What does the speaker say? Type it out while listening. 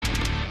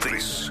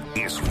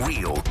is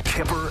Real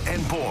Kipper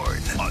and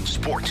Bourne on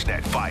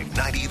Sportsnet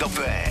 590 The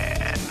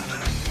Fan.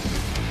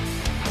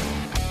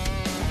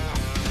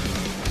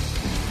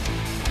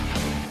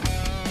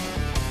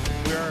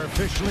 We are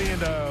officially in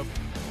the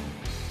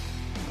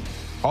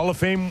Hall of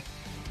Fame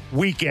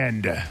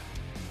weekend. What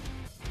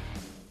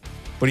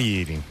are you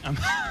eating?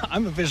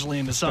 I'm officially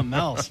into something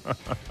else.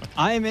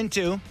 I am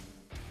into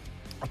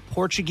a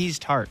Portuguese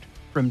tart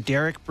from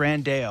Derek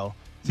Brandeo,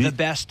 the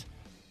best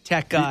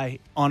tech guy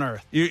on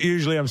earth.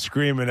 Usually I'm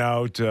screaming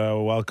out,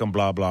 welcome,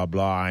 blah, blah,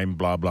 blah. I'm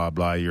blah, blah,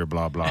 blah. You're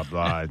blah, blah,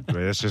 blah.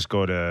 Let's just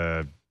go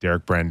to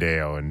Derek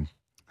Brandeo, and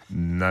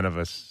none of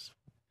us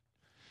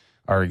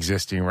are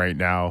existing right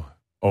now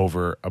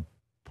over a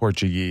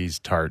Portuguese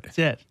tart. That's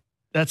it.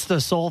 That's the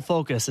sole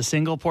focus, a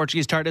single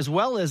Portuguese tart, as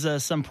well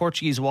as some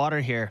Portuguese water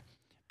here.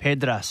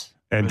 Pedras.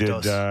 And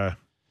Brutos. did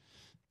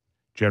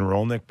Jen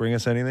Rolnick bring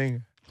us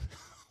anything?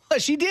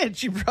 She did.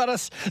 She brought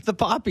us the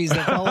poppies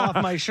that fell off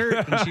my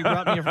shirt, and she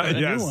brought me a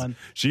new one.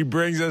 She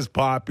brings us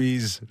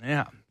poppies.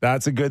 Yeah.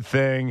 That's a good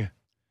thing.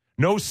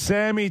 No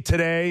Sammy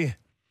today.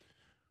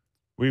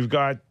 We've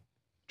got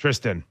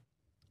Tristan.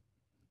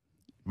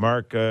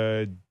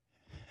 Marcajani.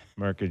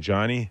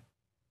 Marcajani?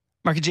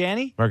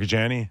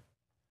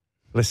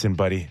 Listen,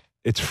 buddy,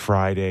 it's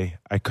Friday.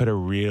 I could have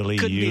really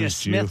Couldn't be a used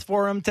Smith you.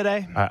 for him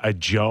today. A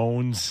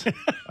Jones.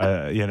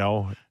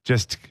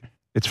 Just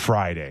it's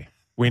Friday.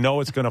 We know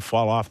it's going to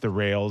fall off the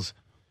rails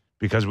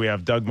because we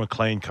have Doug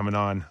McLean coming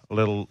on a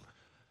little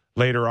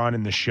later on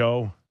in the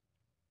show.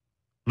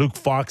 Luke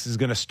Fox is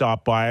going to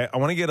stop by. I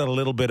want to get a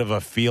little bit of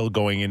a feel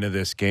going into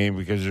this game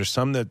because there's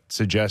some that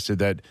suggested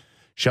that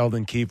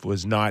Sheldon Keefe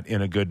was not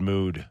in a good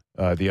mood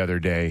the other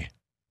day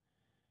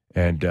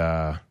and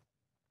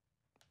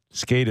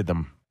skated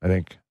them, I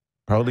think.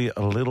 Probably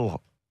a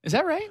little. Is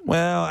that right?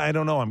 Well, I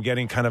don't know. I'm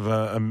getting kind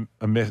of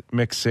a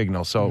mixed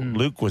signal. So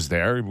Luke was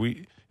there.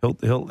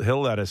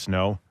 He'll let us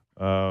know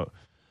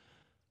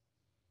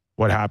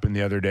what happened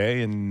the other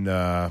day, and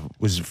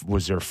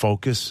was their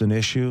focus an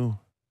issue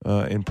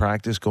in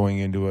practice going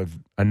into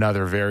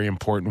another very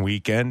important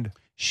weekend?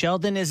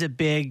 Sheldon is a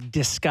big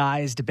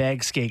disguised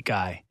bag skate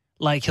guy.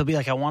 Like, he'll be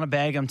like, I want to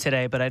bag them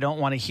today, but I don't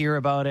want to hear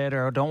about it,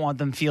 or I don't want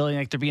them feeling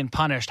like they're being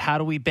punished. How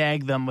do we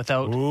bag them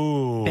without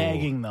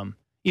bagging them?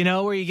 You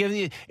know, where you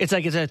give it's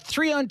like it's a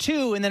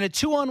 3-on-2 and then a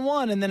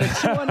 2-on-1 and then a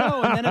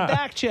 2-on-0 and then a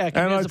back check.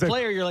 And as a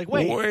player, you're like,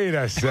 wait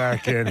a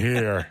second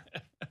here.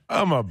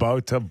 I'm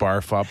about to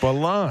barf up a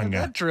lung.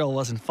 That drill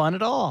wasn't fun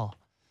at all.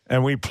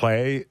 And we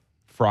play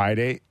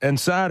Friday and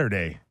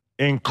Saturday,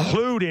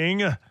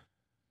 including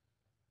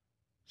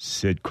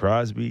Sid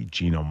Crosby,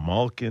 Gino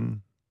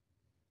Malkin.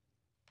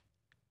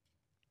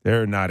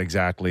 They're not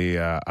exactly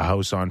a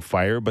house on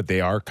fire, but they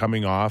are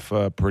coming off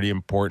a pretty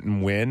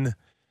important win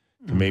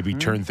to maybe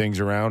turn things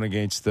around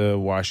against the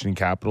Washington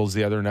Capitals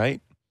the other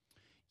night.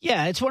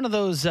 Yeah, it's one of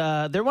those.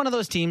 They're one of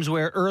those teams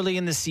where early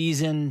in the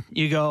season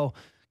you go,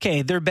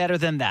 okay, they're better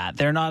than that.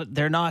 They're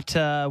not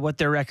what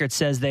their record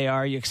says they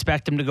are. You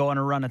expect them to go on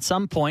a run at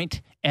some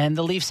point, and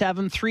the Leafs have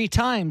them 3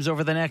 times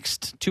over the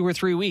next 2 or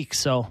 3 weeks.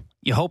 So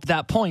you hope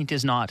that point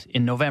is not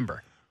in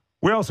November.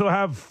 We also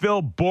have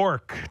Phil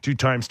Bourque,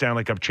 2-time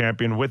Stanley Cup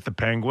champion with the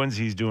Penguins.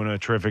 He's doing a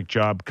terrific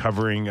job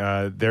covering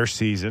their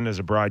season as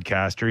a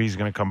broadcaster. He's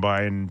going to come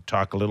by and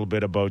talk a little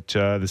bit about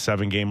the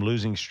 7-game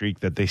losing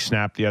streak that they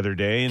snapped the other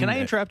day. Can I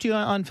interrupt you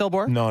on Phil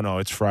Bourque? No,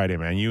 it's Friday,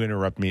 man. You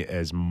interrupt me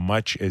as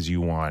much as you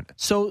want.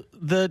 So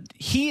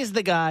he is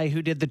the guy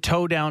who did the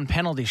toe down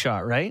penalty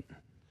shot, right?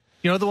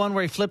 You know, the one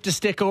where he flipped a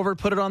stick over,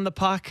 put it on the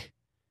puck?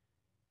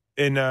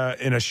 In a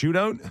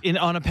shootout?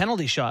 On a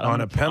penalty shot.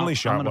 On a penalty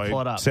shot. I'm going to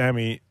pull it up.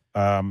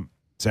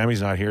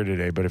 Sammy's not here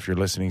today, but if you're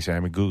listening,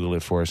 Sammy, Google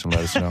it for us and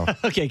let us know.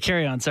 Okay,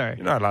 carry on. Sorry.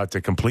 You're not allowed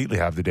to completely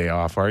have the day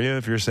off, are you,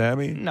 if you're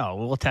Sammy? No,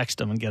 we'll text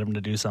him and get him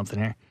to do something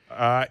here.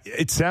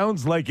 It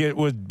sounds like it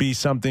would be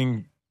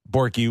something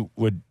Borky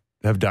would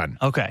have done.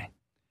 Okay.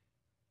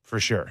 For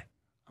sure.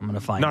 I'm going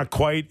to find Not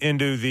quite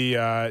into the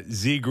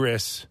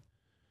Zegras,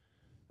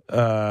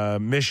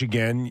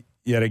 Michigan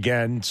yet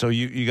again. So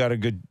you got a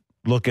good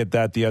look at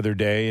that the other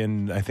day,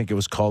 and I think it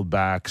was called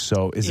back.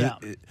 So is it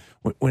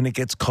when it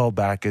gets called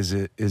back? Is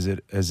it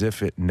as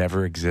if it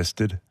never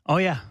existed? Oh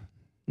yeah,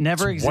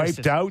 never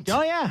existed. Wiped out.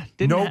 Oh yeah,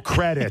 no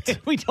credit.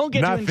 We don't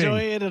get Nothing. to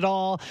enjoy it at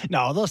all.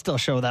 No, they'll still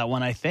show that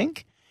one, I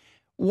think.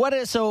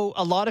 So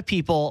a lot of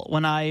people,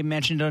 when I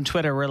mentioned on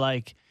Twitter, were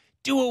like,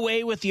 "Do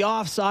away with the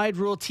offside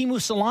rule."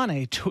 Timu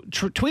Solane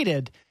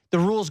tweeted, "The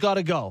rule's got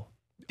to go.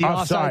 The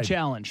offside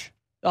challenge.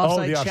 The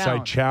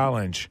offside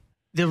challenge.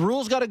 The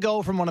rule's got to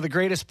go from one of the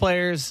greatest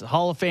players,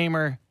 Hall of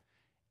Famer."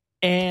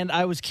 And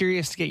I was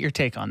curious to get your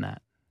take on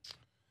that.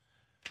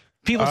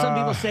 Some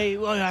people say,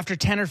 well, after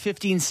 10 or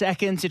 15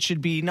 seconds, it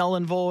should be null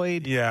and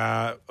void.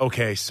 Yeah.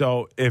 Okay.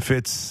 So if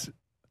it's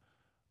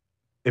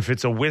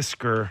a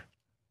whisker,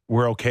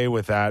 we're okay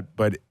with that.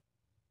 But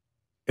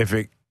if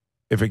it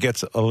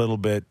gets a little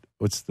bit,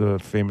 what's the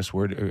famous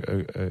word?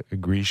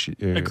 Egregious.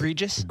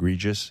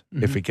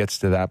 Mm-hmm. If it gets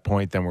to that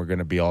point, then we're going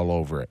to be all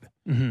over it.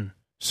 Mm-hmm.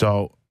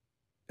 So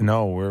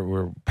no,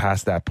 we're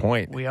past that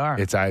point. We are.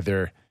 It's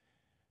either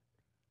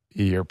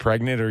You're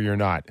pregnant or you're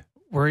not.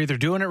 We're either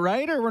doing it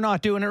right or we're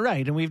not doing it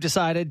right, and we've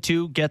decided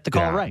to get the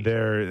call right.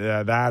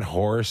 That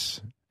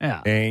horse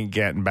ain't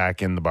getting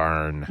back in the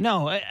barn.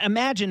 No,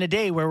 imagine a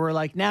day where we're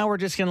like, now we're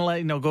just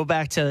going to go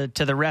back to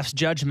the ref's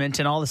judgment,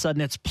 and all of a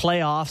sudden it's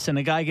playoffs, and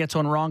a guy gets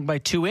one wrong by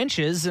 2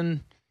 inches,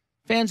 and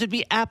fans would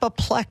be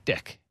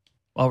apoplectic.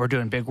 Well, we're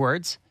doing big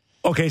words.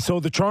 Okay, so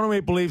the Toronto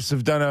Maple Leafs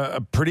have done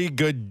a pretty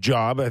good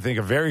job, I think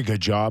a very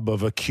good job,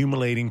 of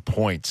accumulating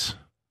points.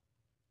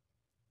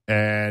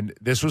 And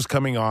this was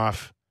coming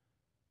off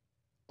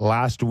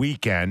last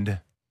weekend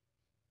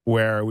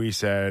where we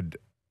said,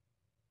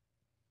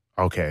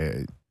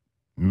 okay,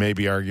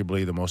 maybe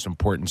arguably the most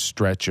important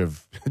stretch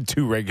of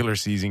 2 regular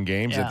season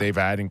games that they've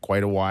had in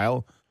quite a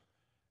while.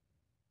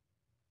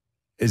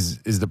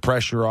 Is the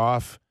pressure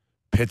off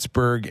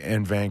Pittsburgh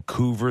and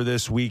Vancouver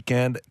this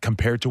weekend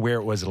compared to where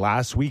it was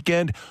last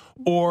weekend?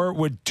 Or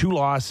would 2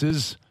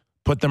 losses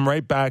put them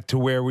right back to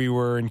where we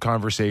were in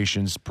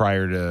conversations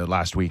prior to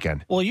last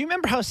weekend? Well, you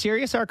remember how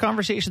serious our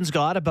conversations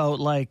got about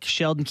like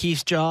Sheldon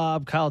Keefe's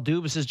job, Kyle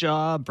Dubas's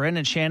job,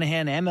 Brendan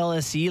Shanahan,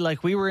 MLSE.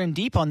 Like we were in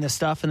deep on this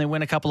stuff, and they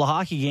win a couple of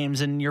hockey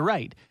games, and you're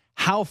right.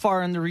 How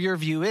far in the rear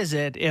view is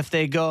it if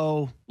they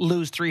go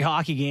lose 3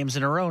 hockey games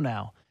in a row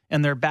now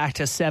and they're back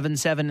to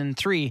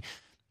 7-7-3?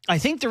 I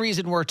think the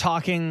reason we're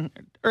talking,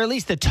 or at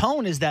least the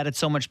tone is that it's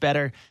so much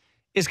better,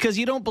 is because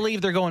you don't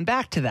believe they're going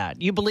back to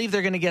that. You believe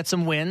they're going to get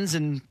some wins,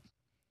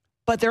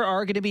 but there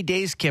are going to be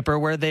days, Kipper,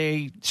 where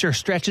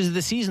stretches of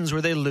the seasons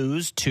where they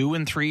lose 2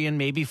 and 3 and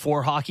maybe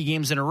 4 hockey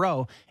games in a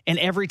row. And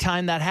every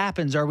time that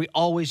happens, are we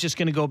always just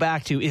going to go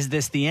back to, is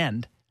this the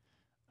end?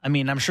 I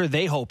mean, I'm sure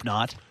they hope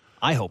not.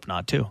 I hope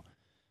not too.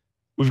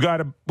 We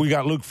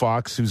got Luke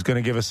Fox, who's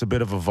going to give us a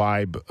bit of a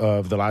vibe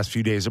of the last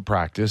few days of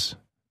practice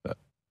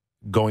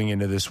going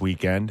into this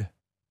weekend.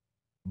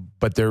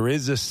 But there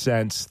is a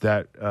sense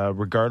that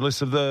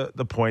regardless of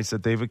the points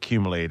that they've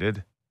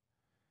accumulated,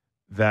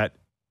 that,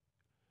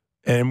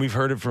 and we've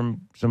heard it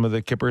from some of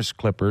the Kippers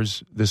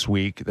Clippers this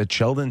week, that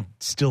Sheldon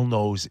still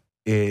knows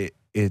it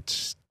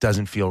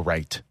doesn't feel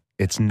right.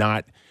 It's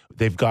not,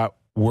 they've got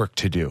work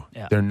to do.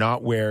 Yeah. They're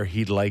not where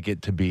he'd like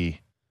it to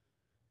be.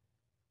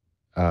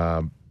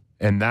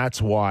 And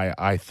that's why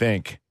I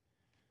think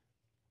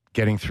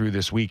getting through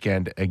this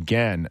weekend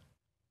again,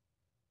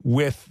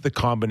 with the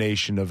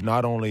combination of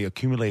not only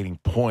accumulating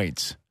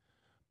points,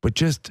 but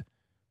just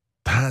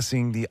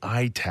passing the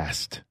eye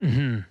test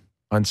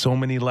on so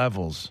many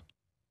levels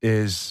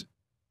is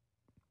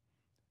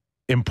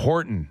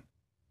important.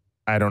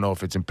 I don't know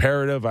if it's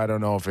imperative. I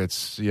don't know if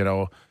it's,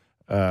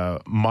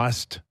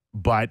 must,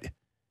 but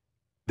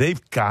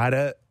they've got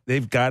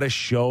to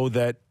show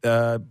that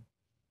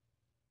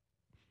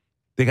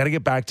they got to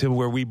get back to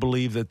where we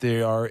believe that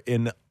they are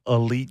an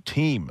elite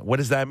team. What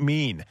does that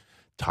mean?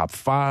 Top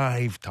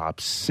 5, top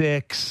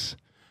 6.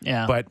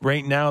 Yeah. But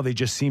right now they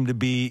just seem to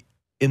be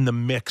in the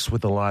mix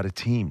with a lot of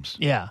teams.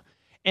 Yeah.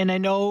 And I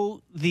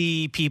know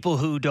the people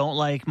who don't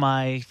like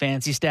my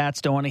fancy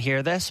stats don't want to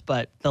hear this,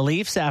 but the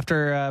Leafs,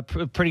 after a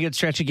pretty good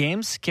stretch of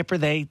games, Kipper,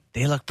 they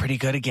look pretty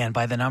good again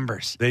by the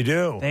numbers. They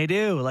do. They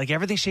do. Like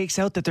everything shakes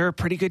out that they're a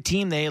pretty good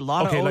team. They a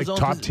lot of ozone. Like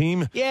top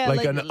team? Yeah.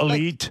 Like an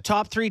elite? Like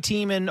top 3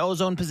 team in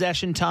ozone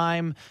possession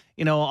time,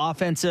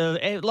 offensive,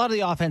 a lot of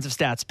the offensive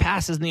stats,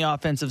 passes in the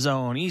offensive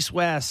zone,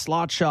 east-west,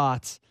 slot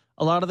shots,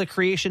 a lot of the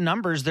creation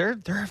numbers, they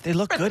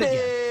look good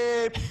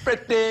again.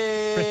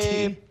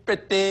 Pretty.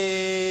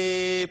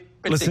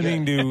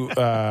 Listening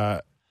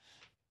to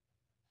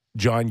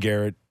John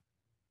Garrett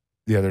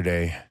the other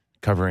day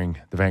covering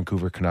the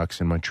Vancouver Canucks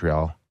in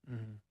Montreal,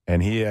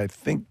 and he, I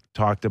think,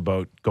 talked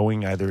about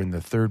going either in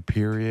the third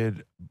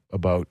period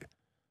about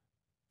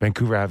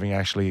Vancouver having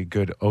actually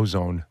good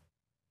ozone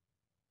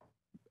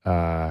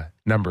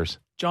numbers.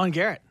 John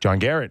Garrett.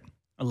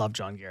 I love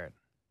John Garrett.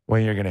 Well,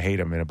 you're going to hate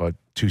him in about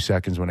 2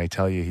 seconds when I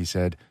tell you, he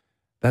said,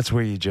 that's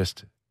where you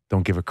just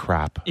don't give a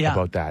crap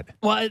about that.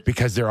 Well,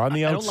 because they're on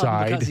the outside. Don't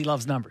love him because he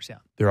loves numbers, yeah.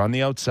 They're on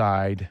the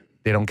outside.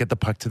 They don't get the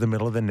puck to the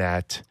middle of the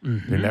net.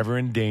 They're never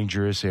in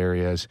dangerous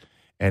areas.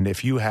 And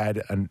if you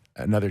had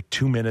another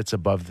 2 minutes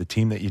above the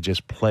team that you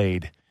just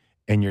played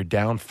and you're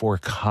down for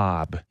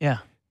Cobb,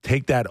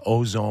 take that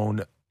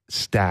ozone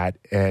stat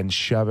and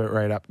shove it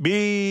right up.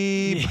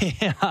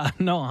 Beep. Yeah,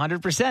 no,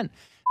 100%.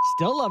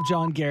 Still love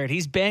John Garrett.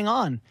 He's bang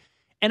on.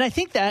 And I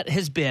think that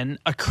has been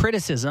a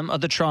criticism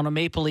of the Toronto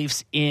Maple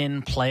Leafs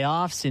in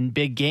playoffs, in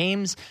big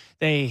games.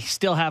 They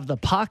still have the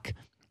puck.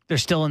 They're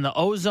still in the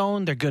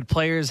ozone. Their good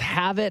players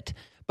have it,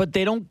 but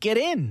they don't get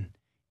in.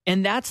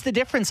 And that's the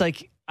difference.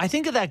 Like, I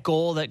think of that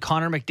goal that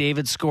Connor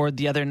McDavid scored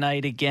the other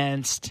night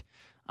against,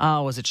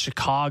 was it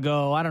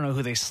Chicago? I don't know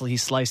who he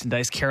sliced and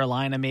diced.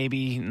 Carolina,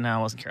 maybe. No,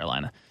 it wasn't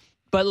Carolina.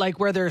 But like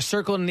where they're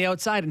circled on the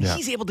outside, and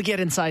he's able to get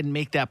inside and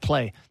make that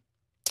play.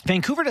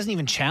 Vancouver doesn't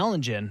even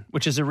challenge in,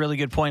 which is a really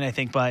good point, I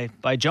think,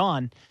 by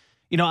John.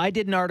 I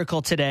did an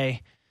article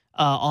today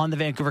on the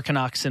Vancouver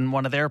Canucks and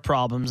one of their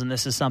problems, and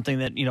this is something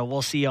that,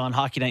 we'll see on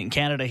Hockey Night in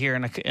Canada here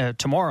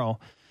tomorrow.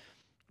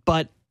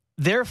 But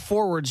their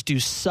forwards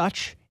do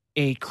such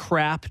a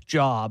crap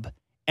job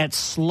at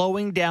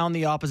slowing down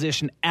the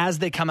opposition as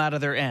they come out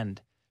of their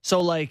end.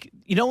 So, like,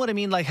 you know what I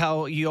mean? Like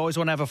how you always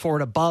want to have a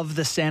forward above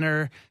the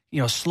center,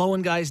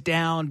 slowing guys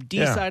down,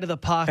 D side of the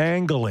puck.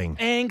 Angling,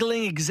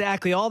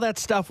 exactly. All that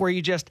stuff where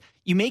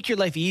you make your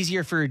life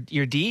easier for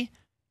your D,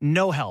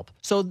 no help.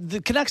 So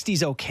the Canucks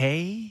D's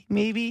okay,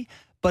 maybe,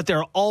 but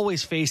they're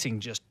always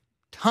facing just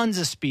tons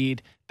of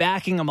speed,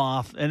 backing them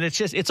off, and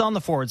it's on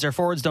the forwards. Their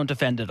forwards don't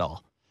defend at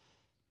all.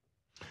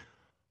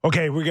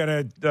 Okay, we're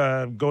going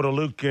to go to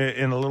Luke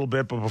in a little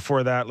bit, but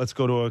before that, let's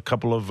go to a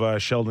couple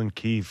of Sheldon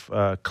Keefe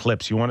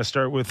clips. You want to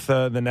start with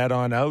the net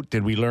on out?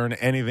 Did we learn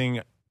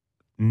anything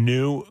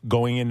new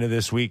going into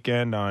this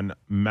weekend on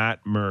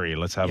Matt Murray?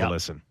 Let's have a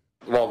listen.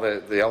 Well,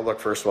 the outlook,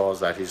 first of all, is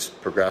that he's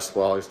progressed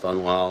well, he's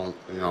done well.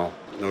 No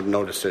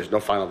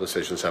final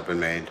decisions have been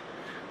made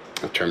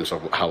in terms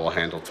of how we'll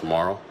handle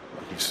tomorrow.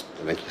 I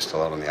think he's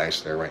still out on the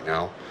ice there right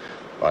now,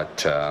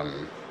 but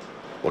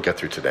we'll get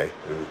through today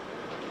and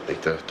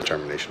make the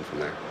determination from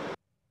there.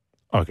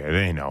 Okay,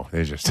 they know.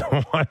 They just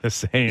don't want to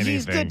say anything.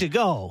 He's good to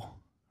go,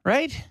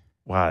 right?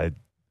 Wow,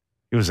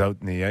 he was out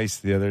in the ice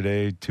the other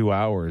day, 2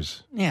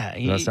 hours. Yeah.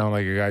 Does that sound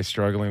like a guy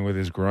struggling with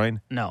his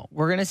groin? No.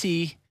 We're going to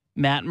see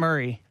Matt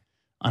Murray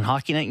on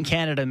Hockey Night in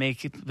Canada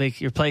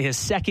play his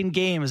second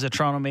game as a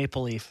Toronto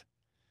Maple Leaf.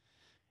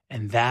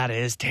 And that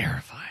is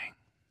terrifying.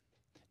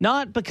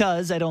 Not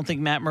because I don't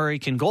think Matt Murray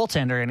can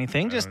goaltend or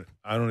anything.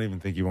 I don't even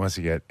think he wants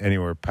to get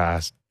anywhere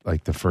past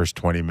like the first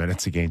 20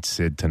 minutes against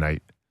Sid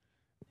tonight.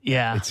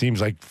 Yeah. It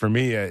seems like, for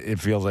me, it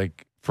feels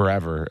like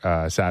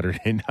forever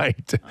Saturday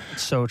night.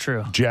 So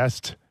true.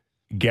 Just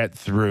get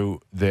through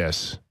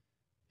this.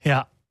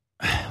 Yeah.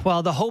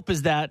 Well, the hope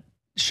is that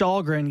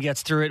Shalgren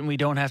gets through it and we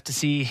don't have to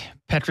see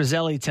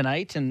Petruzzelli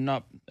tonight. And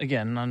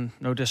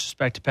no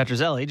disrespect to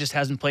Petruzzelli, he just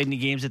hasn't played any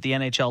games at the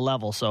NHL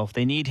level. So if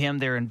they need him,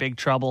 they're in big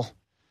trouble.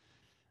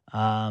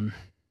 But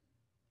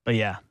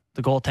yeah,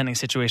 the goaltending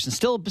situation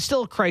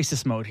still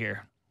crisis mode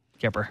here,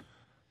 Kipper.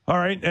 All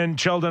right, and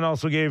Sheldon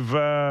also gave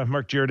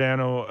Mark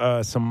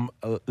Giordano some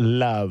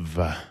love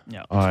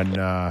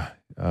on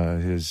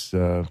his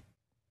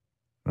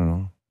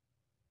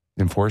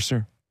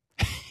enforcer.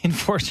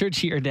 Enforcer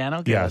Giordano?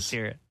 Okay, yes. Let's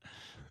hear it.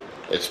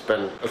 It's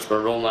been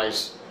real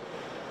nice.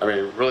 I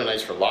mean, really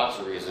nice for lots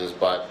of reasons,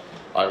 but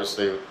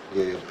obviously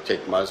you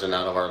take Muzzin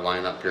out of our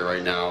lineup here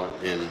right now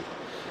in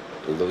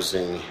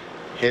losing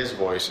his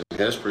voice and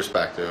his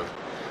perspective.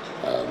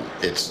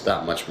 It's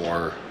that much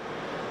more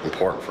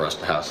important for us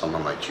to have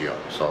someone like Gio.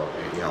 So,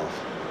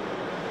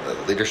 the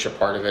leadership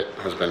part of it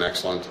has been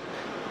excellent.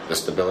 The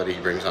stability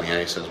he brings on the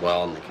ice as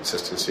well, and the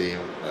consistency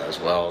as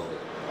well.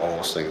 All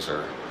those things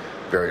are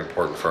very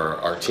important for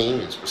our team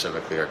and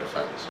specifically our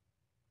defense.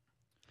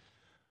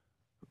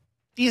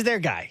 He's their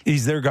guy.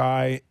 He's their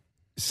guy.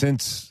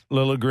 Since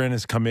Liljegren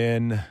has come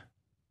in,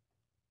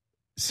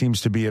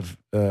 seems to be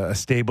a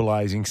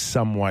stabilizing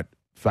somewhat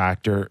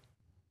factor.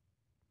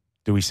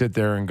 Do we sit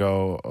there and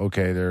go,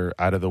 okay, they're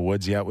out of the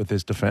woods yet with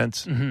this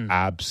defense? Mm-hmm.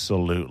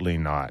 Absolutely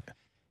not.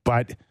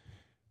 But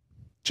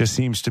just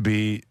seems to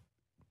be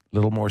a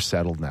little more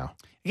settled now.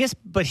 I guess,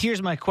 but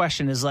here's my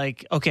question is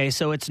like, okay,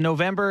 so it's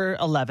November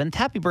 11th.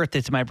 Happy birthday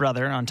to my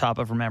brother on top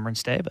of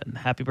Remembrance Day, but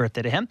happy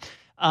birthday to him.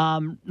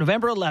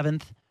 November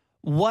 11th,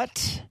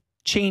 what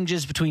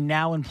changes between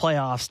now and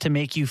playoffs to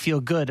make you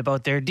feel good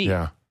about their D?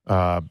 Yeah.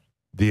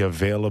 The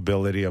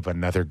availability of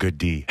another good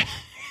D.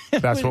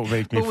 That's what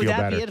makes me feel better. Would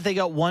that be it if they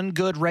got one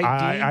good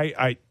right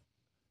D?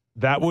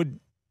 That would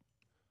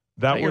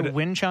your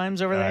wind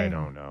chimes over there? I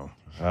don't know.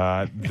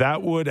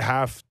 That would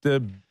have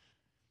to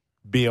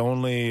be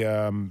only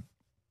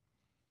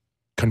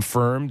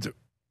confirmed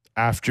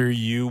after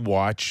you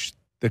watch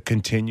the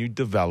continued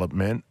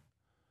development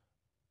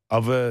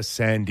of a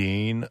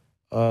Sandin,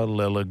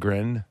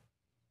 Liljegren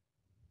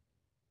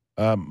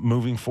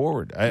moving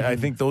forward. I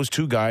think those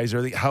two guys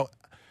are how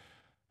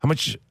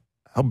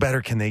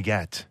better can they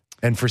get?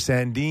 And for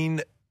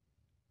Sandin,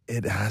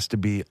 it has to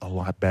be a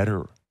lot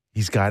better.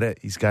 He's got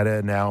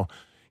to now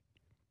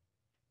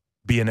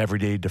be an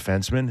everyday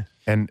defenseman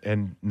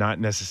and not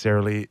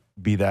necessarily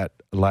be that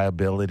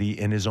liability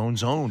in his own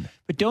zone.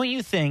 But don't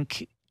you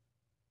think,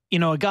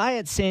 a guy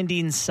at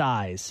Sandin's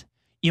size,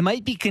 you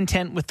might be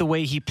content with the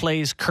way he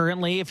plays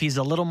currently if he's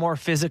a little more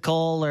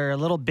physical or a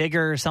little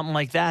bigger or something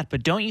like that.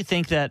 But don't you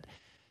think that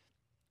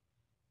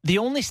the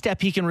only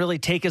step he can really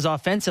take is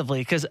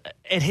offensively? Because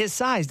at his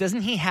size,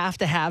 doesn't he have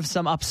to have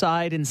some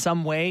upside in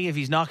some way if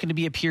he's not going to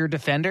be a pure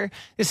defender?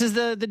 This is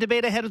the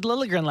debate I had with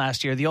Liljegren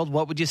last year. The old,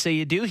 what would you say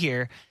you do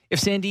here? If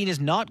Sandin is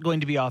not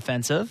going to be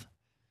offensive,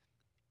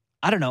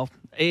 I don't know.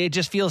 It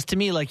just feels to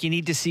me like you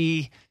need to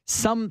see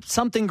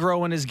something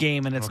grow in his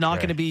game, and it's not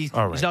going to be.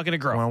 Right. He's not going to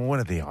grow. Well, what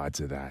are the odds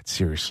of that?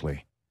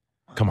 Seriously,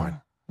 come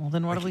on. Well,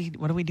 then what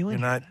are we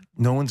doing?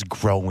 No one's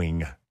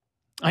growing.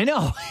 I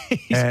know,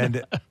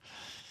 and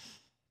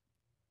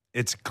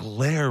it's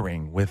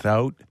glaring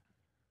without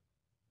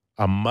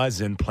a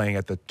Muzzin playing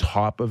at the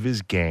top of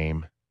his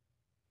game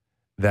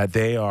that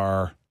they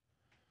are.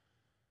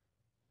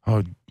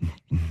 Oh,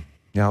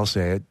 yeah, I'll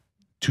say it.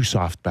 Too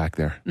soft back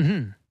there.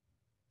 Mm-hmm.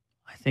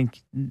 I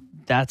think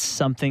that's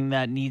something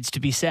that needs to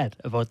be said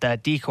about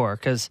that decor,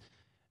 because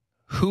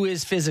who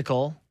is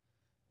physical?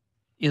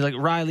 You're like,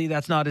 Riley,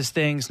 that's not his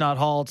thing. It's not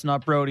Hall. It's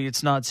not Brody.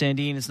 It's not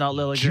Sandin. It's not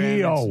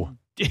Liljegren.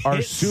 Gio,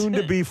 our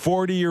soon-to-be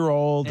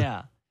 40-year-old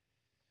yeah.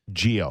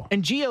 Gio.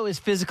 And Gio is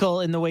physical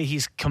in the way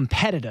he's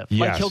competitive. Yes.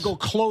 Like, he'll go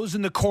close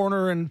in the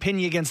corner and pin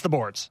you against the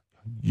boards.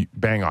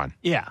 Bang on.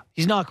 Yeah.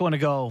 He's not going to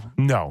go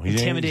No, he's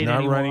intimidate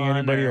not running anyone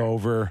anybody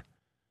over.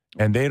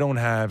 And they don't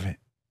have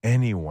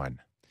anyone.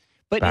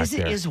 But back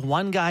there. is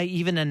one guy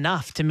even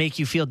enough to make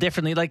you feel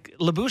differently? Like,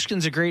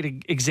 Lyubushkin's a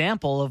great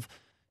example of,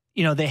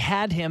 they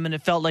had him and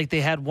it felt like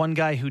they had one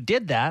guy who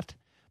did that,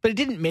 but it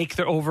didn't make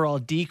their overall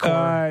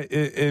decor.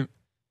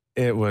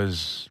 It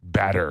was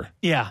better.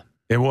 Yeah.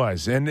 It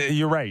was. And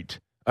you're right.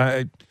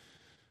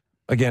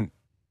 Again,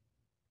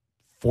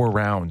 4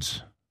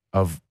 rounds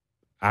of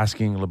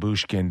asking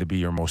Lyubushkin to be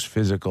your most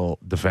physical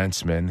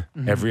defenseman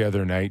every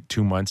other night,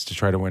 2 months to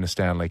try to win a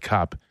Stanley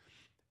Cup.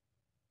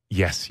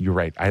 Yes, you're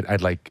right.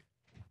 I'd like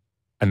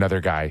another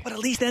guy. But at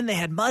least then they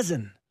had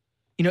Muzzin.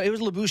 It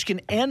was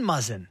Lyubushkin and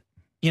Muzzin.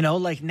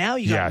 Like now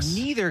you got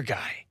neither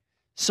guy.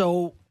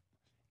 So,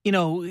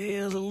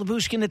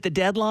 Lyubushkin at the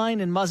deadline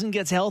and Muzzin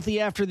gets healthy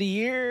after the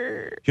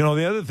year. The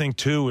other thing,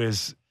 too,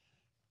 is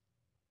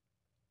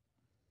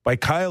by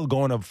Kyle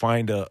going to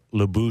find a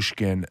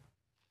Lyubushkin,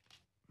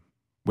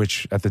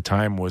 which at the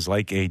time was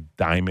like a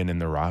diamond in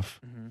the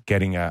rough,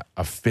 getting a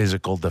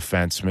physical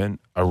defenseman,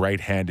 a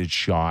right-handed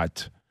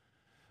shot,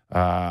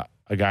 a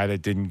guy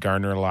that didn't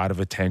garner a lot of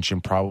attention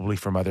probably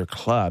from other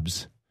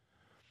clubs.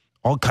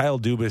 All Kyle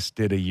Dubas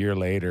did a year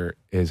later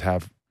is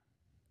have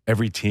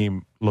every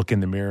team look in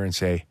the mirror and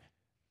say,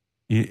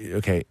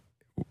 okay,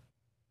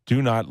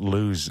 do not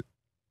lose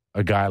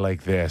a guy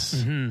like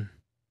this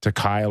to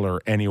Kyle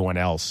or anyone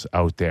else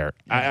out there.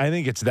 I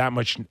think it's that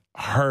much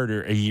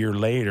harder a year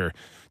later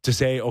to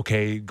say,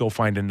 okay, go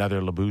find another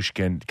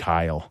Lyubushkin,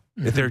 Kyle.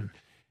 If they're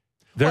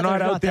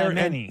not out there,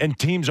 and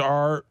teams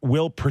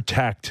will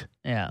protect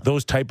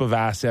those type of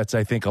assets,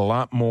 I think, a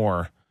lot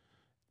more,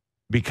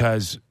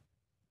 because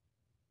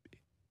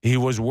he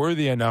was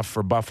worthy enough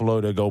for Buffalo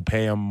to go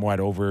pay him,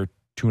 over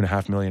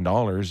 $2.5 million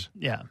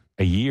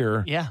a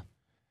year. Yeah.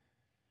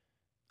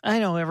 I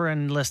know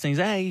everyone listening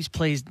he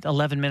plays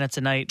 11 minutes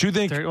a night. Do you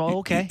think,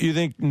 okay. You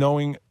think,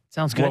 knowing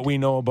sounds good, what we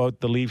know about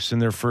the Leafs in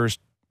their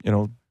first,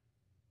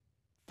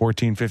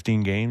 14,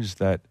 15 games,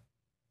 that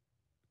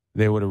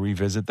they would have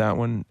revisit that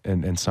one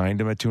and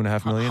signed him at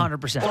 $2.5 million?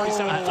 100%.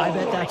 I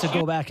bet that's a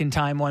go back in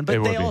time one.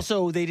 But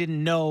they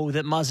didn't know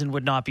that Muzzin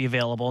would not be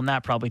available, and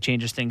that probably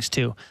changes things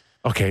too.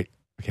 Okay,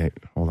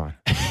 hold on.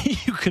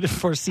 You could have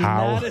foreseen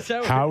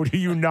that. How do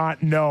you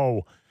not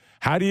know?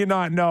 How do you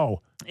not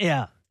know?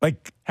 Yeah.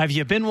 Like, have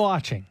you been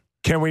watching?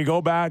 Can we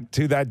go back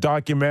to that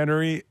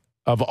documentary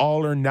of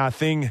All or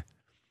Nothing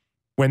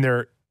when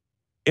they're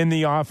in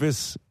the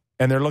office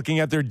and they're looking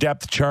at their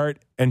depth chart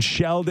and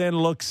Sheldon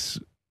looks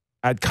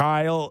at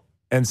Kyle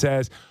and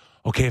says,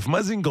 okay, if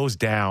Muzzin goes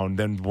down,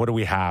 then what do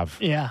we have?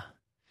 Yeah.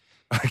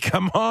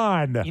 Come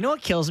on. You know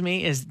what kills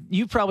me is,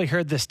 you probably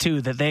heard this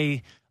too, that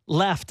they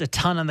left a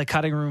ton on the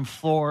cutting room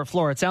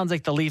floor. It sounds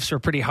like the Leafs were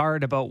pretty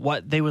hard about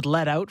what they would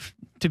let out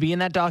to be in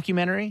that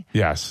documentary.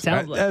 Yes,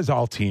 as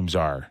all teams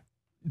are.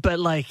 But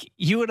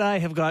you and I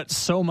have got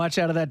so much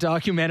out of that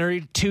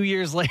documentary 2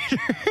 years later.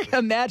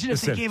 Imagine if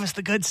they gave us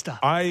the good stuff.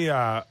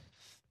 If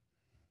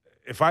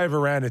I ever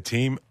ran a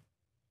team,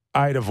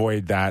 I'd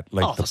avoid that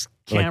those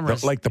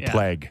cameras, like the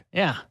plague.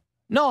 Yeah.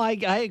 No, I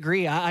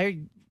agree. I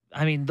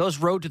mean, those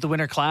Road to the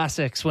Winter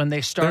Classics, when they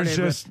started,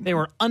 they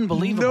were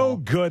unbelievable. No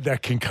good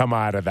that can come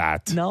out of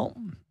that. No,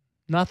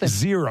 nothing.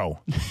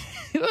 Zero.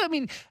 I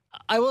mean,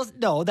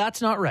 no,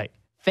 that's not right.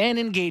 Fan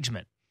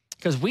engagement.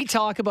 Because we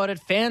talk about it,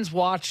 fans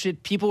watch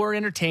it, people were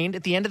entertained.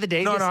 At the end of the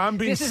day, No, I'm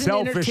being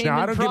selfish now.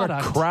 I don't give a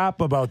crap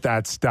about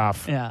that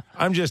stuff. Yeah.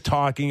 I'm just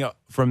talking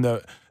from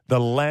the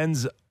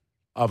lens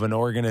of an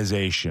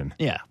organization.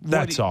 Yeah.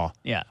 That's all.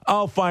 Yeah.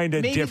 I'll find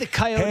a Maybe the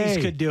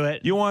Coyotes could do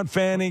it. You want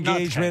fan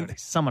engagement?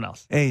 Coyotes, someone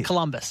else. Hey,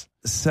 Columbus.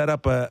 Set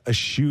up a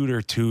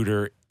shooter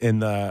tutor in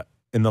the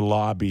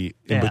lobby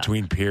in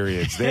between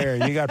periods.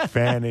 There, you got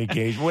fan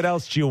engagement. What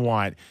else do you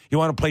want? You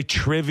want to play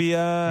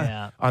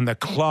trivia on the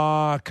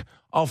clock?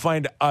 I'll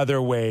find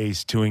other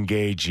ways to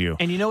engage you.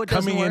 And you know what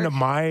doesn't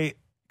work?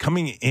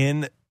 Coming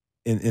in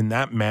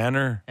that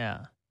manner?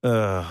 Yeah.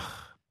 Ugh.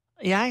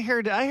 Yeah, I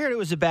heard it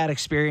was a bad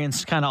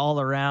experience kind of all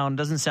around.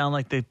 Doesn't sound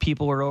like the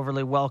people were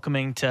overly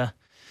welcoming to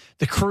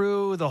the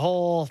crew,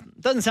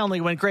 doesn't sound like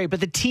it went great. But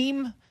the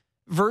team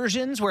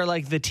versions where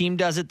the team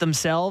does it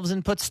themselves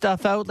and puts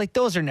stuff out,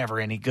 those are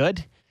never any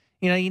good.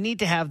 You need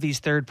to have these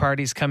third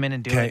parties come in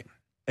and do it.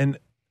 And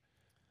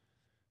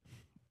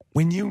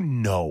when you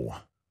know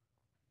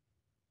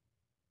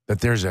that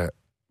there's a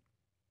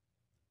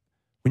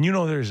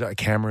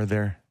camera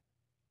there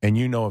and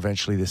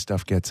eventually this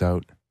stuff gets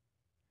out,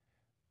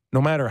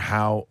 no matter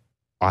how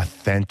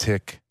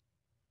authentic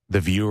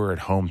the viewer at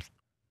home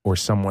or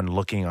someone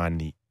looking on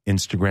the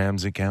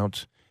Instagram's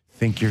account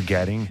think you're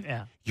getting,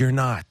 you're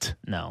not.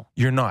 No.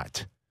 You're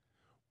not.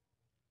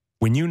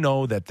 when you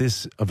know that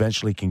this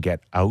eventually can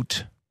get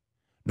out,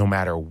 no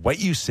matter what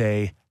you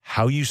say,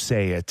 how you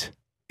say it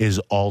is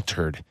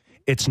altered.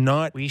 It's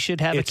not. We should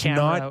have a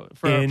camera out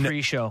for a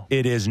pre-show.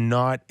 It is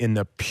not in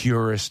the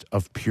purest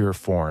of pure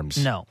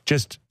forms. No.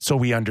 Just so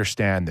we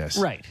understand this.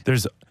 Right.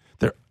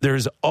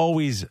 There's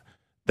always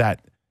that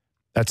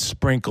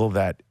sprinkle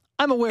that.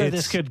 I'm aware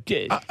this could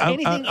get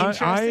anything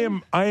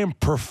interesting. I am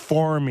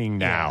performing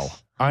now.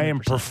 Yes, I am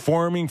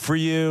performing for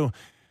you.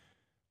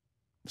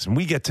 Listen,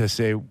 we get to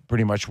say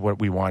pretty much what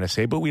we want to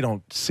say, but we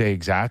don't say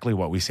exactly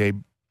what we say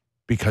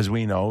because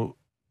we know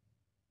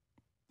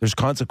there's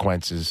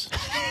consequences.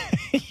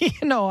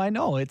 I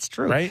know. It's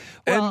true. Right?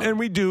 Well, and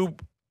we do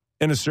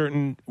in a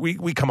certain,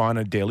 we come on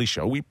a daily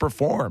show, we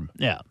perform.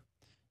 Yeah.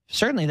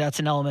 Certainly that's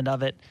an element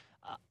of it.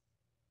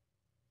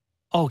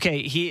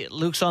 Okay,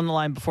 Luke's on the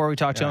line before we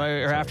talk to him,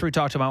 or after we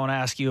talk to him. I want to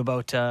ask you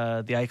about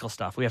the Eichel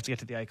stuff. We have to get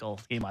to the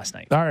Eichel game last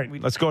night. All right,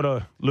 let's go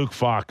to Luke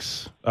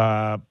Fox.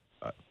 I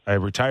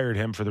retired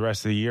him for the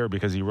rest of the year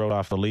because he wrote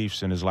off the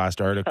Leafs in his last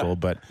article,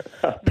 but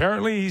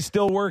apparently he's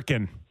still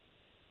working.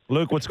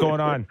 Luke, what's going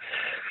on?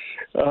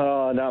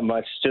 Not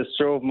much. Just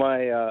drove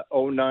my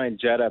 09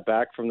 Jetta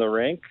back from the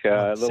rink.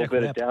 A little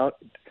bit of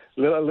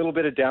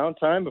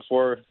downtime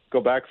before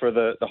go back for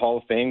the Hall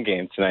of Fame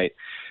game tonight.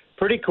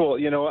 Pretty cool.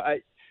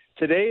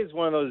 Today is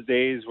one of those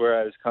days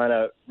where I was kind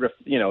of,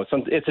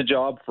 it's a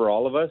job for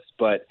all of us,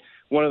 but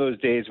one of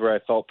those days where I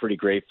felt pretty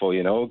grateful,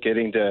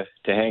 getting to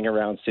hang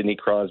around Sidney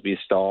Crosby's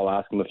stall,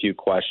 ask him a few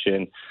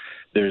questions.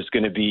 There's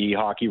going to be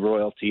hockey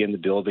royalty in the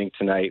building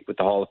tonight with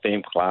the Hall of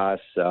Fame class.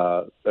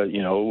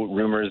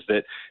 Rumors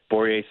that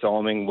Borje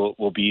Salming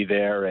will be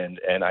there, and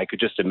I could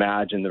just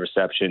imagine the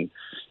reception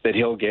that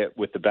he'll get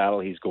with the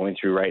battle he's going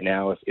through right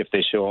now if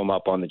they show him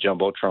up on the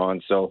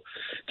Jumbotron. So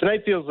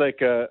tonight feels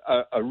like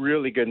a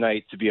really good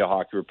night to be a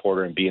hockey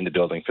reporter and be in the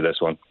building for this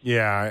one.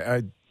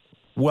 Yeah,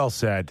 well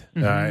said.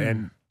 Mm-hmm.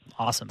 And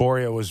awesome.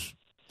 Borje was,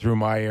 through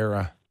my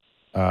era,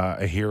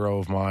 a hero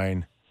of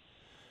mine.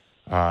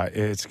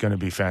 It's going to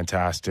be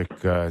fantastic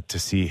to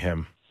see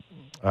him.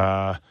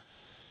 Kind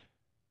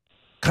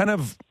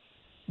of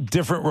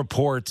different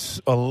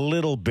reports a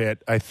little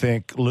bit, I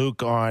think,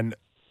 Luke, on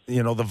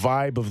the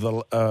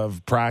vibe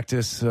of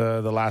practice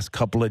the last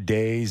couple of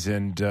days,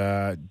 and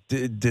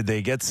did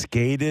they get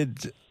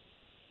skated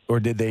or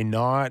did they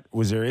not?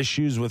 Was there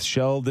issues with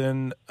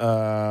Sheldon?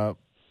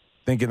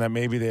 Thinking that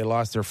maybe they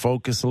lost their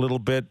focus a little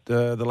bit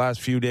the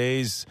last few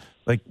days.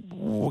 Like,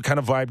 what kind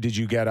of vibe did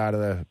you get out of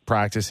the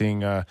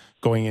practicing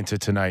going into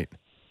tonight?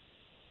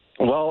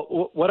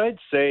 Well, what I'd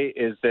say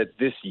is that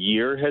this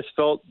year has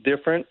felt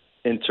different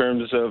in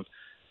terms of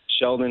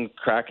Sheldon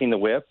cracking the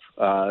whip.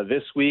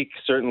 This week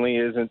certainly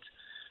isn't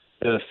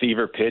the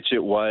fever pitch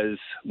it was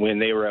when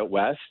they were out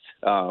west.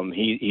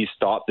 He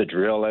stopped the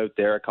drill out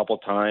there a couple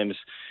times,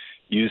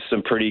 used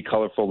some pretty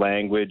colorful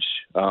language,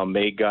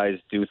 made guys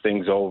do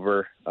things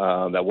over.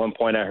 At one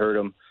point I heard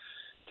him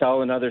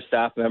tell another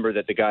staff member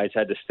that the guys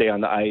had to stay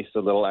on the ice a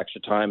little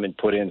extra time and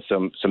put in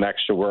some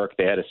extra work.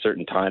 They had a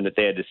certain time that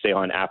they had to stay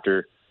on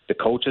after the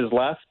coaches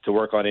left to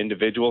work on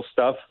individual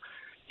stuff.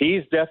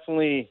 He's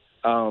definitely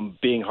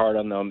being hard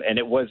on them, and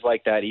it was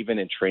like that even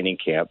in training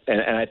camp.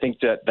 And I think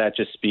that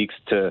just speaks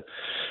to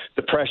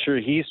the pressure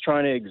he's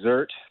trying to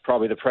exert,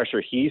 probably the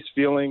pressure he's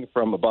feeling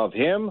from above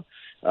him,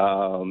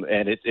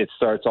 and it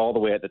starts all the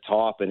way at the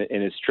top and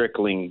is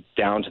trickling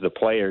down to the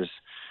players.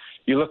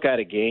 You look at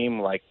a game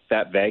like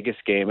that Vegas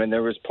game, and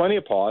there was plenty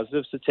of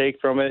positives to take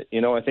from it.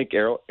 I think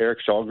Erik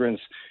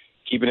Källgren's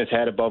keeping his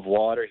head above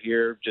water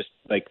here, just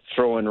like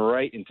throwing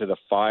right into the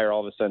fire. All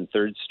of a sudden,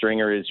 third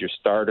stringer is your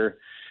starter.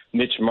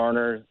 Mitch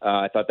Marner,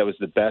 I thought that was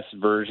the best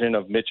version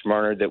of Mitch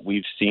Marner that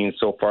we've seen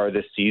so far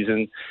this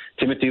season.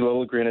 Timothy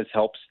Liljegren has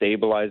helped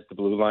stabilize the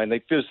blue line.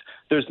 Like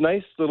there's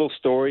nice little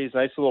stories,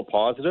 nice little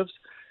positives,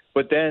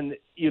 but then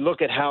you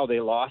look at how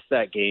they lost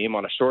that game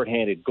on a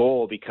shorthanded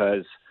goal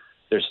because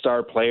their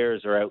star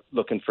players are out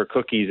looking for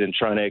cookies and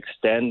trying to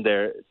extend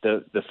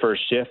the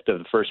first shift of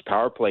the first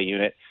power play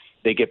unit.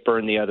 They get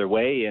burned the other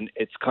way, and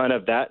it's kind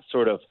of that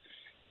sort of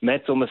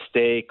mental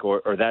mistake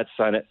or that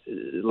sign of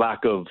lack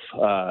of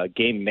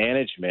game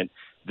management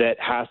that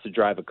has to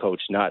drive a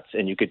coach nuts.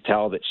 And you could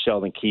tell that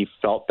Sheldon Keefe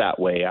felt that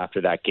way after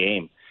that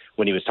game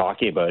when he was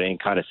talking about it and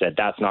kind of said,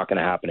 that's not going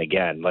to happen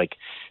again. Like,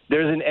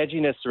 there's an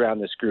edginess around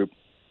this group.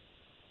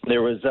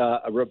 There was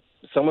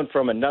someone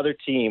from another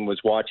team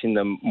was watching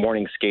them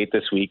morning skate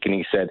this week, and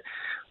he said,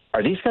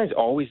 are these guys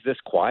always this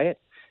quiet?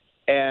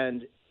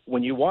 And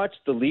when you watch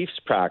the Leafs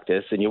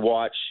practice and you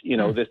watch,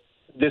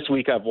 this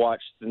week I've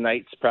watched the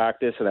Knights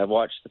practice and I've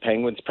watched the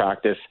Penguins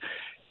practice,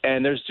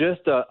 and there's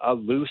just a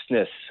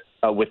looseness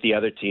with the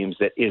other teams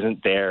that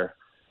isn't there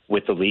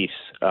with the Leafs.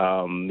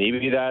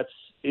 Maybe that's,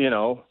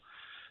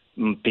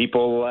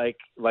 people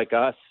like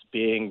us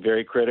being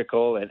very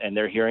critical and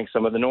they're hearing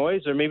some of the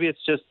noise, or maybe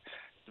it's just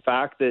the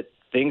fact that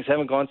things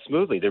haven't gone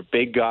smoothly. Their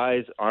big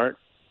guys aren't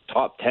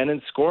top 10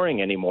 in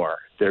scoring anymore.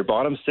 They're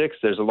bottom 6.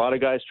 There's a lot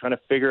of guys trying to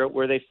figure out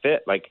where they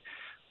fit. Like,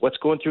 what's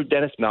going through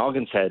Dennis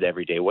Malgin's head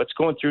every day? What's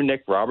going through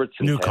Nick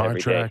Robertson's new head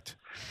contract.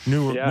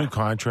 New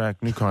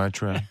contract.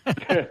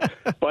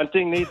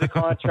 Bunting needs a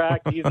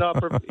contract. He's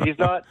not.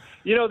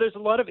 There's a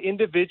lot of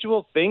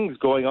individual things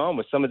going on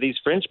with some of these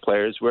fringe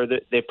players where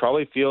they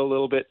probably feel a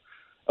little bit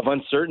of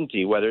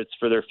uncertainty, whether it's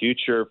for their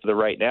future or for the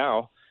right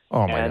now.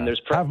 Oh my God.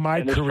 There's have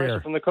my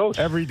career from the coach.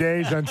 Every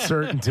day's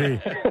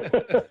uncertainty.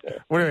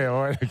 Only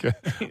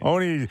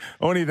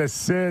the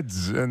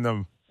Sids and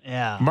the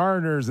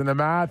Marners and the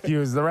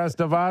Matthews. The rest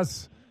of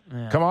us,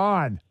 come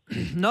on.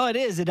 No, it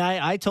is, and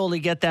I totally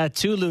get that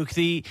too, Luke.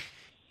 We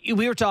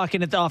were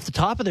talking off the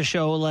top of the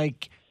show,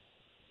 like,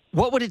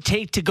 what would it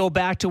take to go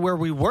back to where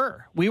we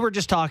were? We were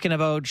just talking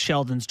about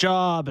Sheldon's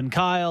job and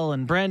Kyle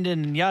and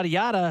Brendan and yada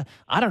yada.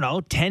 I don't know,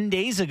 10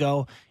 days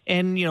ago,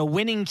 and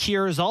winning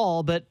cures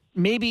all, but.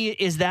 Maybe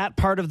is that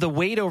part of the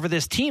weight over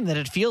this team that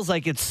it feels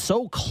like it's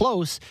so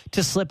close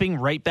to slipping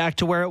right back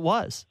to where it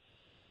was?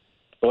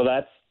 Well,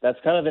 that's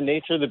kind of the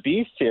nature of the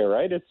beast here,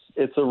 right?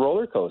 It's a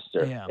roller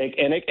coaster,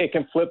 and it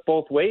can flip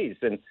both ways.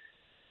 And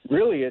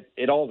really,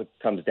 it all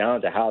comes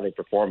down to how they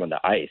perform on the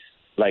ice.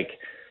 Like,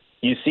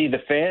 you see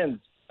the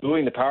fans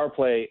booing the power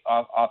play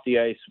off the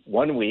ice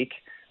one week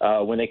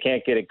when they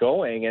can't get it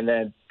going, and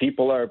then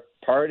people are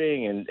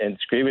partying and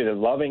screaming and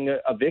loving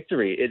a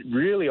victory. It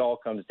really all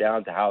comes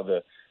down to how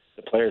the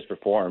players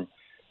perform.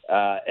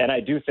 And I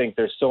do think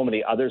there's so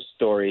many other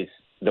stories,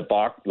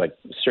 like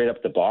straight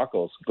up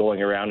debacles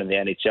going around in the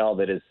NHL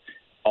that has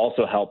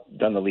also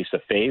done the Leafs a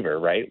favor,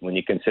 right? When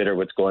you consider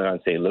what's going on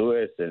in St.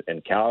 Louis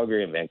and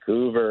Calgary and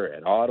Vancouver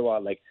and Ottawa,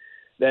 like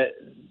that,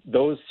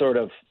 those sort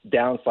of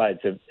downsides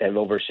have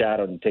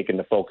overshadowed and taken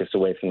the focus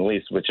away from the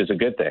Leafs, which is a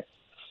good thing.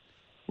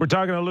 We're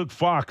talking to Luke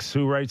Fox,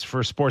 who writes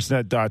for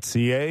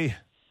Sportsnet.ca.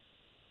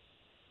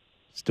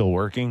 Still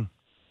working.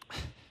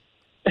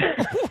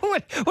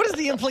 What is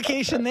the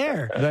implication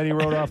there? That he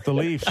wrote off the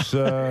Leafs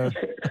a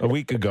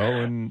week ago,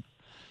 and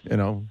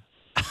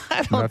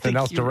nothing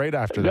else to write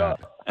after that.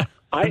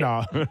 I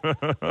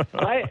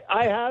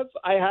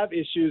have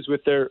issues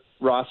with their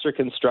roster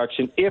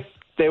construction if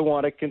they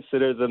want to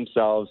consider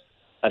themselves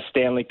a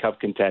Stanley Cup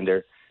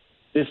contender.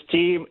 This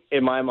team,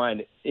 in my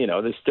mind,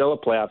 there's still a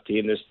playoff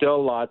team. There's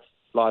still lots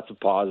of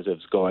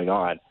positives going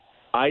on.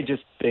 I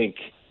just think,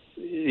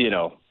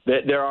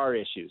 that there are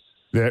issues.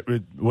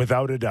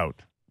 Without a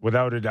doubt.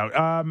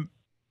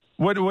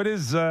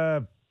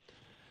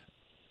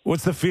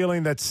 What's the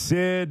feeling that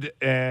Sid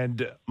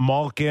and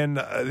Malkin,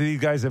 these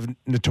guys have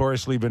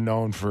notoriously been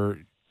known for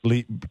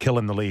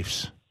killing the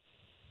Leafs,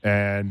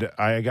 and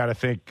I got to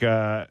think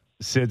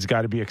Sid's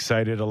got to be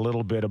excited a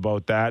little bit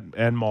about that,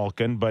 and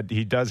Malkin, but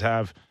he does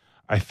have,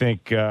 I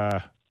think,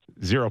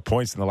 0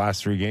 points in the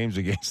last 3 games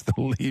against the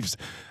Leafs.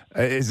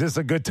 Is this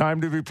a good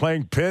time to be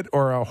playing Pitt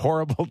or a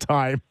horrible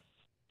time?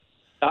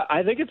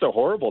 I think it's a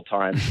horrible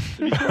time,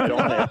 to be quite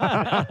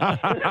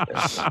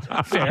honest.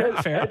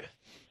 Fair.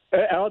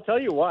 And I'll tell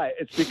you why.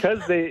 It's because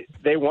they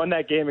won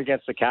that game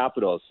against the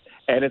Capitals,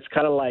 and it's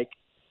kind of like,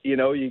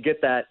 you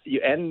get that,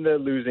 you end the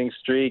losing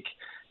streak,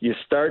 you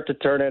start to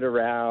turn it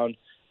around,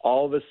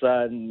 all of a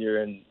sudden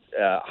you're in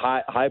a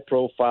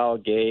high-profile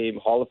game,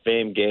 Hall of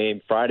Fame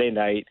game, Friday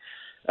night,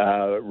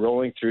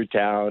 rolling through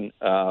town.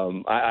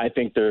 I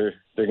think they're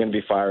going to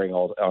be firing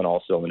on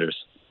all cylinders.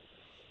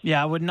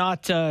 Yeah, it would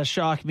not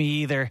shock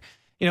me either.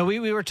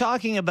 We were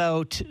talking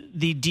about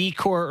the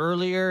D-core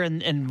earlier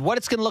and what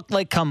it's going to look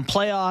like come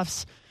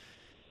playoffs.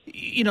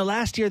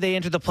 Last year they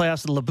entered the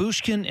playoffs with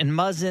Lyubushkin and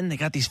Muzzin. They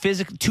got these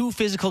two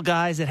physical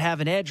guys that have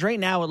an edge. Right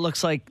now it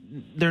looks like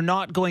they're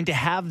not going to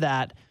have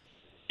that.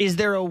 Is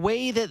there a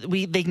way that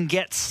they can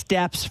get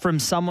steps from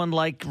someone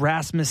like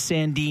Rasmus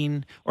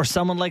Sandin or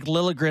someone like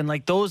Liljegren?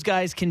 Like those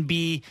guys can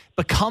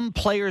become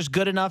players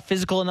good enough,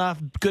 physical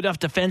enough, good enough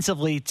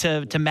defensively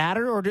to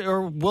matter,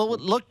 or will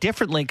it look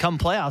differently come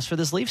playoffs for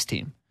this Leafs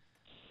team?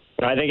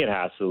 I think it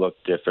has to look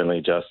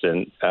differently,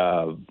 Justin.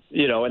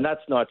 And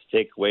that's not to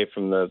take away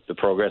from the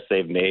progress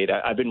they've made.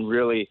 I've been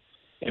really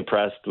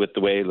impressed with the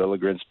way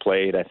Liljegren's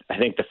played. I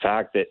think the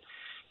fact that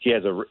he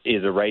has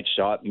a right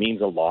shot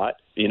means a lot.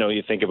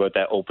 You think about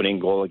that opening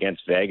goal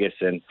against Vegas,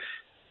 and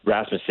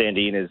Rasmus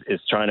Sandin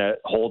is trying to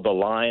hold the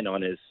line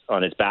on his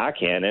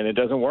backhand, and it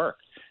doesn't work.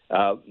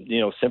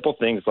 Simple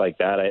things like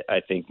that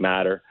I think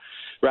matter.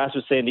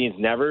 Rasmus Sandin's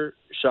never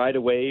shied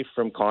away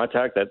from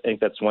contact. I think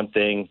that's one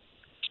thing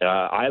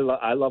I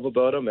love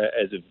about him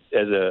as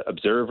a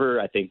observer.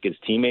 I think his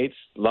teammates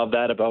love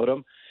that about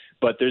him.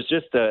 But there's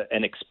just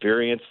an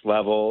experience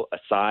level, a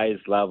size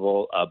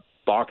level, a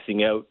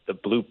boxing out the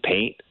blue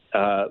paint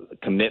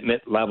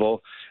commitment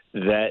level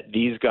that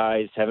these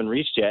guys haven't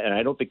reached yet. And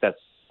I don't think that's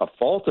a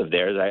fault of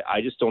theirs. I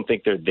just don't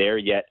think they're there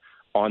yet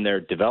on their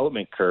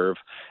development curve.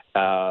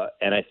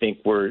 And I think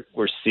we're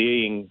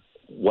seeing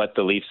what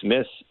the Leafs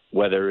miss,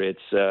 whether it's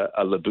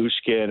a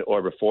Lyubushkin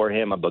or before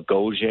him a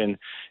Bogosian,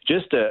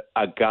 just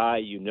a guy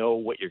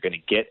what you're going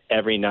to get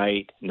every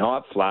night,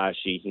 not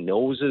flashy. He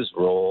knows his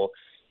role.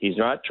 He's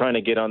not trying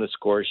to get on the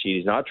score sheet.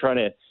 He's not trying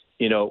to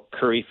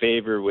curry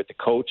favor with the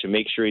coach and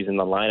make sure he's in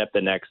the lineup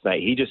the next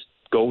night. He just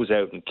goes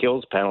out and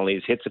kills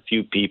penalties, hits a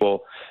few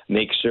people,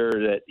 makes sure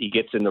that he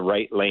gets in the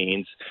right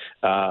lanes.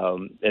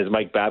 As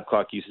Mike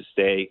Babcock used to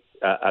say,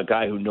 a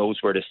guy who knows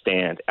where to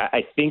stand.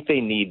 I think they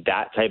need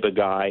that type of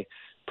guy,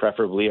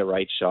 preferably a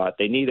right shot.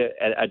 They need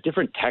a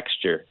different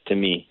texture, to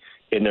me,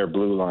 in their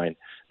blue line.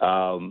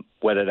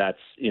 Whether that's,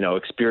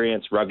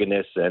 experience,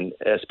 ruggedness, and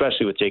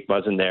especially with Jake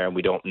Muzzin there, and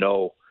we don't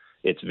know.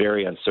 It's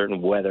very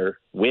uncertain whether,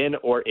 when,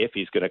 or if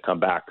he's going to come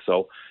back.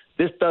 So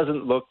this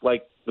doesn't look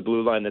like the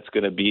blue line that's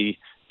going to be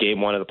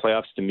game one of the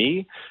playoffs to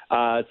me.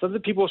 Something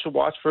people should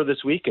watch for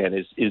this weekend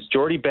is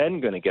Jordy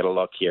Ben going to get a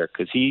look here?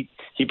 Because he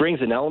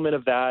brings an element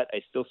of that.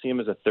 I still see him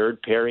as a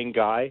third pairing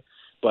guy,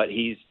 but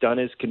he's done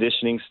his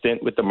conditioning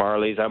stint with the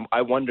Marlies.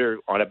 I wonder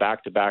on a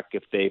back-to-back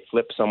if they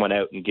flip someone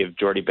out and give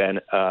Jordy Ben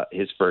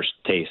his first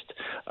taste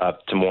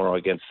tomorrow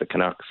against the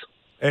Canucks.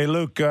 Hey,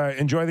 Luke,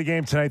 enjoy the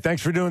game tonight.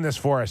 Thanks for doing this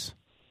for us.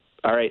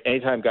 All right.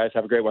 Anytime, guys.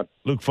 Have a great one.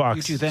 Luke Fox,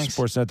 You too, thanks.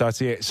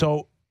 Sportsnet.ca.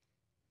 So,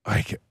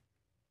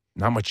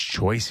 not much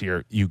choice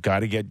here. You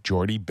got to get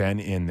Jordy Ben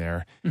in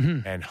there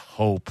and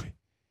hope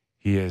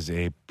he is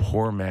a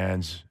poor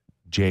man's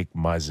Jake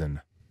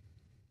Muzzin.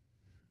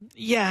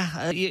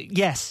 Yeah.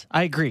 Yes,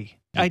 I agree.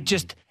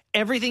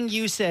 Everything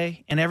you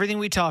say and everything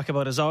we talk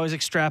about is always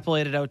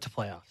extrapolated out to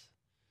playoffs.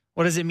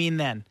 What does it mean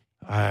then?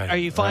 Are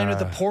you fine with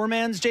the poor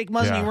man's Jake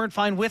Muzzin? Yeah. You weren't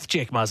fine with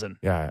Jake Muzzin.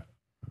 Yeah.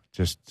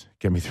 Just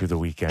get me through the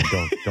weekend.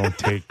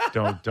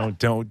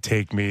 Don't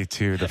take me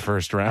to the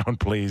first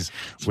round, please,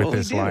 with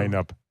this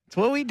lineup. It's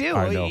what we do.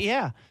 I know.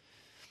 Yeah.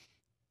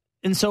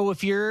 And so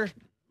if you're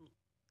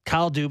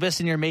Kyle Dubas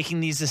and you're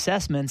making these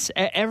assessments,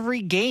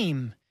 every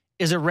game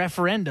is a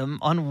referendum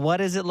on what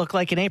does it look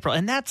like in April.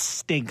 And that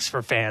stinks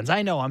for fans.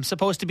 I know I'm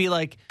supposed to be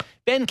like,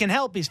 Ben can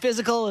help. He's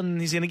physical and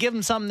he's going to give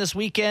him something this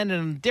weekend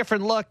and a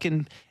different look.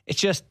 And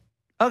it's just,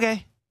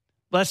 okay,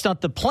 well, that's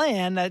not the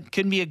plan. That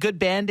could be a good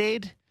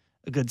Band-Aid,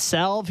 a good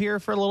salve here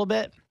for a little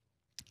bit.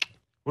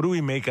 What do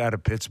we make out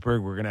of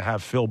Pittsburgh? We're going to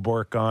have Phil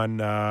Bourque on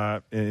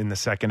in the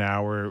second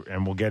hour,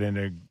 and we'll get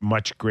into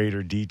much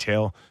greater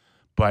detail.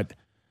 But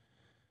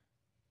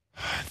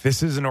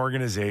this is an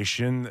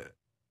organization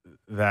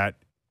that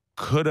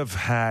could have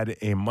had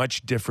a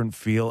much different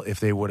feel if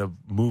they would have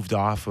moved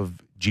off of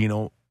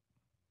Gino,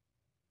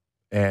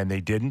 and they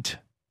didn't.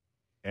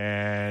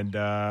 And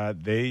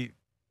they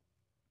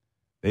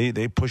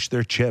pushed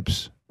their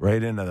chips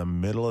right into the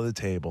middle of the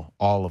table,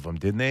 all of them,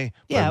 didn't they?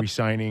 Yeah. By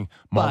re-signing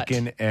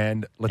Malkin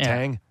and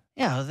Letang.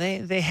 Yeah,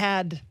 they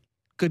had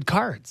good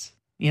cards.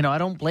 I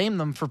don't blame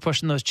them for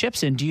pushing those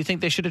chips in. Do you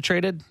think they should have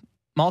traded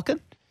Malkin?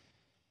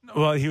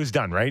 Well, he was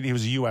done, right? He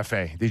was a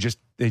UFA. They just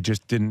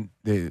didn't.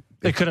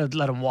 They could have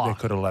let him walk.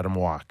 They could have let him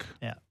walk.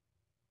 Yeah.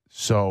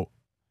 So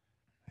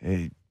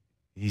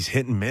he's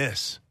hit and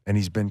miss, and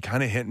he's been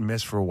kind of hit and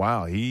miss for a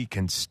while. He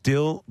can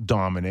still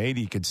dominate.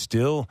 He could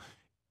still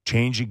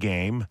change a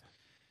game.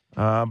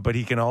 But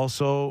he can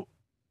also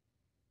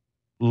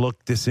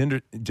look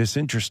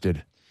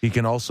disinterested. He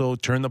can also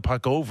turn the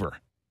puck over.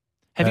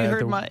 Have you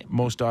heard my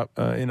most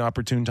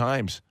inopportune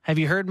times? Have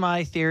you heard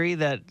my theory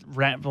that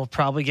Rant will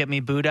probably get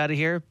me booed out of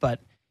here?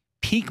 But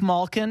peak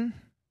Malkin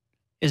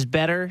is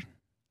better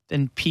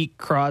than peak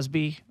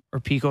Crosby or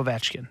peak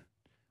Ovechkin.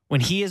 When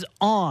he is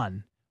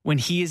on, when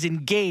he is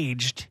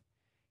engaged,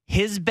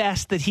 his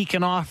best that he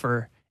can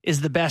offer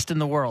is the best in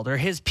the world, or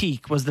his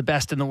peak was the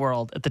best in the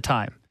world at the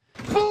time.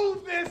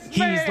 He's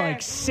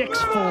like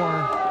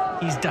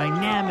 6'4". He's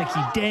dynamic.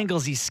 He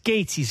dangles. He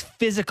skates. He's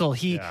physical.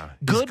 He's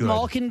good.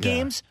 Malkin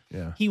games.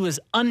 Yeah. He was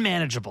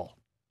unmanageable.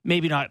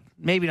 Maybe not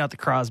the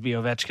Crosby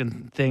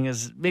Ovechkin thing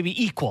is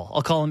maybe equal.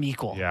 I'll call him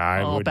equal. Yeah,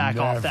 I'll back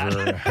off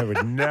that. I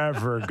would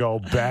never go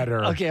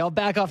better. Okay, I'll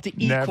back off to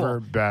equal. Never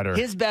better.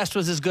 His best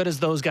was as good as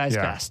those guys'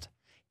 best.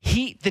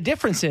 The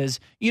difference is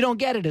you don't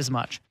get it as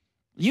much.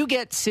 You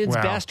get Sid's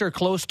best or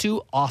close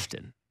to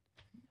often.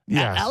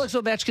 Yes. Alex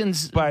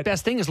Ovechkin's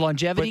best thing is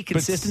longevity,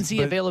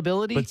 consistency,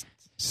 availability. But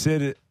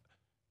Sid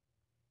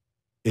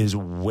is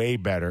way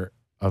better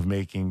of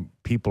making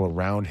people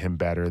around him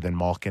better than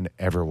Malkin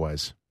ever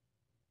was.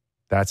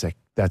 That's a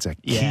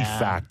key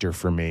factor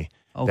for me.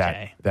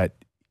 Okay. That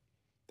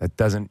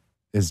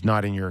is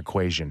not in your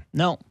equation.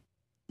 No,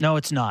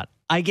 it's not.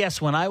 I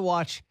guess when I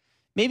watch,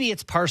 maybe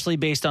it's partially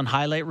based on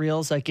highlight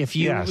reels. Like if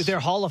with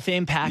their Hall of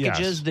Fame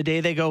packages, the day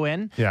they go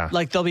in,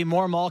 like there'll be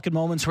more Malkin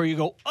moments where you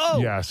go, oh,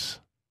 yes.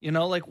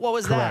 Like what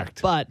was Correct.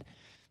 that? But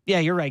yeah,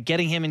 you're right.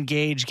 Getting him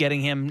engaged, getting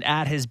him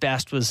at his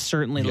best was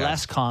certainly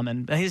less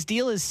common. His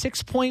deal is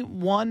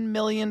 $6.1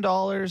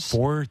 million.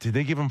 4? Did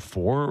they give him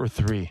 4 or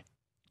 3?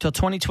 Till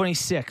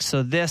 2026.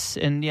 So this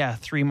and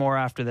 3 more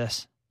after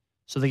this.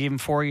 So they gave him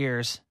 4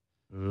 years,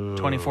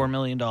 $24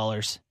 million.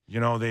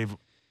 The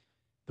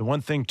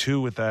one thing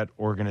too with that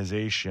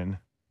organization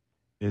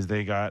is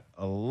they got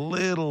a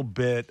little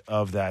bit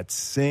of that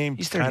same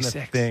kind of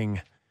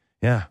thing.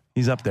 Yeah,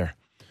 he's up there.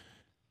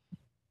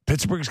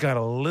 Pittsburgh's got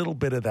a little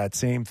bit of that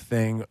same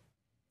thing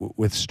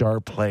with star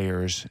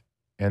players,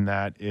 and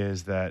that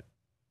is that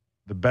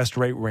the best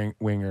right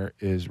winger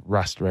is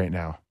Rust right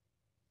now,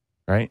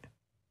 right?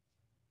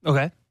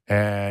 Okay.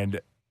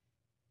 And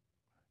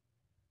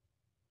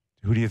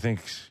Who do you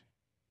think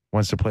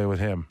wants to play with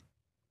him?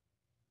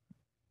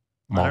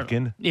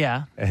 Malkin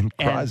Yeah. and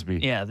Crosby.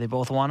 Yeah, they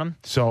both want him.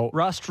 So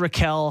Rust,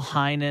 Raquel,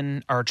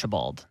 Heinen,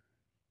 Archibald.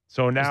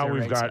 So now their we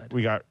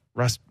right got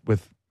Rust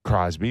with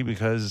Crosby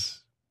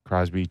because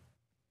Crosby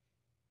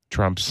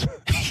trumps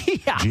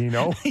Yeah.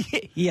 Gino,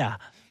 Yeah.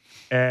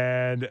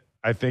 and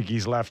I think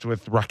he's left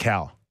with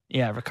Raquel,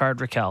 Yeah, Ricard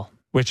Raquel.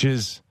 which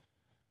is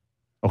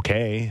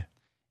okay,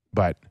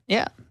 but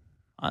Yeah.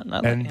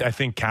 I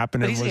think But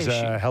Kapanen he's was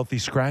gonna a healthy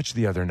scratch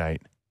the other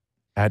night.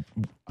 At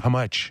how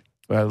much?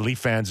 Leaf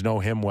fans know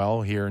him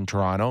well here in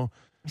Toronto.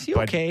 Is he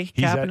But okay?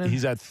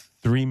 He's at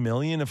 $3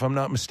 million, if I'm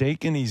not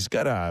mistaken. He's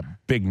got a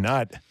big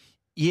nut.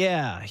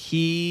 Yeah,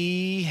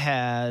 he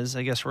has.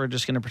 I guess we're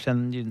just going to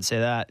pretend you didn't say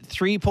that.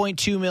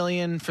 $3.2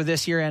 million for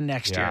this year and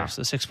next Yeah. year.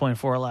 So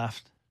 6.4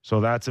 left.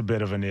 So that's a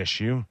bit of an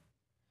issue.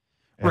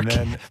 And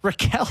then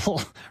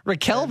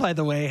Raquel, by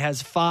the way,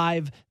 has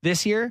 5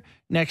 this year,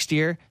 next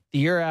year, the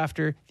year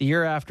after, the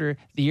year after,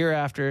 the year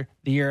after,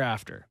 the year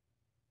after.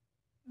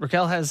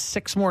 Raquel has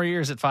 6 more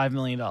years at $5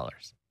 million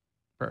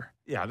per.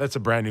 yeah, that's a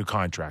brand new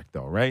contract,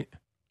 though, right?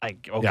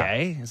 Like,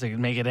 okay, is it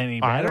make it any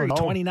better? I don't know.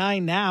 He's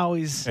 29 now.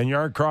 He's And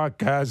Yarncroc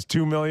has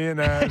 $2 million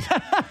as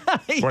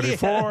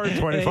 24,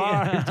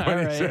 25, Yeah,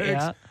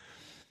 26. all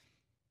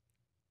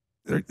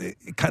right, yeah.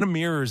 It kind of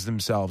mirrors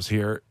themselves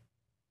here,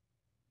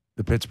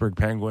 the Pittsburgh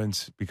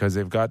Penguins, because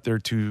they've got their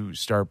 2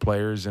 star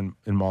players in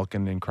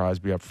Malkin and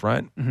Crosby up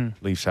front. Mhm.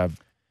 Leafs have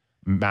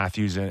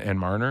Matthews and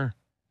Marner.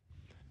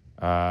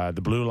 The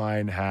blue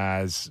line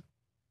has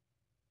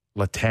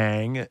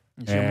Letang Is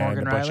and there a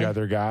Morgan bunch Riley? of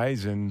other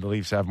guys, and the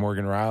Leafs have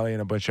Morgan Riley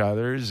and a bunch of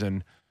others.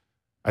 And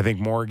I think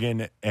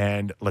Morgan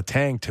and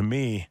Letang, to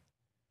me,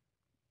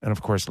 and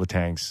of course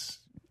Letang's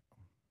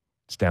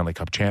Stanley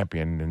Cup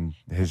champion and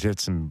has hit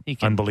some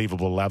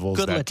unbelievable levels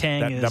Good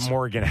that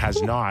Morgan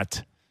has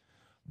not.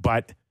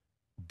 But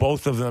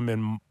both of them,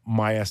 in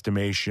my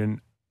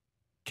estimation,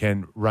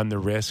 can run the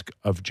risk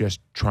of just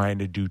trying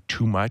to do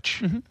too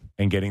much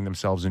and getting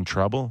themselves in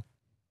trouble.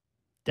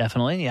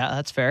 Definitely. Yeah,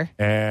 that's fair.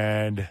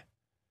 And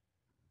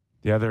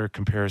the other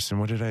comparison,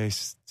 what did I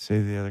say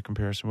the other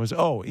comparison was?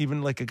 Oh,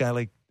 even like a guy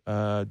like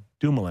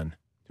Dumoulin,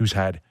 who's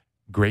had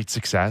great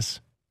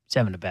success. He's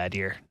having a bad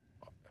year.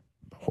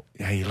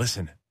 Hey,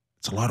 listen,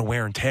 it's a lot of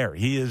wear and tear.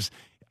 He is,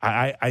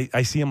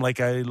 I see him like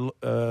I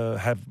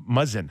have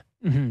Muzzin,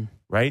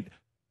 right?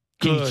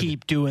 Can you Good,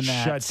 keep doing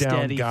that? shut down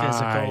Steady,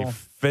 guy,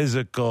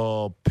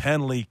 physical,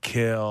 penalty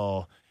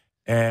kill,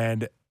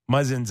 and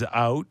Muzzin's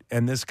out,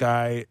 and this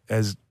guy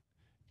is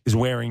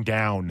wearing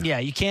down. Yeah,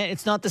 you can't.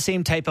 It's not the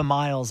same type of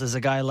miles as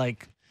a guy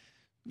like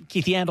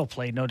Keith Yandel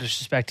played. No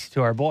disrespect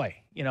to our boy,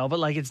 but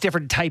like it's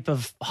different type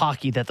of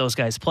hockey that those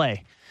guys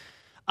play.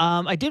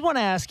 I did want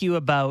to ask you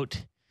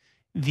about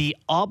the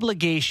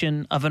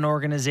obligation of an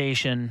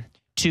organization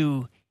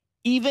to,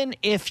 even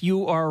if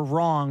you are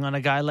wrong on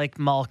a guy like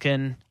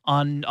Malkin,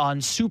 on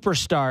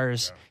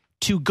superstars,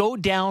 to go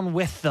down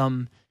with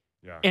them.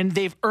 Yeah. And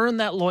they've earned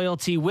that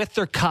loyalty with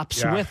their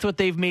cups, with what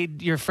they've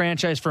made your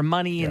franchise for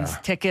money and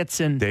tickets.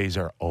 And days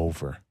are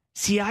over.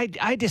 See,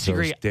 I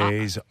disagree. Those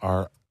days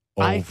are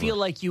over. I feel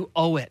like you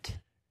owe it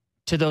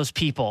to those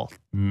people.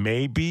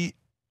 Maybe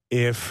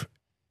if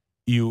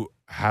you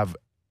have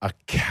a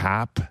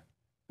cap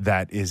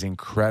that is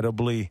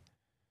incredibly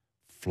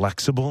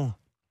flexible.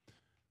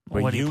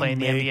 What do you play in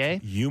the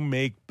NBA? You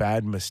make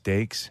bad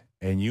mistakes,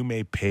 and you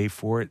may pay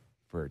for it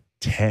for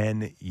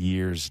 10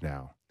 years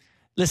now.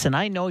 Listen,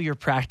 I know you're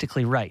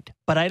practically right,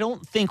 but I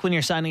don't think when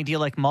you're signing a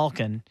deal like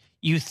Malkin,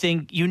 you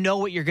think you know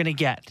what you're going to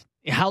get.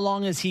 How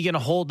long is he going to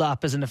hold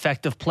up as an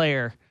effective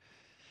player?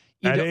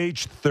 At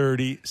age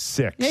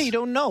 36. Yeah, you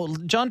don't know.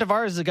 John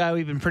Tavares is a guy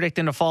we've been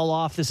predicting to fall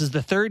off. This is the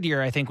 3rd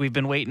year I think we've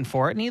been waiting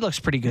for it, and he looks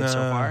pretty good so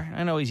far.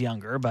 I know he's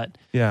younger, but...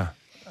 Yeah.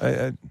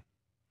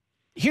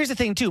 Here's the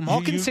thing, too.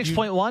 Malkin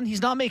 6.1,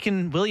 he's not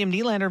making William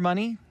Nylander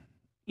money.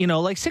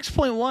 Like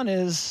 6.1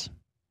 is...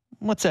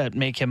 What's that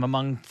make him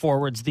among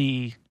forwards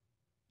the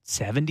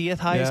 70th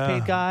highest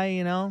paid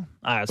guy,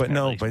 But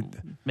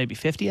maybe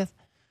 50th.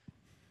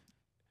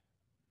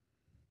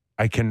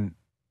 I can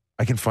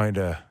find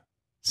a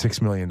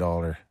 $6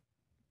 million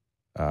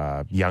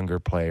younger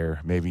player,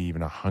 maybe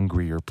even a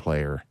hungrier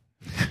player,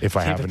 if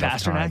I have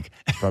enough time.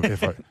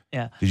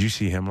 Yeah. Did you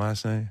see him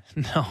last night?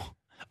 No.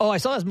 Oh, I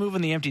saw his move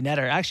in the empty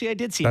netter. Actually, I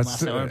did see him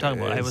last night. What I'm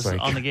talking about. I was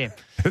on the game.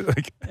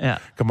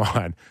 Come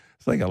on.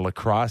 It's like a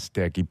lacrosse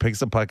stick. He picks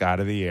the puck out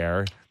of the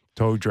air,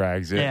 toe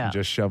drags it, and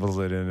just shovels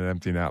it in an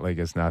empty net like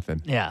it's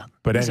nothing. Yeah.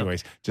 But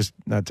anyways, just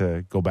not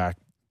to go back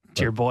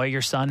to your boy,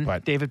 your son,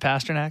 David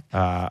Pastrnak.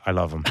 I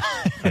love him.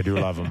 I do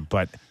love him.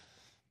 But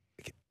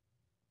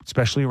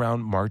especially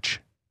around March,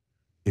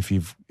 if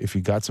you've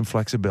got some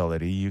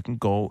flexibility, you can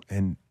go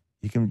and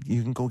you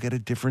can go get a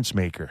difference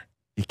maker.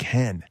 You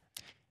can.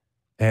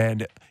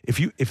 And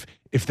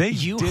if they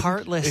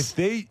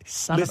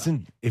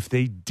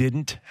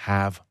didn't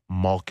have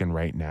Malkin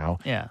right now,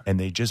 and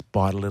they just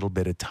bought a little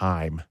bit of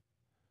time,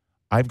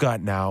 I've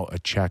got now a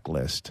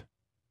checklist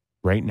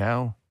right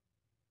now.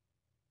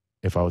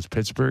 If I was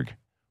Pittsburgh,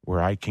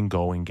 where I can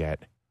go and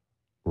get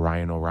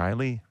Ryan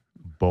O'Reilly,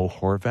 Bo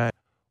Horvat,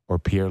 or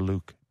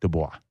Pierre-Luc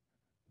Dubois?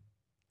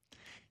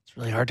 It's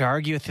really hard to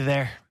argue with you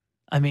there.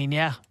 I mean,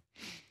 yeah.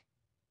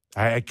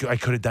 I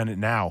could have done it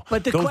now.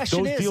 But the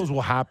question those is, deals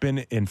will happen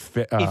in if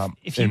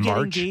you in get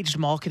March. engaged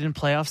Malkin in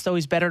playoffs, though,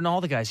 he's better than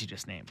all the guys you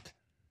just named.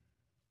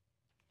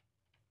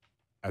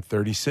 At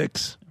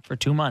 36? For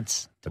 2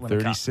 months. At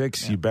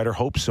 36, you better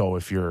hope so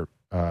if you're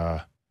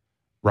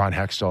Ron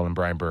Hextall and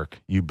Brian Burke.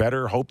 You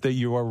better hope that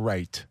you are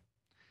right.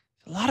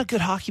 A lot of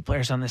good hockey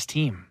players on this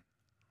team.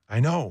 I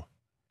know.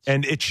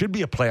 And it should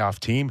be a playoff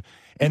team.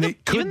 And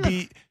it could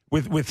be,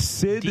 with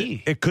Sid,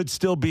 it could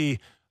still be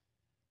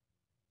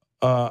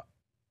a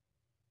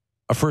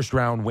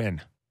first-round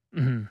win.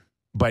 Mm-hmm.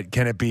 But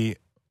can it be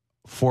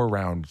 4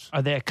 rounds?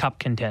 Are they a cup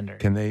contender?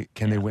 Can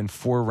they win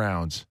 4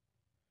 rounds?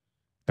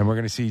 And we're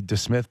going to see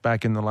DeSmith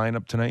back in the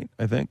lineup tonight,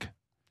 I think.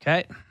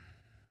 Okay.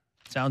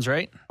 Sounds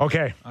right.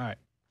 Okay. All right.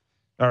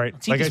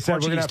 Like I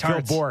said, we're going to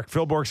have Phil Bork.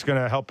 Phil Bork's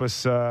going to help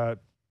us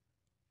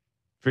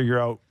figure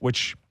out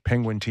which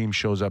Penguin team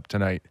shows up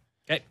tonight.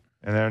 Okay.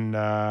 And then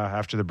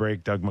after the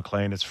break, Doug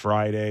McLean. It's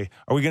Friday.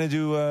 Are we going to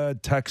do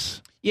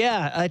text?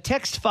 Yeah.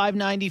 Text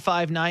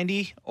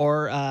 590-590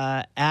 or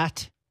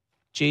at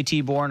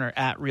JT Bourne or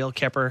at Real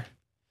Kipper.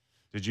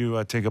 Did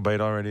you take a bite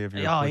already of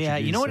your Portuguese? Yeah.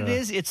 You know what it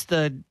is? It's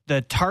the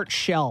tart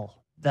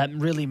shell that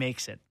really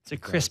makes it. It's a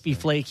crispy,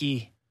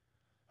 flaky.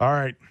 All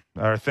right.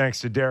 Our thanks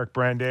to Derek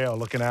Brandale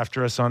looking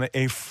after us on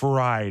a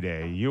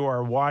Friday. You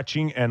are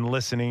watching and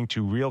listening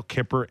to Real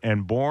Kipper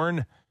and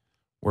Bourne.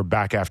 We're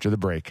back after the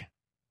break.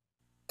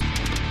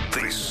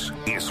 This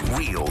is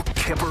Real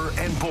Kipper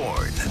and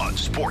Bourne on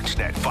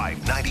Sportsnet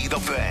 590 The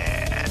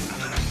Fan.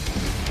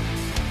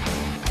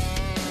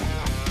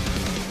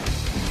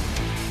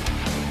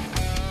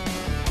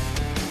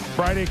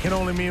 Friday can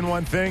only mean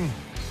one thing.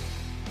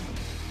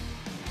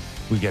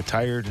 We get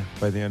tired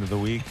by the end of the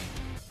week,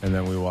 and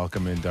then we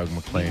welcome in Doug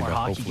McLean to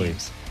hopefully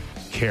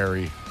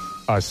carry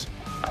us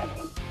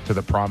to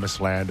the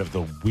promised land of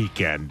the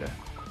weekend.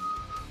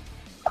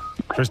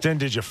 Tristan,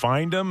 did you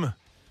find him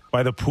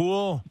by the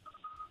pool,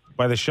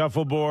 by the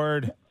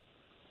shuffleboard,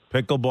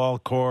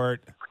 pickleball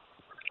court?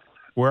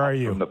 Where are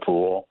you? From the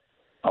pool.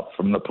 Up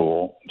from the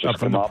pool. Just up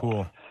from the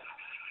pool.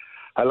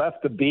 I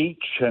left the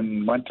beach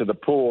and went to the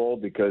pool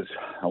because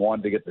I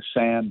wanted to get the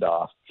sand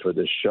off for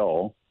this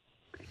show.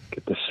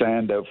 Get the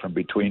sand out from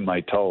between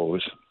my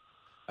toes.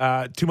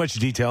 Too much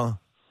detail,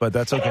 but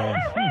that's okay.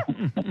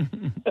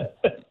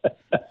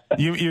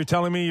 You're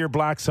telling me your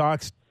black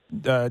socks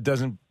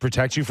doesn't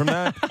protect you from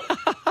that?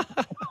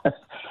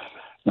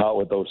 Not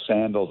with those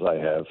sandals I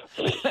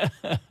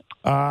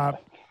have.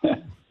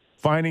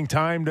 Finding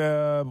time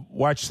to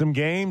watch some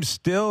games,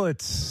 still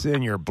it's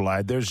in your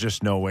blood. There's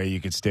just no way you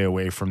could stay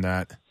away from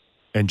that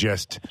and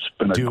just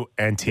do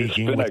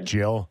antiquing with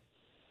Jill.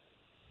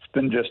 It's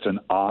been just an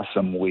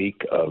awesome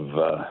week of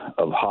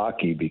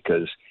hockey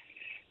because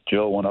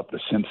Jill went up to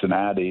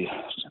Cincinnati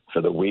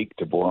for the week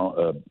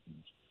to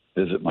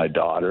visit my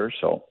daughter.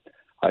 So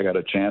I got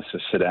a chance to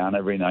sit down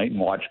every night and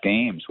watch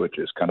games, which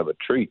is kind of a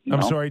treat.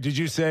 I'm sorry, did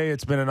you say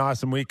it's been an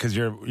awesome week because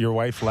your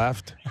wife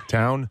left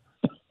town?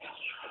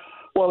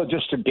 Well, it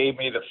just gave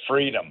me the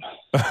freedom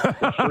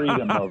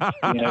of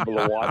being able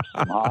to watch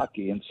some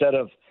hockey instead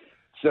of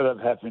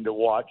having to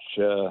watch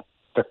The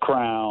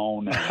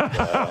Crown and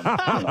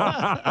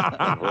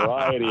a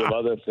variety of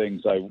other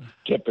things I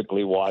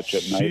typically watch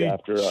at night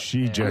after a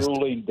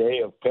grueling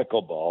day of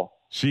pickleball.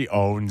 She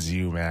owns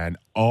you, man.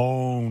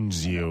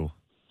 Owns you.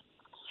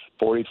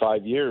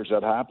 45 years,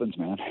 that happens,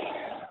 man.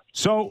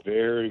 So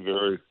very,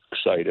 very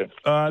excited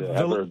to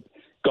have her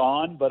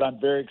gone, but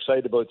I'm very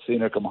excited about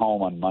seeing her come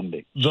home on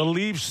Monday. The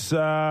Leafs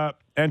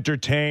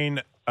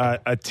entertain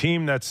a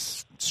team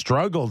that's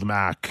struggled,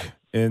 Mac,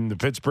 in the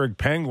Pittsburgh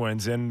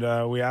Penguins, and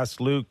we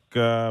asked Luke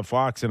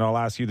Fox, and I'll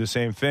ask you the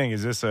same thing.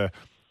 Is this a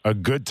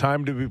good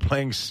time to be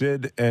playing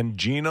Sid and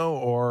Gino,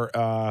 or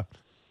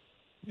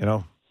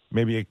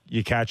maybe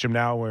you catch them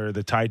now where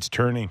the tide's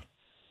turning?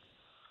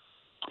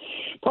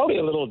 Probably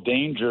a little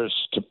dangerous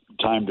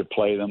time to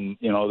play them.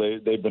 You know,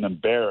 they've been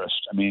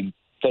embarrassed. I mean,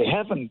 they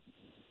haven't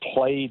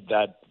played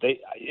that.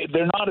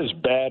 They're not as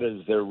bad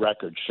as their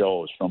record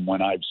shows from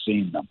when I've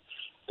seen them.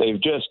 They've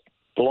just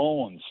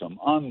blown some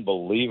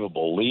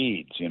unbelievable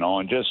leads,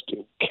 and just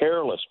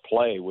careless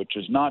play, which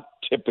is not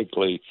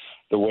typically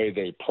the way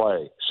they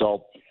play.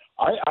 So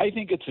I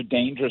think it's a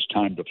dangerous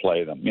time to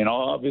play them.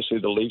 Obviously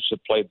the Leafs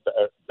have played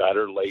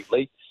better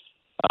lately.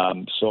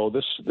 So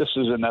this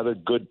is another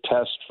good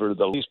test for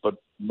the Leafs, but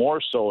more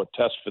so a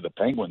test for the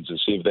Penguins to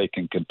see if they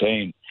can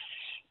contain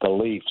the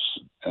Leafs.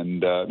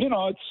 And, I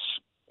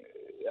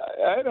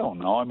don't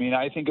know. I mean,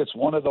 I think it's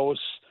one of those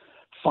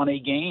funny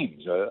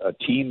games, a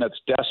team that's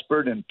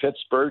desperate in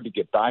Pittsburgh to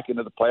get back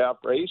into the playoff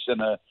race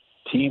and a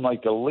team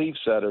like the Leafs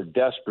that are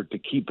desperate to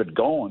keep it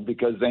going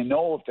because they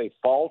know if they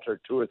falter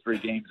 2 or 3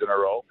 games in a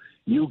row,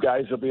 you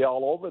guys will be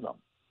all over them,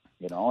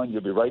 and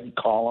you'll be writing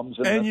columns.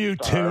 And you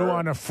too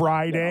on a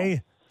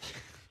Friday.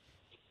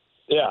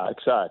 Yeah,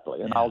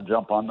 exactly. And I'll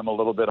jump on them a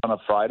little bit on a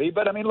Friday.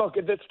 But, I mean, look,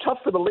 it's tough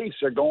for the Leafs.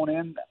 They're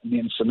going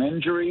in, some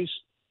injuries.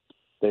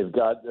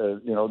 They've got,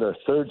 their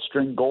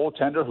third-string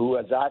goaltender who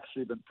has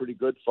actually been pretty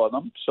good for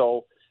them.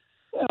 So,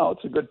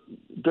 it's a good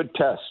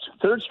test.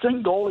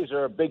 Third-string goalies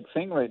are a big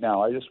thing right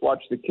now. I just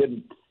watched the kid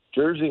in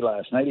Jersey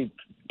last night. He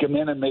came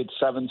in and made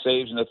 7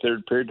 saves in the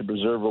third period to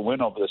preserve a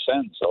win over the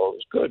Sens. So it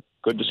was good.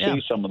 Good to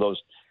see some of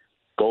those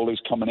goalies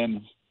coming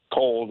in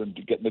cold and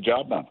getting the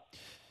job done.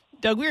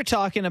 Doug, we were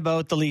talking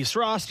about the Leafs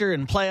roster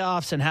and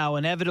playoffs and how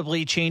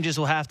inevitably changes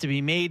will have to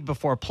be made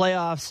before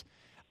playoffs.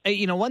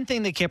 One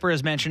thing that Kipper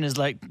has mentioned is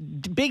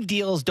big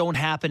deals don't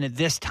happen at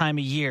this time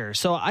of year.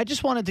 So I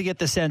just wanted to get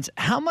the sense,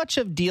 how much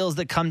of deals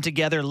that come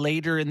together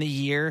later in the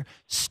year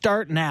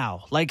start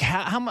now?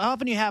 How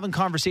often are you having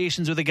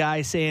conversations with a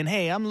guy saying,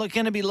 hey, I'm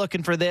going to be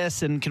looking for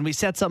this, and can we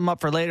set something up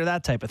for later,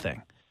 that type of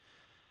thing?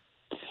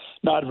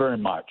 Not very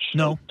much.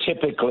 No?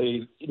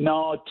 Typically,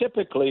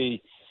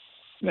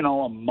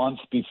 a month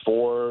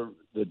before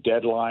the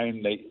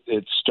deadline,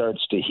 it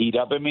starts to heat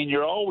up. I mean,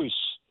 you're always,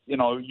 the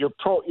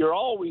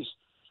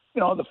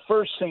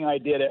first thing I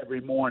did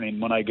every morning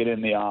when I get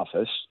in the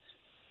office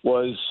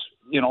was,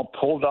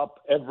 pulled up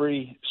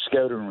every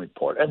scouting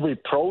report, every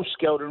pro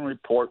scouting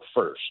report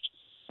first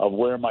of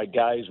where my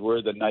guys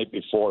were the night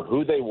before,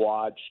 who they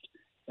watched,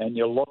 and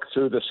you look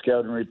through the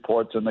scouting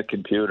reports on the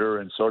computer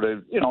and sort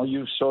of,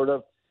 you sort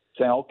of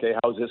say, okay,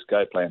 how's this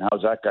guy playing?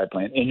 How's that guy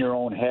playing? In your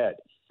own head.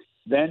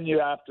 Then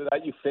after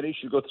that, you finish,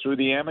 you go through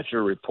the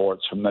amateur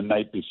reports from the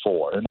night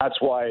before. And that's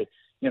why,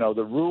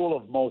 the rule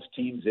of most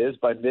teams is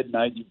by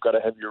midnight, you've got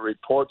to have your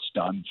reports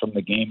done from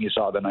the game you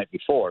saw the night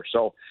before.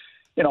 So,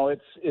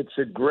 it's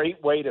a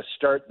great way to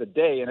start the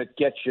day, and it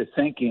gets you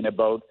thinking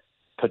about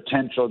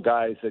potential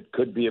guys that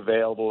could be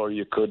available or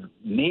you could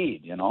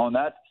need, and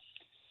that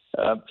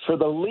for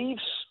the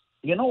Leafs,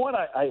 you know what?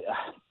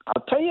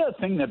 I'll tell you a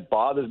thing that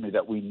bothers me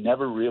that we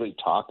never really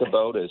talk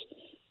about is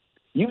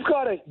you've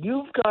got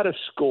to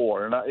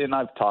score, and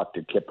I've talked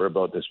to Kipper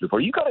about this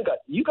before. You got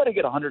to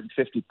get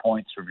 150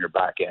 points from your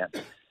back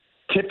end,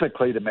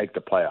 typically to make the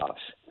playoffs.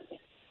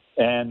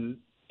 And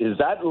is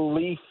that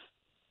Leaf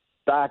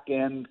back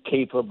end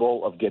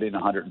capable of getting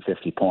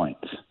 150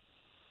 points?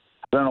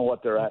 I don't know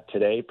what they're at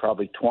today.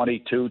 Probably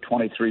 22,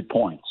 23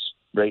 points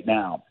right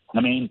now. I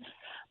mean,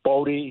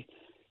 Brody's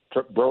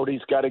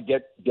got to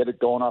get it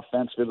going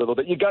offensively a little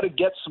bit. You got to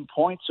get some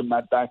points from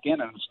that back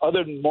end. And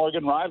other than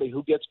Morgan Riley,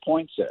 who gets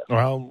points there?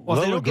 Well, if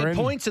they don't get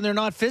points and they're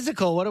not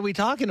physical, what are we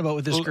talking about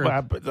with this group?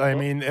 I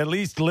mean, at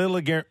least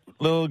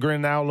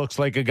Liljegren now looks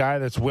like a guy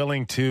that's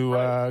willing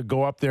to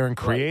go up there and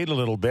create a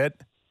little bit.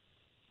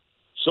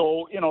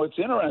 So, it's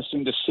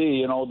interesting to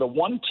see, the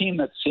one team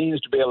that seems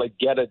to be able to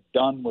get it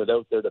done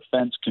without their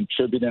defense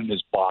contributing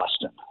is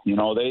Boston.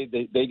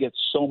 They get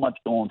so much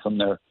going from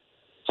their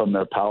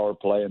power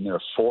play and their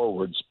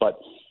forwards.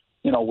 But,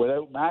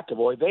 without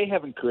McAvoy, they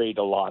haven't created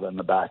a lot on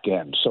the back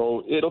end.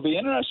 So it'll be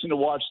interesting to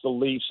watch the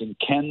Leafs, and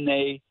can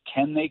they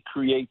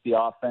create the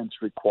offense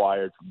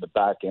required from the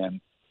back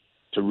end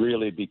to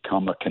really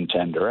become a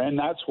contender? And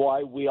that's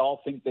why we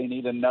all think they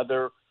need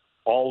another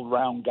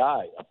all-round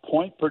guy, a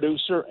point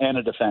producer and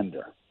a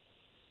defender.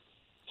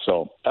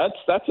 So that's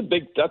a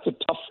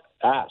tough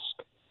ask.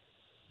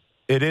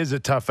 It is a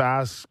tough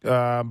ask.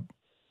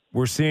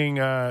 We're seeing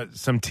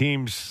some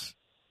teams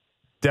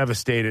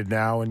devastated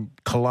now, and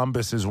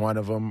Columbus is one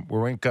of them.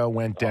 Wawrinka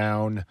went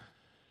down,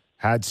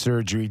 had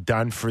surgery,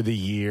 done for the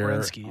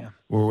year.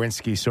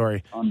 Werenski,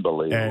 sorry.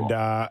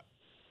 Unbelievable.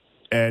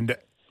 And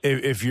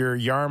if you're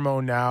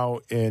Jarmo now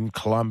in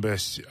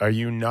Columbus, are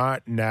you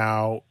not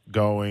now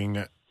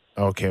going,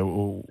 okay,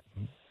 well,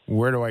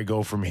 where do I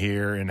go from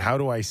here, and how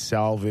do I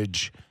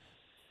salvage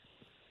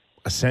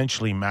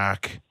essentially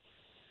Mac?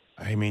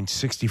 I mean,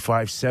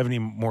 65, 70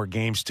 more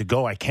games to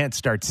go. I can't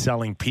start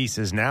selling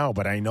pieces now,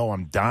 but I know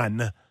I'm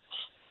done.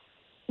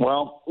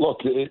 Well, look,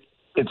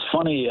 it's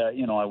funny.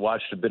 I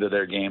watched a bit of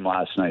their game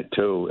last night,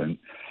 too, and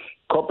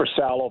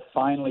Korpisalo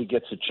finally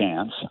gets a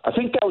chance. I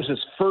think that was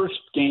his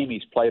first game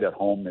he's played at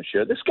home this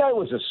year. This guy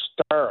was a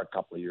star a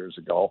couple of years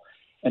ago,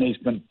 and he's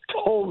been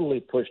totally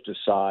pushed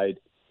aside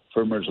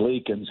for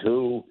Merzlikins,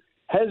 who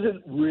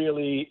hasn't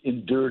really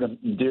endeared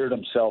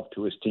himself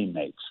to his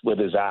teammates with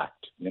his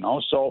act,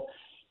 So,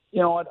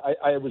 you know what?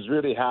 I was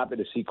really happy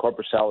to see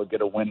Korpisalo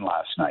get a win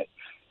last night.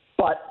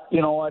 But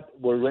you know what?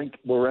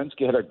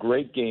 Werenski had a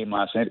great game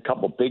last night, a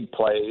couple big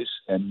plays,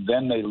 and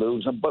then they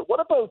lose him. But what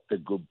about the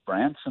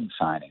Gudbranson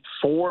signing?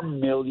 $4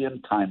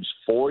 million times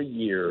 4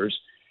 years,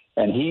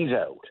 and he's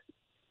out.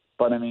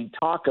 But, I mean,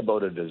 talk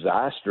about a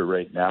disaster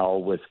right now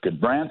with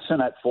Gudbranson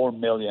at $4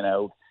 million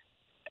out.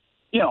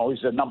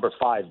 He's a number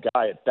 5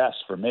 guy at best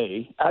for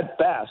me, at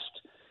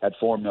best at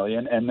 $4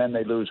 million, and then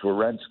they lose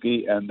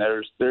Werenski, and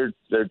they're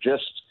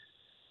just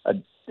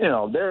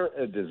they're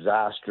a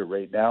disaster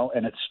right now,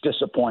 and it's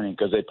disappointing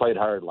because they played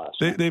hard last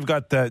night. They've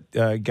got that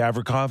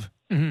Gavrikov,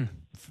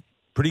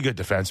 pretty good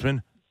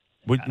defenseman.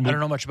 I don't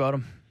know much about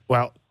him.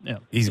 Well,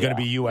 he's going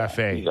to be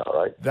UFA. He's all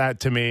right.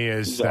 That to me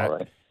is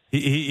that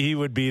He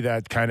would be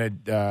that kind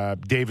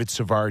of David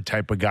Savard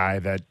type of guy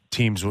that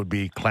teams would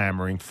be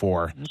clamoring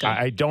for. Okay.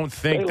 I don't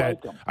think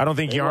I don't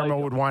think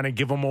Jarmo would want to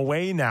give him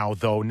away now,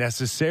 though,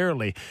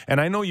 necessarily.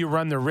 And I know you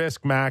run the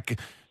risk, Mac,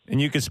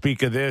 and you could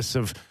speak of this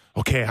of,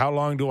 okay, how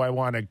long do I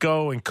want to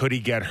go, and could he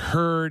get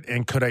hurt,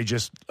 and could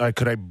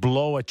I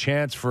blow a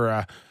chance for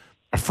a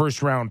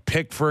first round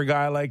pick for a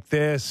guy like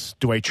this?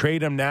 Do I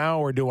trade him now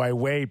or do I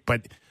wait?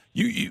 But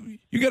you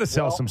got to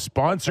sell some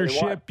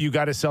sponsorship. You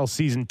got to sell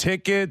season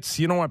tickets.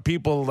 You don't want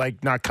people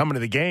like not coming to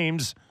the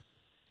games.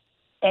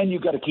 And you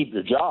got to keep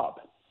your job.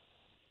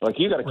 Like,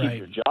 you got to keep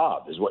your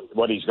job is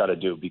what he's got to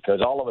do,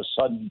 because all of a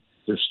sudden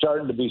there's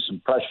starting to be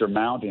some pressure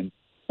mounting.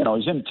 You know,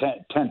 he's in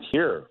 10th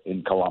year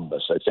in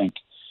Columbus, I think.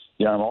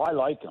 You know, I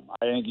like him.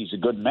 I think he's a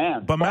good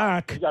man. But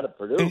Mac, you got to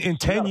produce. In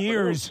 10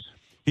 years,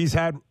 he's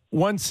had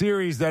one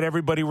series that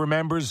everybody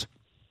remembers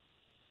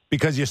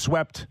because you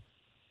swept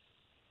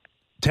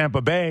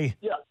Tampa Bay,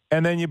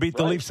 and then you beat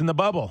the Leafs in the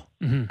bubble.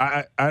 Mm-hmm.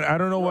 I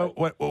don't know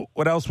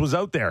what else was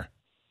out there.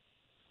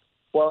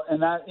 Well,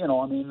 and that, you know,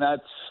 I mean,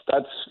 that's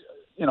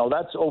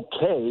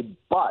okay.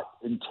 But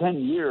in 10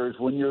 years,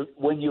 when you're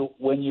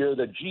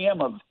the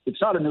GM of,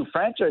 it's not a new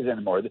franchise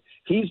anymore.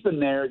 He's been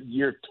there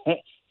year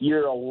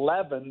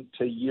 11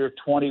 to year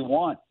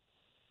 21.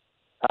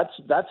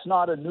 That's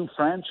not a new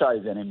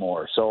franchise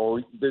anymore.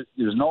 So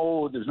there's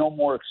no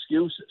more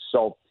excuses.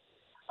 So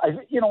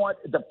you know what?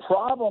 The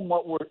problem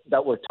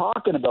that we're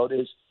talking about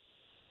is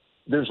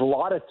there's a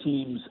lot of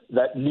teams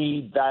that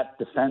need that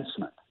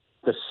defenseman.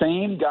 The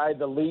same guy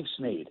the Leafs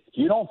need.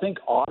 You don't think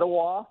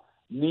Ottawa,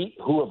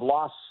 who have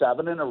lost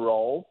 7 in a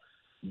row,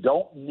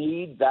 don't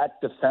need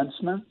that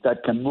defenseman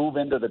that can move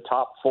into the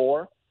top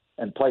 4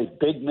 and play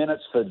big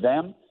minutes for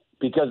them?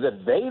 Because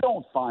if they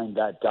don't find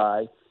that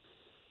guy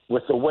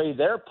with the way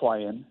they're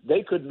playing,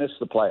 they could miss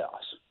the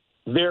playoffs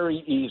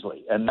very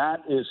easily. And that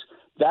is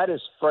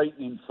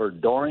frightening for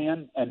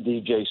Dorian and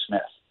DJ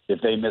Smith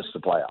if they miss the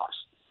playoffs.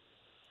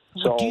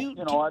 So, you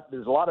know what?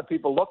 There's a lot of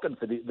people looking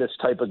for this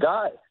type of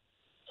guy.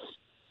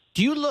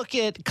 Do you look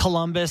at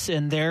Columbus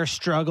and their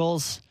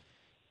struggles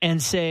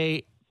and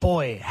say,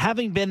 boy,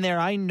 having been there,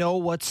 I know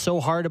what's so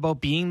hard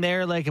about being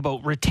there, like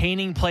about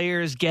retaining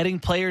players, getting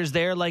players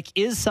there. Like,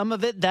 is some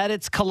of it that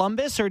it's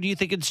Columbus, or do you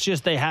think it's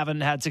just they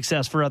haven't had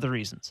success for other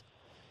reasons?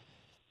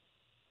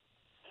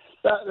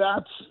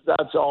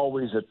 That's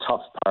always a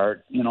tough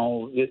part. You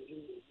know,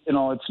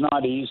 it's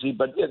not easy,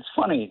 but it's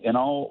funny. You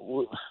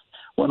know,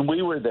 when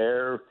we were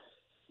there,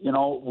 you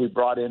know, we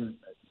brought in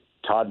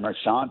Todd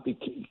Marchant,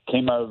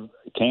 came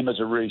as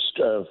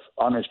a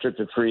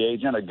unrestricted free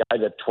agent, a guy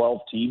that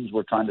 12 teams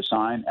were trying to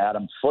sign.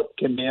 Adam Foote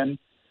came in,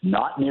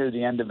 not near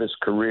the end of his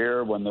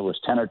career when there was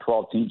 10 or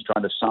 12 teams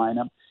trying to sign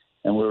him,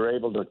 and we were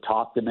able to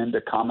talk them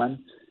into coming.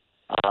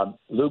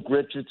 Luke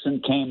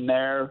Richardson came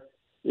there,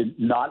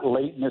 not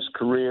late in his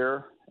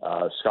career.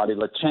 Scotty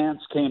LeChance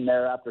came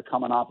there after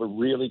coming off a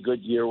really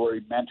good year where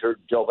he mentored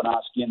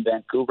Jovanovski in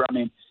Vancouver. I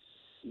mean,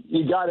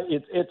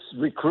 it's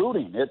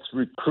recruiting. It's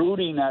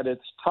recruiting at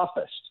its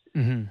toughest,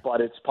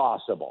 but it's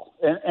possible.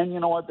 And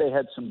you know what? They've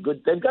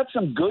got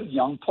some good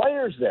young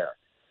players there.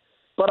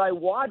 But I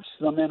watch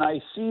them and I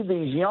see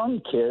these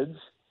young kids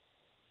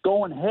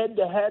going head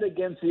to head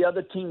against the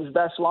other team's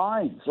best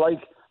lines. Like,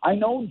 I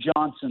know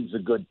Johnson's a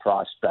good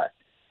prospect.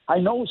 I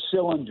know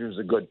Sillinger's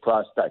a good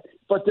prospect,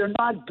 but they're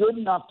not good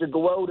enough to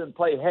go out and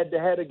play head to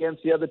head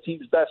against the other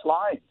team's best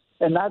lines.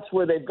 And that's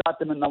where they've got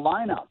them in the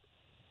lineup.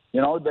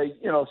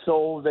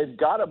 So they've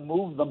got to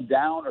move them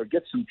down or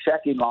get some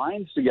checking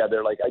lines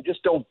together. Like, I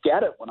just don't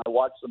get it when I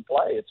watch them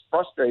play. It's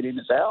frustrating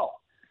as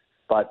hell.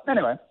 But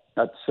anyway,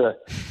 that's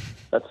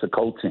the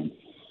coaching,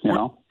 you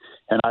know.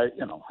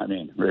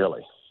 And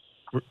really.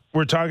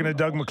 We're talking to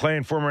Doug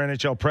MacLean, former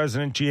NHL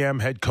president,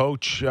 GM, head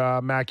coach.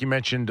 Mac, you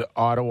mentioned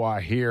Ottawa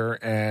here,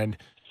 and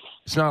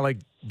it's not like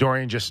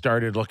Dorian just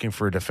started looking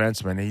for a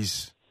defenseman.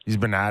 He's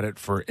been at it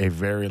for a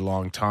very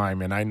long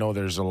time, and I know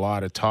there's a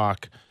lot of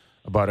talk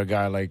about a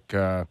guy like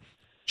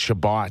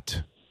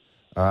Chabot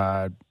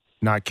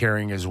not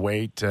carrying his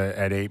weight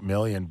at $8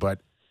 million, but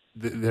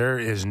there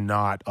is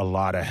not a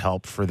lot of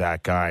help for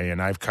that guy.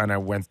 And I've kind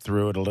of went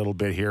through it a little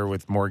bit here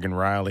with Morgan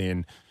Rielly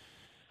and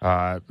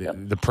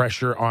the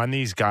pressure on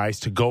these guys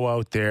to go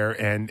out there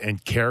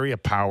and carry a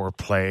power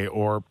play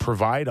or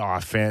provide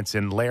offense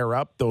and layer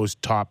up those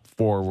top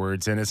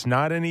forwards. And it's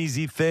not an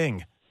easy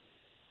thing.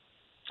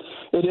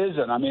 It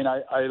isn't. I mean,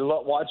 I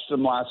watched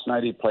him last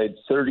night. He played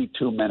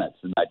 32 minutes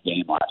in that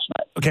game last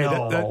night.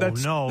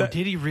 Okay,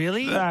 did he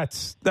really?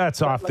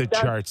 That's off the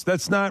charts.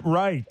 That's not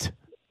right.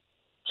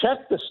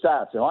 Check the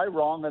stats. Am I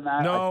wrong on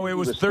that? No, it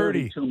was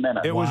 30. 32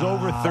 minutes. It was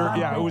over 30.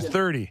 Yeah, it was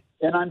 30.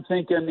 And I'm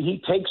thinking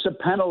he takes a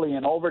penalty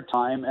in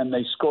overtime and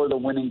they score the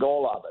winning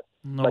goal of it.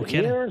 No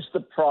kidding. Here's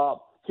the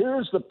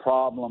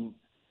problem.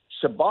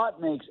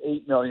 Chabot makes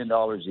 $8 million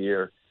a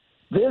year.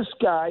 This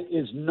guy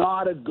is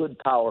not a good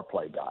power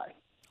play guy.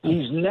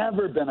 He's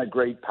never been a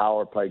great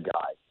power play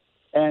guy.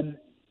 And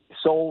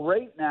so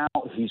right now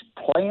he's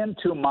playing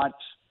too much.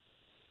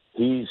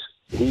 He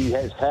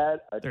has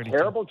had a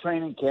terrible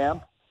training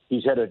camp.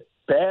 He's had a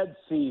bad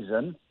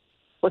season.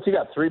 what's he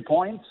got, 3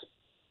 points?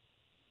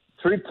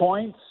 3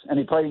 points, and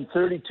he played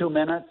 32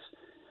 minutes.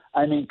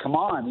 I mean, come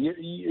on.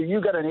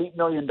 You got an $8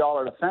 million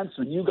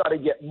defenseman. You got to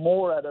get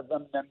more out of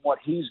him than what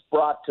he's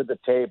brought to the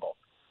table.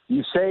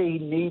 You say he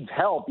needs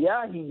help.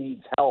 Yeah, he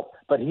needs help,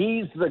 but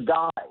he's the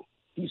guy.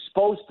 He's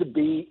supposed to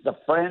be the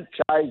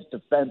franchise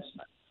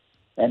defenseman,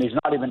 and he's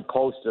not even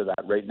close to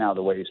that right now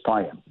the way he's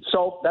playing.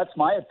 So that's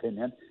my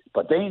opinion,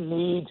 but they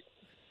need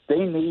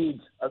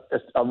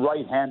a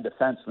right-hand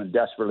defenseman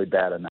desperately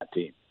bad on that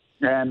team.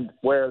 And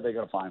where are they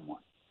going to find one?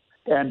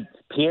 And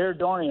Pierre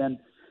Dorion,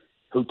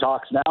 who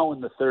talks now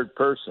in the third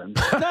person,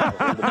 I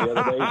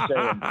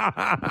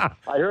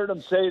heard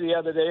him say the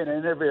other day in an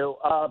interview,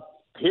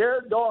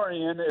 Pierre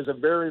Dorion is a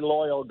very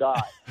loyal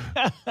guy.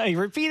 He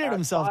repeated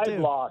himself, At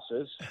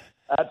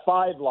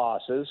 5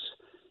 losses,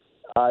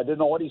 I didn't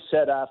know what he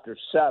said after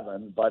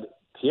 7, but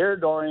Pierre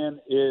Dorion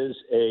is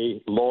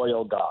a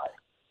loyal guy.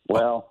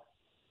 Well,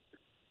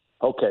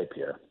 okay,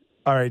 Pierre.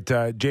 All right,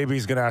 JB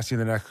is going to ask you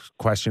the next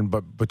question,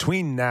 but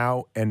between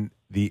now and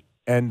the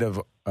end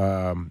of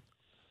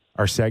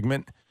our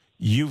segment,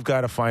 you've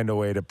got to find a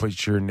way to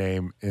put your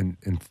name in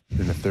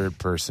the third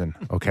person,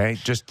 okay?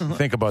 Just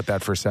think about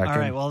that for a second. All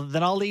right, well,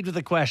 then I'll lead with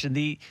a question.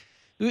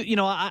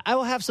 I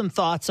will have some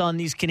thoughts on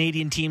these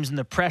Canadian teams and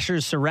the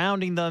pressures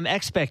surrounding them,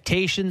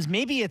 expectations.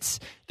 Maybe it's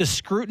the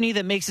scrutiny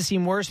that makes it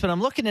seem worse, but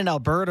I'm looking in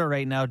Alberta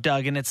right now,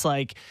 Doug, and it's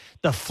like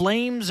the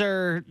Flames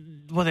are,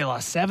 they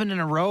lost 7 in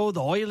a row.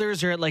 The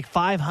Oilers are at like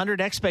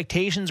 500.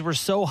 Expectations were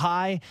so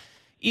high.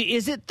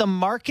 Is it the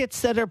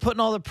markets that are putting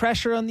all the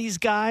pressure on these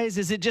guys?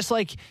 Is it just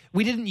like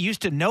we didn't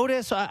used to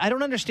notice? I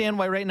don't understand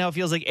why right now it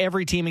feels like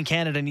every team in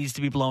Canada needs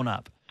to be blown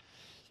up.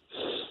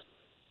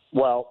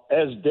 Well,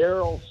 as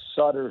Daryl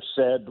Sutter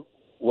said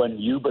when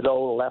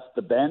Huberdeau left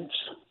the bench,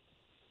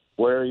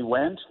 where he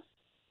went,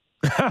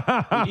 he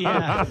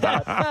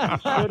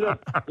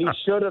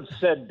should have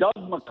said, Doug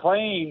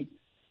McLean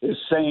is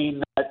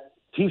saying that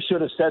he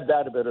should have said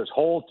that about his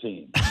whole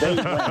team. They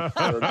went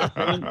for the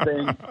same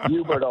thing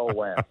Huberdeau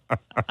went.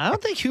 I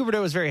don't think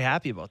Huberdeau was very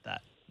happy about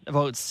that,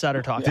 about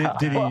Sutter talking.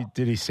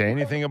 Did he say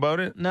anything about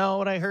it? No,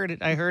 when I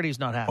heard he's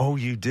not happy. Oh,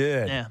 you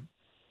did? Yeah.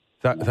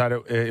 Thought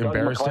it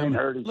embarrassed him?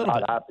 Heard he's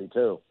not happy,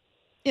 too.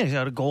 Yeah, he's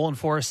got a goal and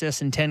 4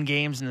 assists in 10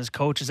 games, and his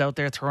coach is out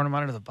there throwing him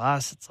under the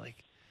bus. It's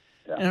like,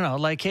 I don't know,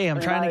 like, hey, I'm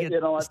trying to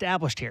get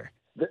established here.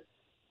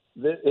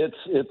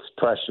 It's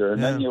pressure,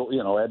 and then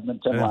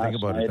Edmonton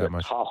last night,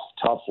 a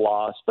tough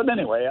loss. But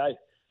anyway, I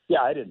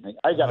didn't think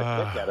I got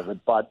a kick out of it,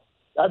 but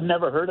I've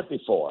never heard it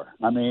before.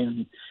 I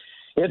mean,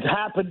 it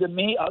happened to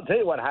me. I'll tell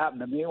you what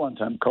happened to me one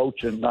time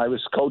coaching. I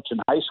was coaching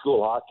high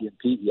school hockey in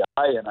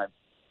PEI, and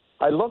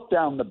I looked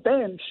down the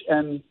bench,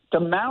 and the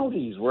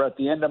Mounties were at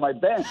the end of my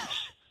bench,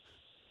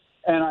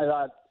 and I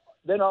thought.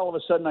 Then all of a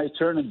sudden, I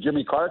turned, and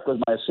Jimmy Clark was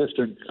my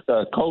assistant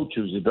coach,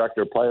 who's the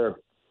director of pro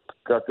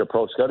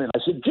scouting. I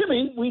said,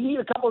 Jimmy, we need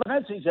a couple of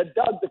defensemen. He said,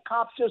 Doug, the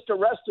cops just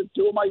arrested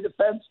 2 of my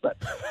defensemen.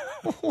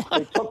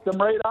 They took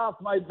them right off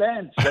my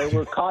bench. They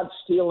were caught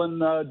stealing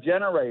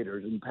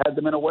generators and had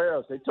them in a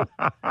warehouse.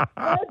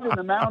 Imagine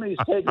the Mounties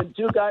taking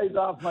 2 guys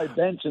off my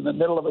bench in the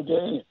middle of a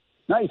game.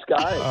 Nice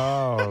guy.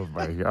 Oh,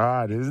 my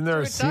God. Isn't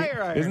there a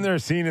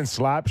scene in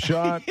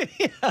Slapshot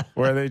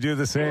where they do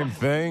the same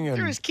thing? And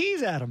threw his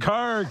keys at him.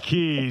 Car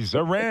keys,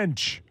 a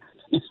wrench.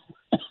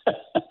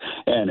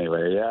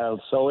 Anyway,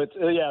 so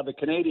the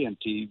Canadian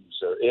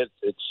teams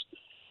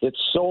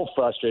it's so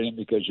frustrating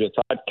because you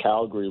thought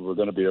Calgary were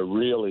going to be a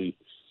really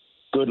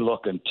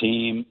good-looking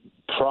team,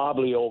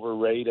 probably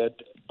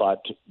overrated,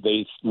 but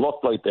they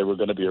looked like they were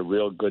going to be a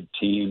real good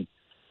team.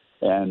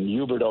 And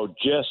Huberdeau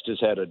just has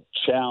had a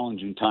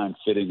challenging time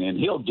fitting in.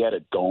 He'll get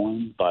it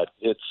going, but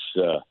it's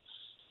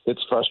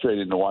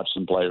frustrating to watch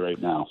them play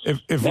right now.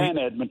 And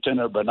Edmonton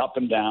have been up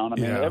and down. I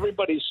mean,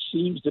 everybody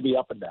seems to be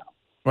up and down.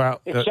 Well,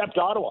 except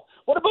Ottawa.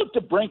 What about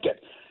DeBrincat?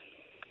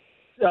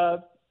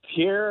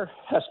 Pierre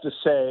has to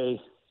say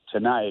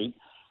tonight,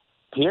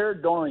 Pierre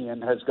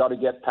Dorion has got to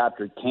get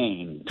Patrick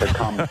Kane to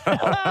come help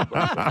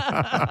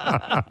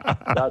DeBrincat.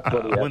 That's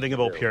what he has. One thing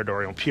about Pierre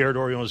Dorion. Pierre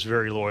Dorion is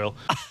very loyal.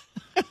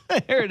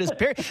 There it is.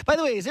 By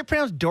the way, is it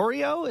pronounced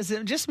Dorio? Is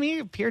it just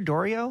me, Pierre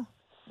Dorio?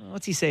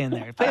 What's he saying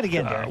there? Play it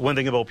again, Derek. One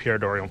thing about Pierre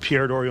Dorion.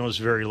 Pierre Dorion is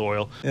very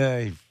loyal. Yeah,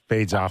 he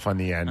fades off on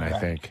the end, I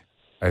think.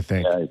 Yeah,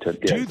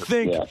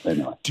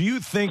 do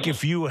you think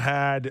if you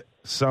had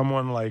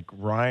someone like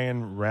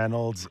Ryan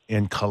Reynolds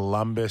in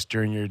Columbus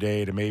during your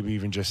day to maybe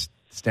even just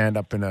stand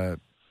up in a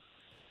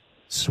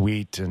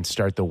suite and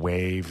start the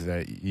wave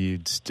that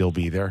you'd still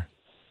be there?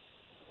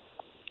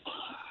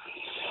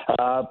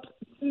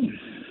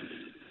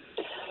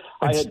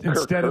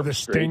 Instead of the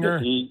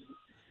Stinger?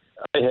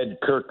 I had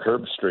Kirk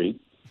Herbstreit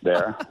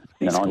there.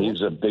 Cool.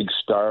 He's a big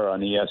star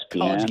on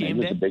ESPN. He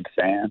was a big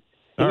fan.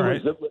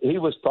 He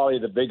was probably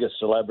the biggest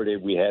celebrity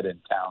we had in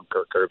town,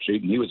 Kirk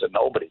Herbstreit, and he was a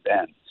nobody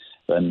then.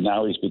 And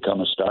now he's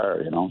become a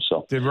star,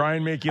 So did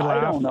Ryan make you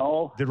laugh? I don't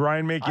know. Did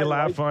Ryan make you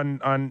laugh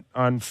on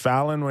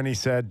Fallon when he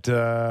said,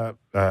 "I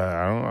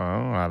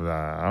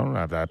don't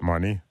have that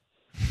money"?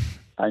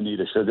 I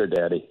need a sugar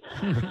daddy.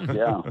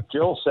 Yeah,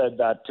 Jill said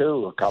that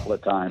too a couple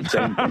of times.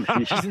 Same thing.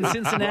 She's in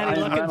Cincinnati Ryan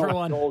looking Reynolds for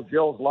one. stole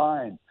Jill's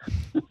line.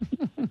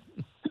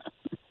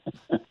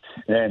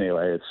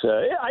 Anyway,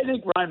 I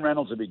think Ryan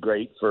Reynolds would be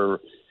great for,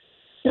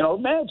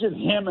 imagine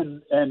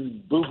him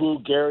and Boo Boo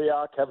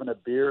Garriock having a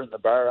beer in the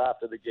bar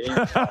after the game.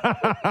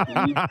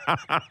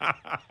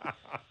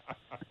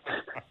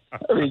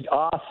 That'd be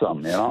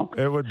awesome,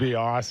 It would be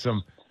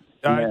awesome.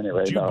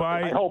 Anyway,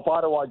 I hope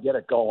Ottawa get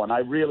it going. I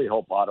really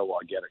hope Ottawa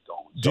get it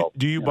going.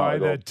 Do you buy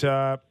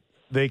that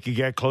they could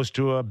get close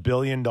to $1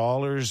 billion,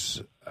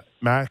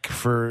 Mac,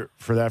 for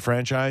that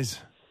franchise?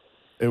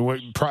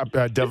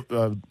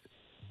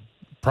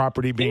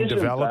 Property being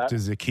developed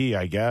is the key,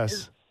 I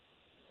guess.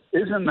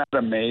 Isn't that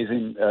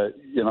amazing?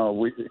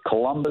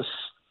 Columbus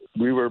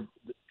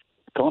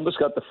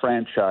got the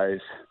franchise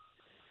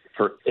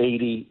for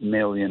 $80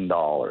 million.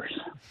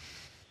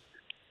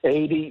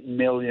 $80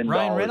 million.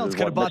 Ryan Reynolds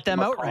could have bought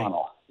them outright.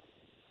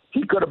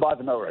 He could have bought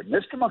them outright.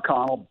 Mr.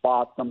 McConnell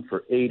bought them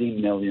for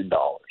 $80 million.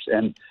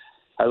 And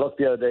I looked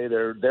the other day;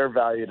 they're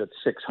valued at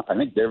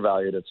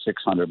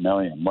 $600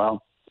 million.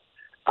 Well,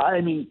 I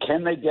mean,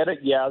 can they get it?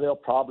 Yeah, they'll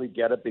probably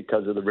get it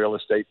because of the real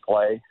estate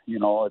play. Say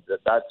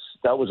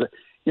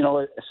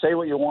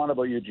what you want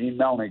about Eugene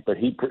Melnyk, but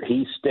he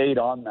stayed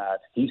on that.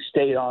 He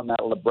stayed on that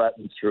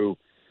LeBreton through,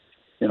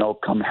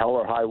 come hell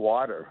or high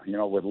water.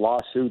 With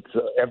lawsuits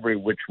every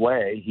which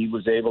way, he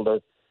was able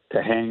to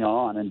hang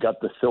on and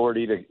got the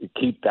authority to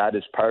keep that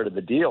as part of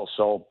the deal.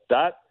 So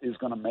that is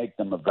going to make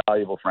them a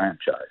valuable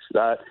franchise.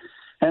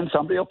 And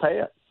somebody will pay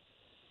it.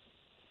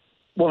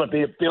 Will it be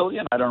 $1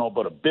 billion? I don't know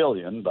about $1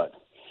 billion, but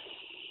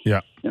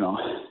yeah. All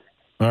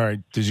right.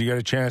 Did you get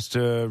a chance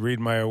to read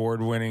my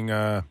award-winning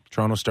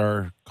Toronto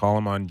Star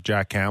column on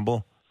Jack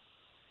Campbell?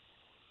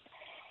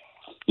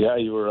 Yeah,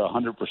 you were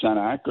 100%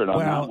 accurate on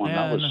that one.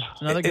 Yeah, that was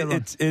another good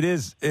one.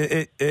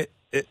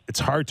 It's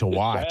hard to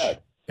watch,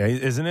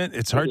 isn't it?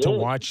 It's hard to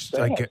watch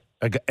like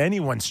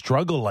anyone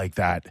struggle like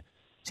that.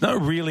 It's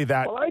not really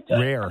that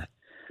rare.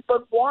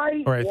 But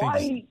why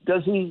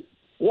does he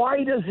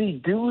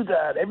do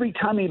that every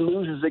time he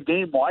loses a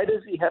game? Why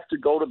does he have to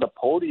go to the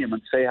podium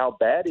and say how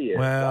bad he is?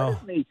 Well, why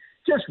doesn't he?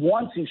 Just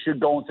once he should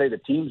go and say the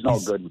team's no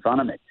good in front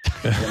of me.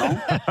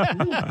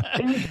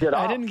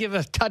 I didn't give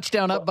a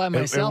touchdown up by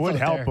myself. It would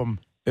help him.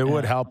 It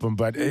would help him,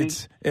 but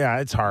it's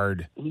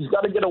hard. He's got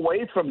to get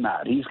away from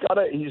that. He's got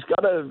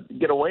to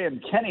get away.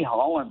 And Kenny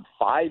Holland,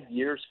 5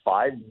 years,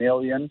 $5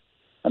 million.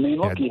 I mean,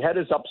 look, he had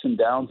his ups and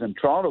downs in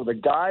Toronto. The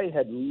guy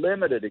had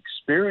limited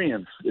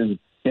experience in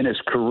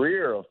his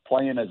career of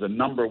playing as a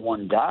number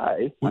one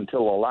guy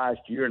until the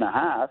last year and a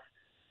half.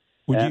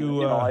 I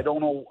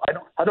don't know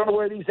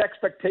where these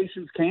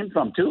expectations came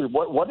from, too.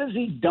 What has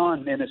he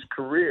done in his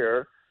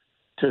career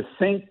to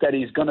think that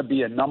he's going to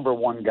be a number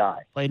one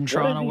guy? Played in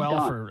Toronto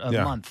for a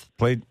month.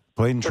 Played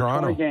in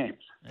Toronto. 20 games.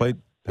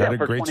 Had a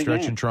great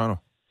stretch in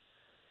Toronto.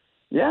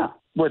 Yeah,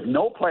 with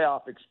no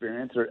playoff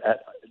experience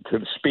to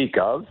speak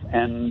of,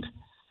 and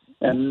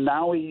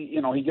now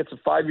he gets a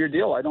 5-year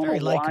deal. I don't know why.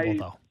 Likable,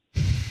 though.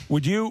 I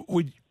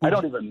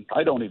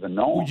don't even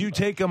know. Would you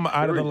take him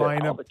out of the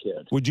lineup?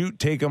 Would you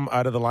take him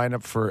out of the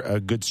lineup for a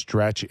good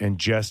stretch and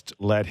just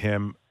let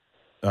him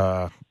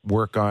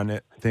work on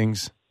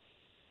things?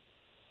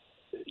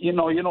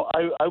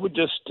 I would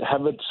just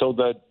have it so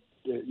that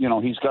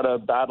he's got to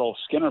battle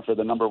Skinner for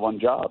the number one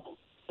job.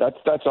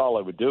 That's all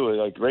I would do.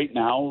 Like right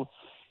now,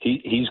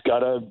 he's got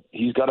to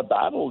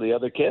battle the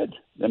other kid.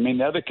 I mean,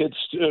 the other kid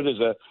stood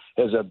as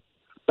a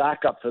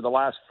backup for the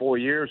last 4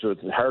 years with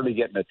hardly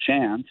getting a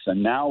chance,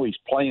 and now he's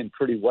playing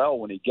pretty well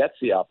when he gets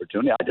the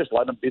opportunity. I just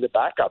let him be the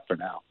backup for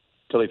now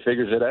until he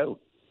figures it out.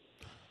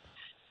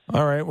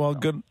 All right. Well,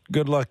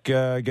 good luck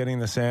getting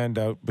the sand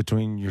out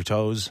between your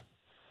toes.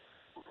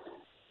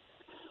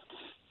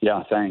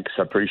 Yeah, thanks.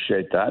 I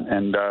appreciate that.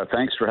 And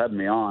thanks for having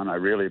me on. I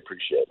really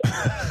appreciate it.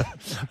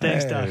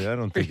 Thanks, Doug. I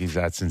don't think he's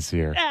that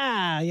sincere.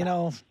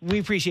 We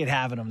appreciate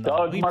having him,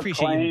 though. Doug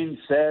McLean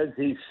says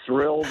he's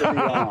thrilled to be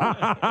on.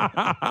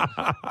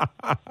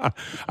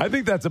 I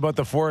think that's about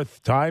the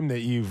fourth time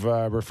that you've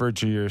referred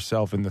to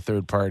yourself in the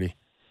third party.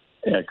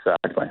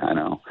 Exactly. I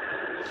know.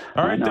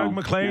 All right, Doug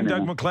McLean.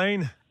 Doug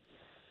McLean.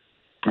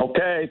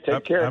 Okay,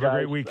 take care, guys. Have a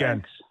great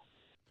weekend. Thanks.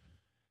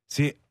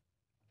 See,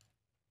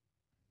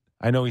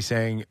 I know he's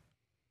saying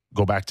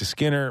go back to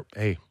Skinner.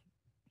 Hey,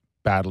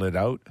 battle it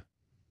out.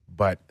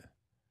 But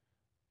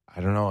I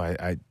don't know.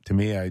 I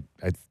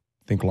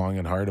think long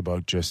and hard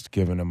about just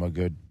giving him a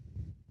good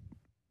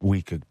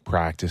week of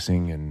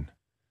practicing and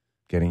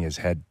getting his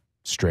head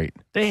straight.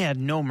 They had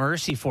no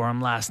mercy for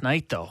him last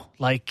night, though.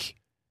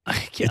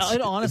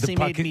 It honestly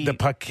made me... The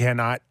puck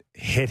cannot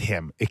hit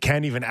him. It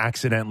can't even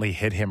accidentally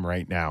hit him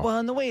right now. Well,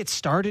 and the way it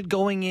started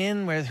going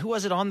in, who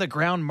was it on the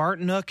ground?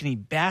 Martinuk, and he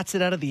bats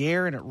it out of the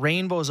air and it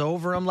rainbows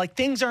over him.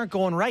 Things aren't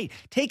going right.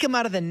 Take him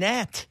out of the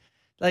net.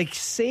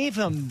 Save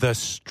him. The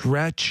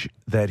stretch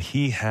that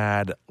he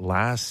had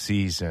last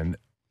season,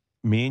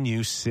 me and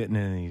you sitting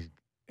in the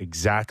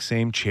exact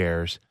same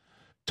chairs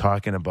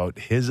talking about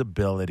his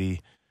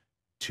ability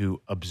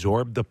to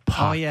absorb the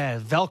puck. Oh, yeah,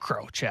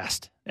 Velcro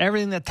chest.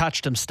 Everything that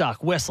touched him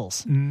stuck.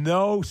 Whistles.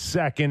 No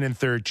second and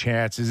third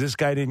chances. This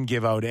guy didn't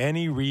give out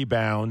any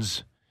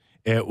rebounds.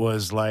 It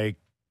was like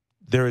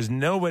there is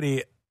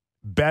nobody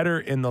better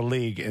in the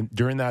league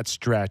during that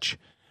stretch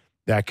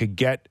that could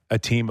get a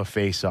team a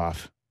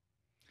face-off.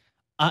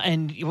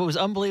 And what was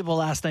unbelievable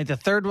last night, the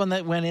third one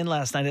that went in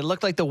last night, it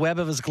looked like the web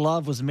of his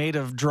glove was made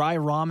of dry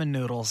ramen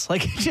noodles.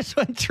 Like, he just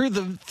went through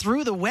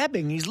the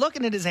webbing. He's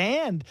looking at his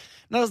hand.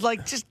 And I was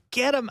like, just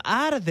get him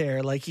out of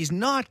there. Like, he's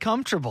not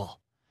comfortable.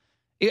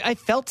 I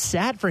felt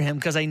sad for him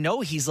because I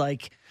know he's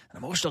like an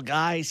emotional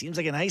guy. He seems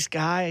like a nice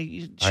guy.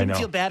 You shouldn't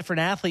feel bad for an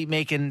athlete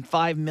making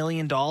 $5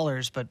 million,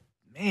 but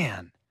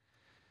man.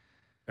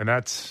 And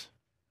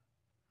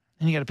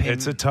you got to pay him.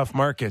 It's a tough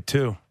market,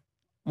 too.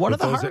 One of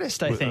the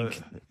hardest, I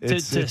think,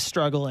 to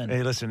struggle in.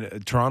 Hey,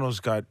 listen,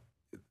 Toronto's got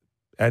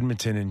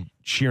Edmonton in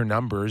sheer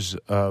numbers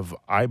of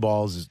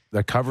eyeballs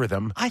that cover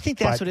them. I think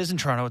that's what it is in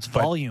Toronto. It's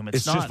volume.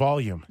 It's not just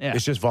volume. Yeah.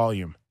 It's just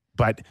volume.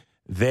 But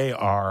they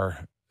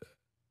are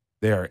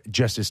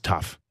just as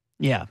tough.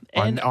 Yeah.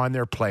 On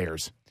their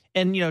players.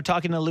 And,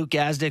 talking to Luke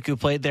Gazdic, who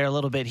played there a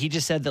little bit, he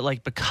just said that,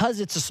 like,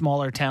 because it's a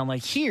smaller town,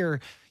 like here,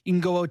 you can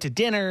go out to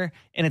dinner,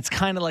 and it's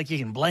kind of like you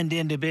can blend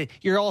into it.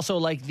 You're also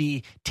like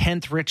the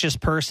 10th richest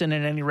person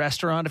in any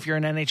restaurant if you're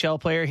an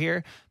NHL player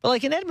here. But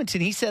like in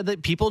Edmonton, he said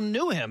that people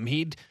knew him.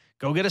 He'd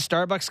go get a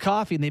Starbucks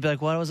coffee, and they'd be like,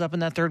 well, I was up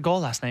in that third goal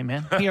last night,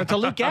 man. To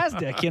Luke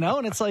Gazdic,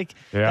 and it's like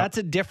that's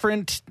a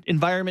different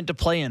environment to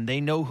play in.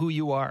 They know who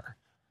you are.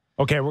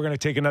 Okay, we're going to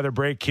take another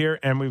break here,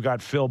 and we've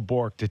got Phil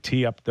Bourque to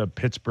tee up the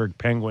Pittsburgh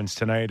Penguins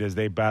tonight as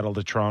they battle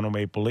the Toronto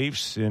Maple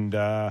Leafs and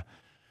the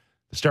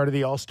start of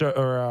the All-Star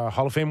or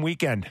Hall of Fame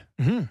weekend,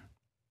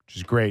 which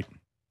is great.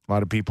 A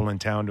lot of people in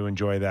town to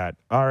enjoy that.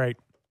 All right,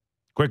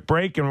 quick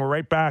break, and we're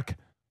right back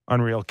on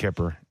Real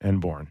Kipper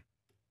and Bourne.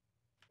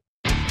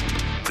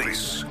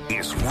 This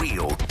is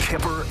Real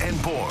Kipper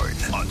and Bourne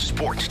on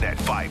Sportsnet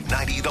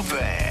 590 The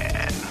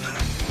Fan.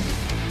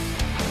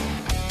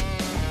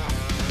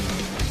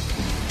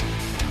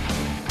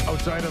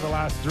 Outside of the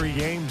last three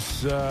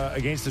games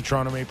against the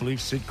Toronto Maple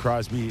Leafs, Sid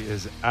Crosby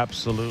has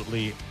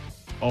absolutely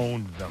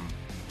owned them.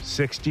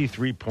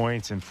 63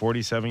 points in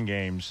 47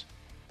 games,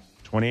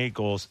 28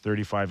 goals,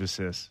 35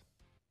 assists.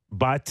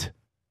 But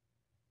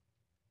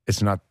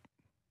it's not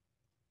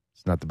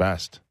the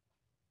best.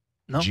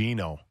 No.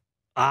 Gino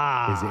is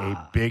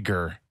a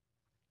bigger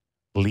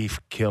Leaf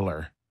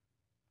killer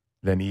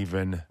than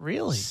even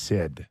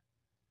Sid.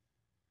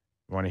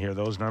 You want to hear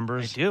those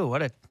numbers? I do.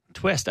 What a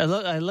twist. It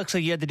looks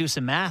like you had to do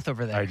some math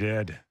over there. I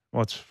did.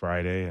 Well, it's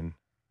Friday, and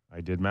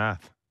I did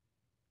math.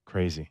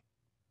 Crazy.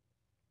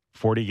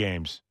 40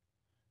 games.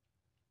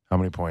 How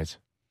many points?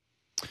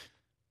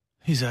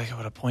 He's like,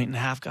 what, a point and a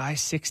half guy?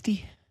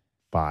 60?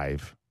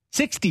 5.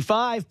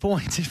 65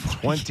 points in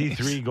 40 23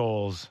 games.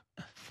 goals,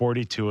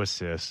 42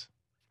 assists.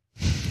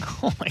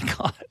 Oh, my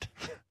God.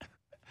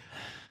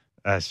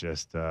 That's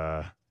just,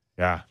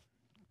 yeah.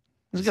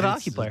 He's a good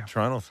hockey player.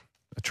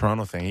 A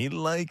Toronto thing. He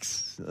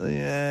likes,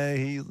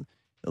 he'll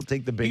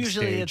take the big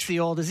Usually stage. it's the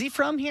old, is he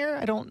from here?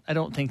 I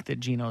don't think that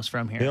Gino's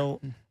from here.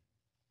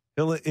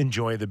 He'll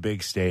enjoy the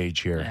big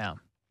stage here. Yeah.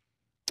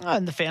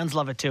 And the fans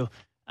love it too.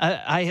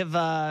 I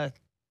have,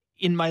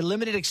 in my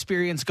limited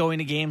experience going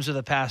to games over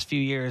the past few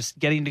years,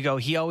 getting to go,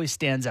 he always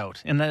stands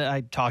out. And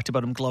I talked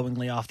about him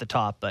glowingly off the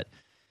top, but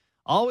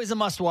always a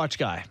must-watch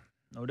guy.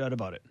 No doubt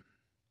about it.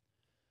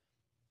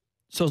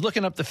 So I was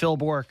looking up the Phil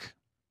Bourque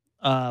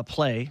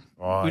play.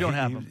 Oh, we don't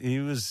have him. He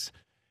was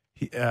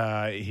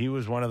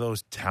one of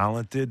those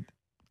talented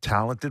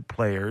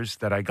players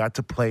that I got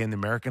to play in the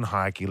American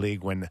Hockey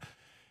League when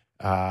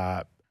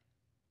Mark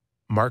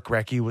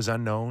Recchi was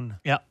unknown.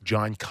 Yeah.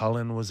 John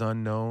Cullen was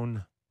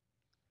unknown.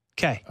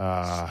 Okay.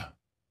 And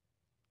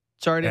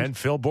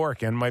Phil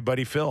Bourque and my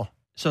buddy Phil.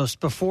 So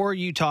before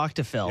you talk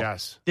to Phil,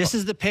 yes, this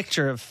is the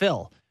picture of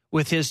Phil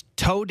with his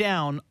toe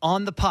down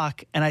on the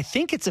puck, and I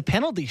think it's a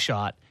penalty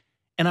shot,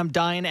 and I'm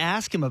dying to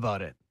ask him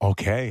about it.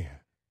 Okay.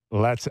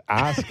 Let's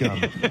ask him.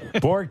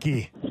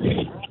 Borky,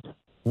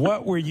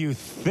 what were you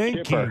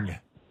thinking?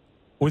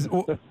 Was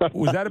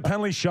that a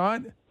penalty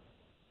shot?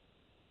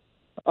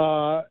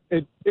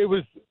 It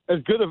was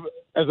as good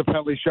as a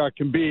penalty shot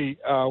can be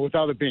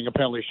without it being a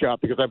penalty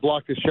shot because I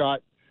blocked a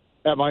shot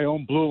at my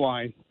own blue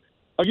line.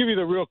 I'll give you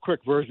the real quick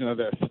version of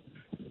this.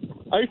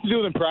 I used to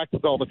do it in practice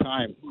all the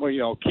time.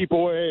 Well, keep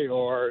away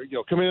or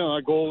come in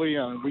on a goalie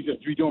and we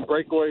just be doing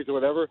breakaways or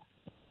whatever.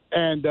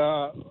 And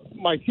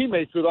my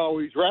teammates would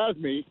always razz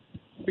me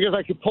because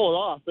I could pull it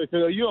off. They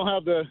said, you don't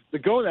have the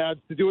gonads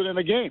to do it in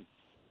a game.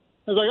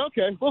 I was like,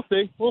 okay, we'll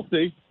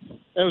see. And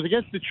it was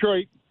against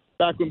Detroit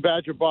back when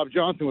Badger Bob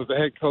Johnson was the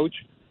head coach,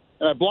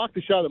 and I blocked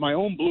the shot at my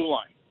own blue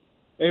line.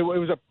 It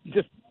was a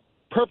just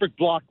perfect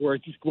block where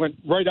it just went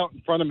right out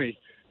in front of me.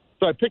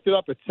 So I picked it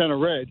up at center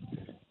red,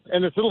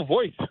 and this little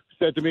voice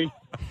said to me,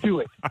 do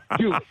it. I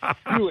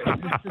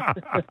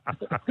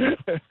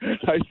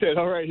said,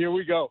 all right, here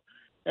we go.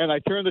 And I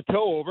turned the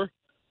toe over,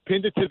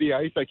 pinned it to the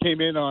ice. I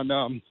came in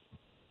on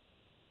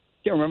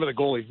can't remember the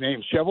goalie's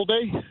name.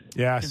 Chevelday?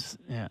 Yes.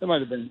 Yeah. That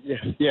might have been,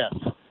 yes.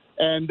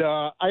 And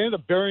I ended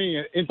up burying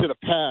it into the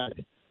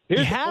pad.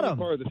 Here's You had the funny him.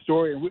 part of the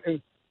story.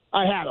 And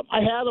I had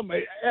him.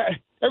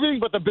 Everything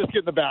but the biscuit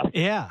in the basket.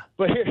 Yeah.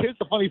 But here's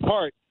the funny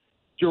part.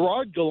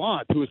 Gerard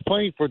Gallant, who was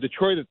playing for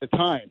Detroit at the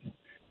time,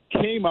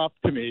 came up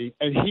to me,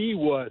 and he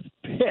was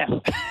pissed.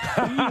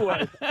 He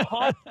was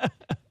hot.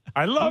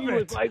 I love He it.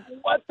 was like,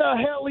 what the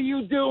hell are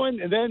you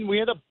doing? And then we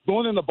ended up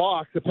going in the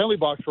box, the penalty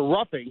box, for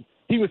roughing.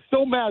 He was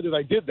so mad that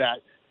I did that.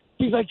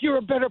 He's like, you're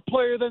a better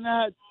player than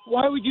that.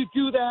 Why would you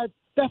do that?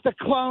 That's a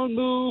clown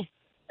move.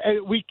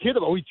 And we kid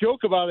about it. We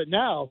joke about it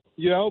now,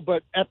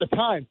 but at the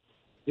time,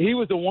 he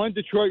was the one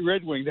Detroit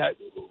Red Wing that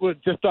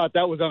just thought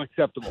that was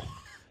unacceptable.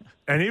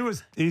 And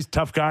he's a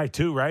tough guy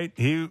too, right?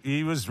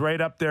 He was right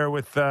up there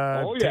with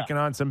taking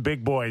on some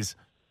big boys.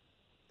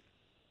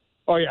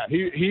 Oh yeah,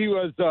 he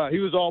was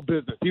all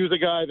business. He was a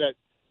guy that,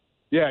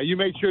 you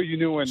made sure you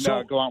knew when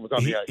Gallant was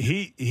on the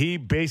ice. He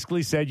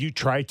basically said you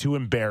tried to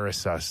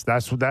embarrass us.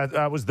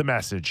 That was the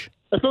message.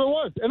 That's what it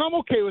was, and I'm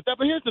okay with that.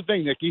 But here's the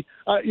thing, Nicky.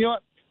 You know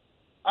what?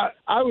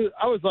 I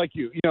was like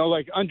you,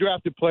 like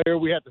undrafted player.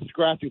 We had to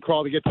scratch and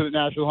crawl to get to the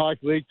National Hockey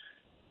League.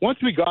 Once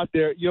we got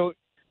there,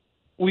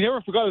 we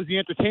never forgot it was the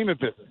entertainment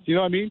business. You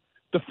know what I mean?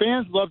 The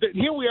fans loved it,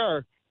 and here we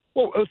are.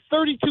 Well, it was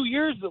 32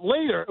 years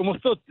later, and we're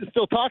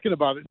still talking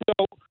about it.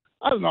 So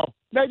I don't know.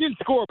 I didn't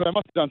score, but I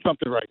must have done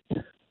something right.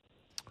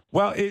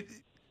 Well,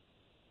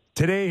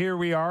 today here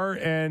we are,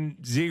 and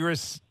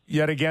Zegras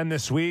yet again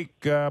this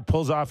week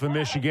pulls off a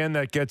Michigan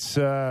that gets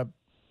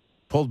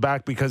pulled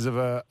back because of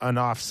an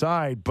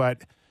offside.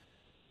 But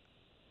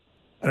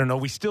I don't know.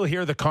 We still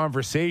hear the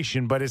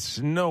conversation, but it's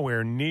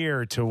nowhere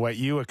near to what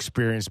you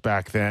experienced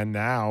back then.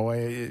 Now,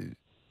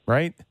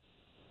 right?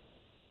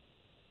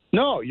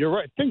 No, you're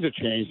right. Things have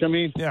changed. I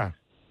mean, yeah.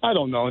 I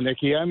don't know,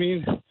 Nicky. I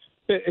mean,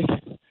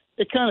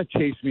 it kind of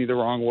chased me the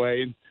wrong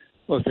way. And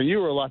listen, you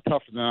were a lot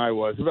tougher than I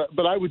was,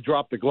 but I would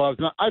drop the gloves.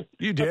 And I've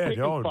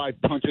taken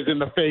 5 punches in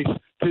the face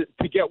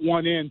to get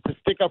one in, to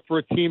stick up for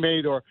a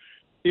teammate, or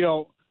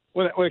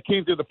when it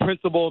came to the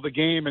principle of the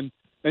game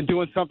and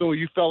doing something where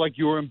you felt like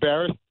you were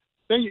embarrassed,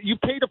 then you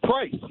paid a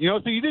price. So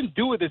you didn't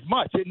do it as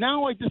much. And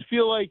now I just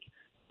feel like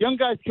young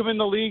guys come in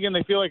the league and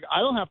they feel like I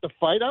don't have to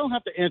fight, I don't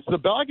have to answer the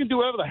bell, I can do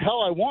whatever the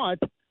hell I want,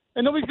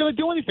 and nobody's going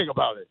to do anything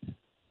about it.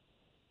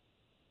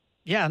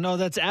 Yeah, no,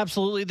 that's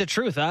absolutely the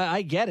truth.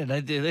 I get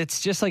it.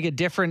 It's just like a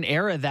different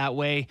era that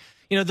way.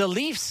 The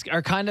Leafs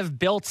are kind of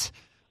built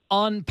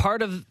on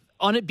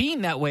it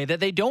being that way,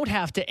 that they don't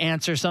have to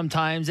answer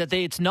sometimes, that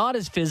it's not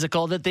as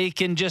physical, that they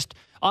can just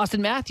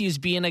Austin Matthews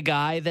being a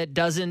guy that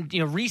doesn't,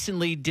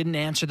 recently didn't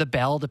answer the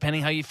bell,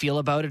 depending how you feel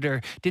about it,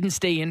 or didn't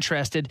stay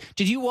interested.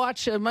 Did you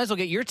watch? Might as well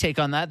get your take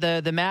on that,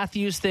 the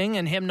Matthews thing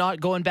and him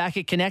not going back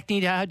at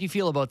connecting. How do you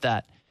feel about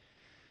that?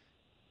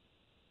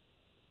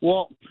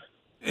 Well,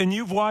 and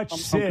you've watched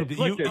Sid.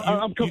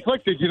 I'm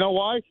conflicted. You know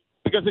why?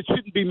 Because it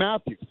shouldn't be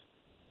Matthews.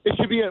 It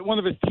should be one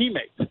of his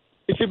teammates.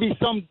 It should be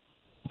some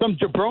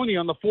jabroni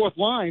on the fourth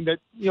line that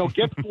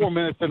gets 4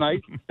 minutes a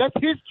night. That's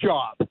his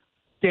job.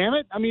 Damn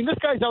it! I mean, this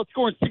guy's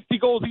outscoring 60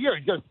 goals a year.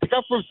 He's got to stick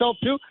up for himself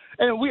too.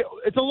 And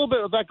it's a little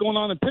bit of that going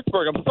on in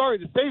Pittsburgh. I'm sorry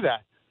to say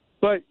that,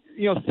 but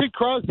Sid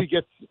Crosby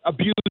gets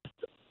abused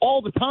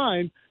all the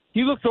time.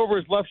 He looks over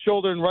his left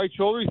shoulder and right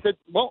shoulder. He said,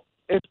 "Well,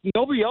 if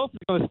nobody else is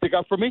going to stick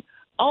up for me,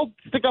 I'll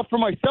stick up for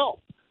myself."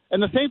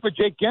 And the same for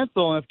Jake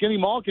Gensel and Evgeny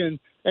Malkin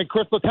and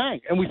Chris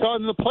Letang. And we saw it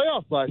in the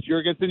playoffs last year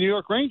against the New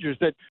York Rangers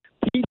that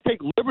teams take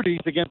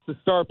liberties against the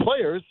star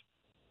players.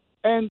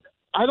 And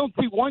I don't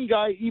see one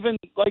guy even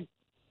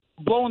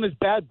blowing his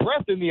bad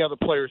breath in the other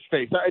player's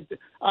face.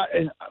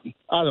 I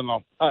don't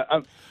know.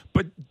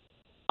 But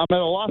I'm at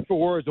a loss for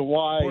words of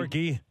why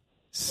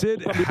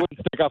Sid somebody wouldn't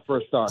stick up for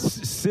a star.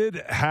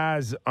 Sid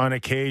has on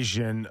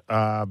occasion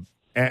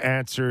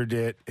answered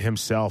it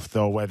himself,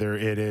 though, whether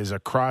it is a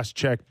cross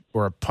check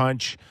or a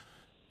punch.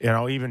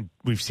 Even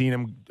we've seen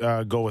him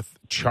go with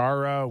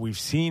Chara. We've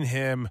seen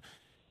him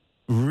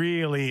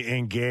really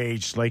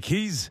engaged.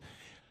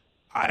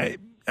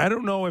 I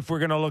don't know if we're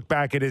going to look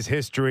back at his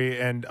history,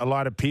 and a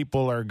lot of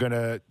people are going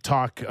to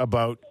talk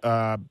about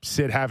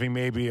Sid having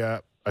maybe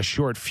a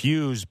short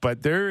fuse,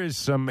 but there is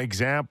some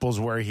examples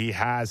where he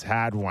has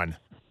had one.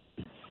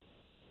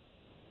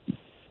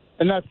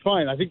 And that's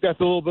fine. I think that's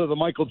a little bit of the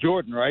Michael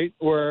Jordan, right?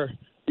 Where,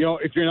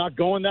 if you're not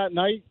going that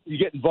night, you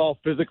get involved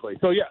physically.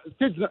 So, yeah,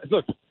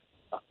 look,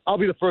 I'll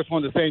be the first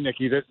one to say,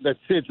 Nicky, that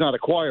Sid's not a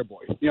choir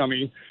boy. You know what I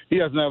mean? He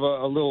doesn't have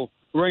a little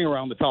ring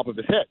around the top of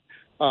his head.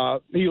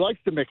 He likes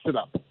to mix it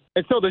up.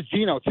 And so does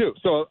Gino, too.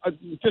 So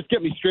just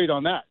get me straight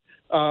on that.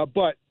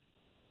 But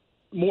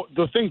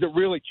the thing that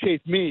really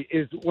chafed me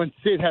is when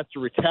Sid has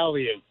to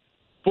retaliate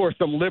for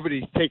some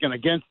liberties taken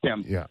against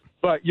him. Yeah.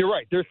 But you're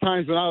right. There's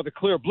times when out of the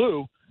clear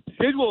blue,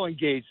 Sid will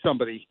engage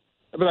somebody.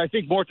 But I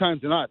think more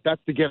times than not,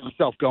 that's to get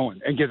himself going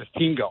and get his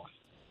team going.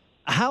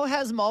 How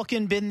has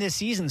Malkin been this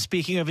season?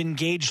 Speaking of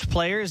engaged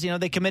players,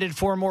 they committed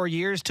 4 more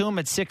years to him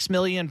at $6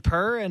 million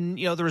per, and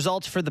the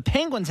results for the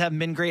Penguins haven't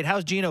been great.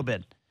 How's Gino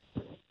been?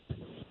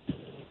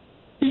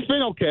 He's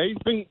been okay.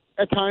 He's been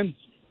at times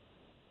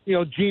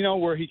Gino,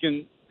 where he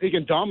can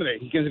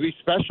dominate. He can be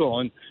special,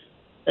 and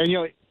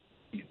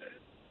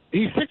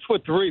he's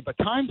 6'3", but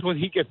times when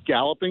he gets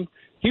galloping,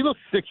 he looks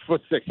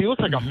 6'6". He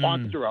looks like a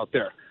monster out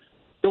there.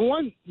 The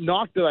one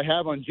knock that I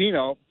have on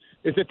Gino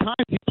is at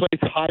times he plays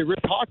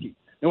high-risk hockey.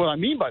 And what I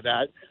mean by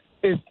that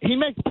is he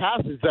makes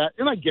passes that,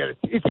 and I get it,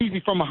 it's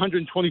easy from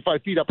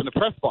 125 feet up in the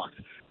press box.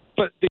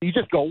 But you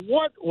just go,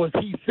 what was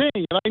he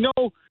saying? And I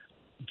know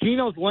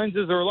Gino's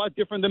lenses are a lot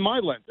different than my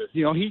lenses.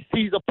 He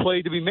sees a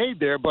play to be made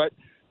there, but,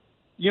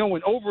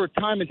 when over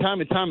time and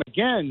time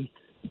again,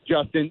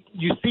 Justin,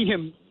 you see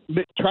him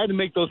try to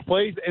make those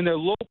plays and they're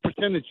low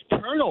percentage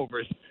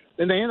turnovers,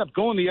 and they end up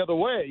going the other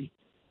way.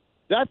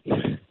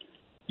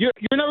 You're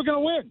never going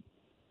to win.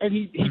 And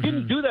he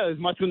didn't do that as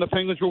much when the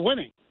Penguins were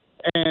winning.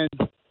 And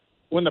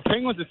when the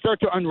Penguins start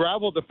to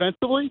unravel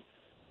defensively,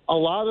 a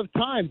lot of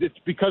times it's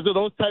because of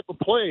those type of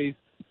plays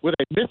where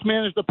they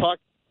mismanage the puck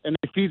and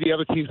they feed the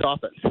other team's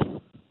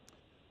offense.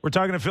 We're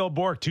talking to Phil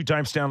Bourque,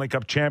 two-time Stanley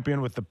Cup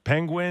champion with the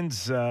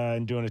Penguins,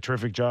 and doing a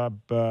terrific job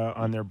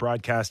on their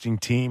broadcasting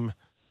team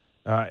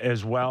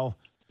as well.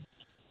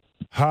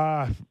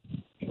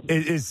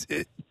 Is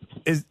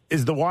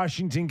the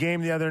Washington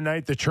game the other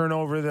night the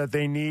turnover that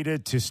they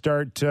needed to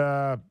start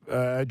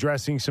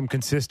addressing some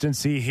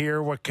consistency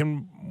here? What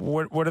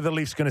are the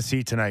Leafs going to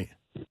see tonight?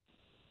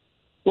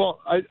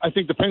 Well, I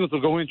think the Penguins will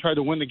go in and try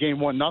to win the game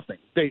 1-0.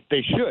 They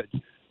should.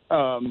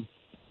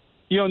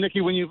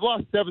 Nicky, when you've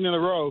lost 7 in a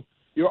row,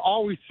 you're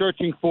always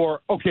searching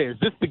for, okay, is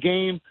this the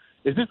game?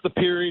 Is this the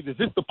period? Is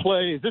this the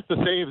play? Is this the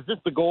save? Is this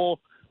the goal?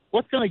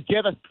 What's going to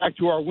get us back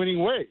to our winning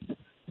ways?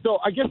 So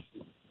I guess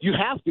you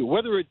have to,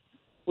 whether it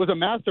was a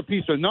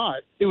masterpiece or not,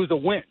 it was a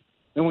win.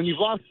 And when you've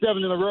lost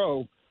 7 in a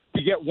row,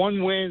 to get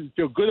one win,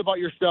 feel good about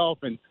yourself,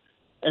 and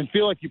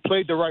feel like you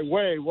played the right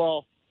way,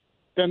 well,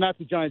 then that's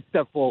a giant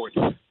step forward.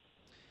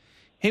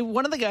 Hey,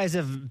 one of the guys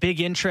of big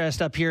interest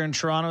up here in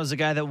Toronto is a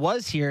guy that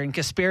was here, in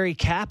Kasperi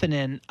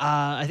Kapanen.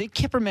 I think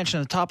Kipper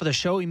mentioned at the top of the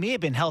show he may have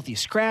been healthy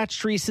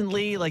scratched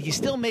recently. Like, he's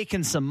still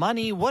making some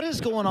money. What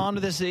is going on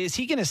with this? Is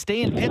he going to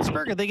stay in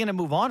Pittsburgh? Are they going to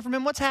move on from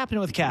him? What's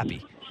happening with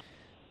Cappy?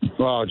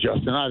 Well,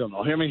 Justin, I don't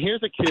know. I mean,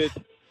 here's a kid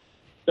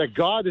that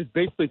God has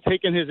basically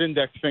taken his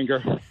index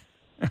finger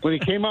when he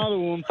came out of the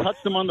womb,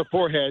 touched him on the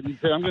forehead, and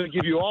said, I'm going to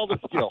give you all the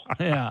skill,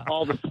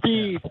 all the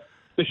speed,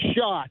 the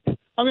shot.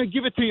 I'm going to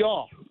give it to you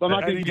all. I'm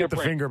not I didn't get the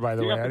finger, by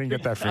the way. I didn't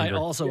get that finger. I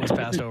also was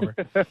passed over.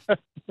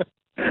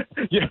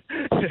 Yeah,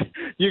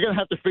 you're going to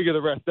have to figure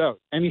the rest out.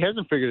 And he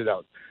hasn't figured it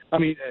out. I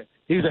mean,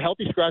 he was a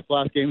healthy scratch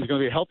last game. He's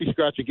going to be a healthy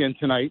scratch again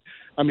tonight.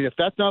 I mean, if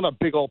that's not a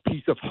big old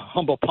piece of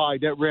humble pie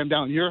that rammed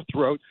down your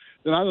throat,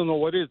 then I don't know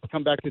what is to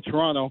come back to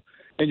Toronto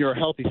and you're a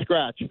healthy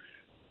scratch.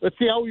 Let's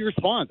see how he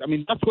responds. I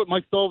mean, that's what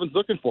Mike Sullivan's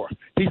looking for.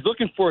 He's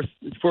looking for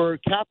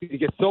Cappy to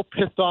get so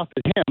pissed off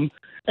at him.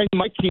 And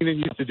Mike Keenan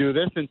used to do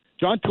this, and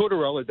John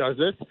Tortorella does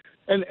this,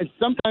 and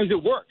sometimes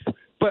it works.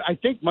 But I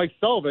think Mike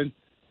Sullivan,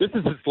 this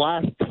is his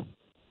last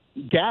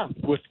gap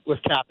with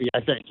Cappy,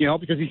 I think,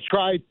 because he's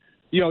tried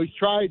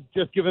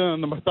just giving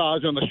him the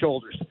massage on the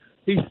shoulders.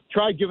 He's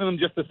tried giving him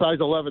just a size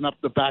 11 up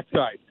the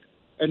backside.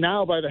 And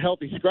now by the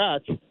healthy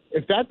scratch,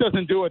 if that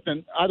doesn't do it,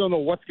 then I don't know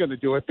what's going to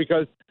do it,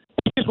 because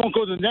he just won't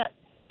go to the net.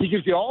 He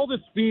gives you all the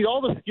speed,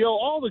 all the skill,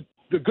 all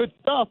the good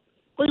stuff,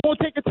 but he won't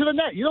take it to the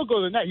net. You don't go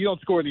to the net, you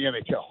don't score in the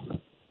NHL.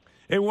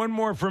 Hey, one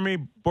more for me,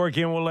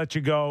 Borky, and we'll let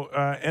you go.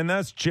 And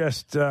that's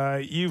just,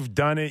 you've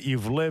done it.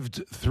 You've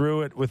lived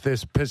through it with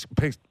this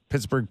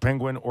Pittsburgh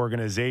Penguin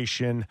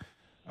organization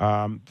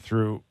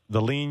through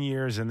the lean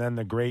years and then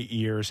the great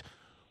years.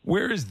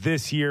 Where is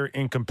this year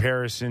in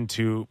comparison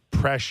to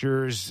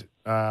pressures,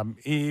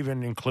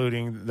 even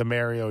including the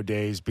Mario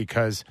days?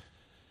 Because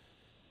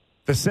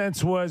the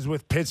sense was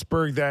with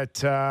Pittsburgh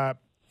that,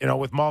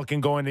 with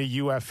Malkin going to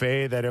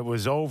UFA, that it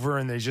was over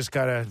and they just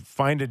got to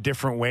find a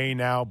different way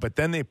now. But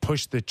then they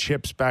pushed the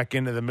chips back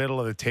into the middle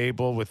of the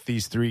table with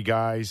these three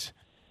guys.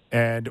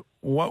 And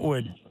what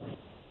would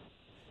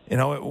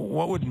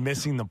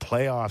missing the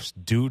playoffs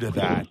do to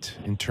that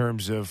in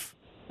terms of,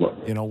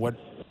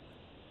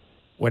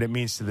 what it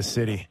means to the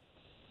city?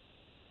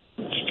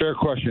 Fair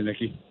question,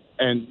 Nicky.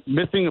 And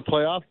missing the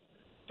playoffs,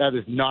 that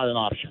is not an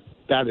option.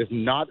 That is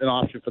not an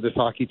option for this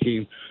hockey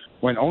team.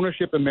 When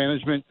ownership and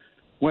management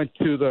went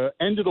to the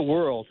end of the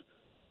world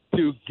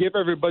to give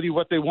everybody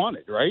what they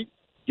wanted, right?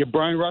 Give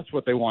Brian Rust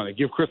what they wanted.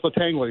 Give Chris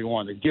Letang what he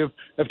wanted. Give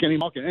Evgeny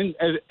Malkin. And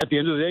at the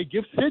end of the day,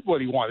 give Sid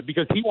what he wanted,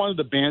 because he wanted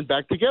the band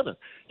back together.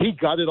 He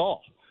got it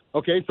all.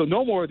 Okay, so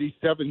no more of these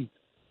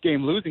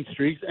 7-game losing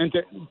streaks. And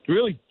to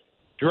really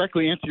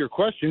directly answer your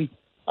question,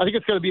 I think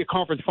it's going to be a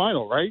conference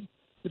final, right?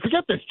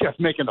 Forget this just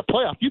making the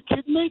playoffs. You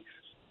kidding me?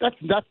 That's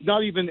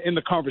not even in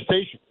the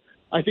conversation.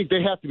 I think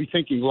they have to be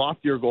thinking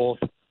loftier goals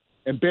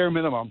and bare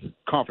minimum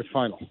conference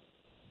final.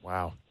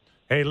 Wow.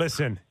 Hey,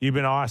 listen, you've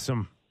been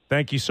awesome.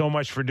 Thank you so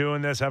much for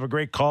doing this. Have a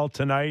great call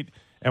tonight,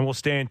 and we'll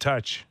stay in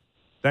touch.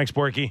 Thanks,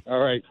 Borky. All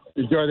right.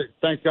 Enjoyed it.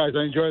 Thanks, guys.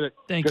 I enjoyed it.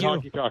 Thank you.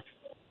 Hockey talk.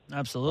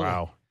 Absolutely.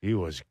 Wow. He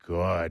was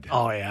good.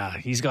 Oh, yeah.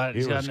 He's got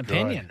an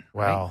opinion.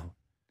 Well, right?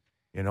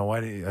 You know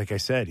what? Like I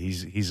said,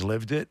 he's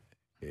lived it.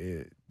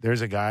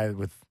 there's a guy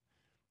with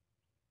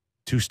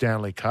 2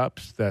 Stanley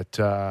Cups that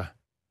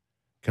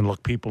can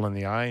look people in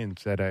the eye and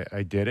said,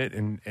 I did it.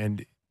 And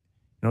you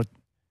know,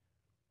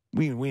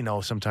 we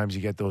know sometimes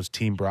you get those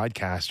team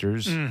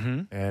broadcasters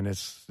and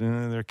it's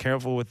they're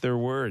careful with their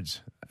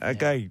words. That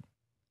guy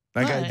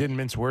didn't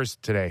mince words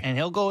today. And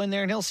he'll go in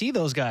there and he'll see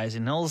those guys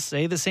and he'll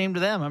say the same to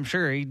them. I'm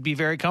sure he'd be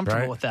very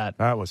comfortable with that.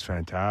 That was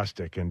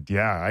fantastic. And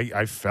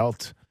I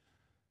felt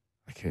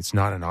like it's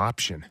not an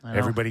option.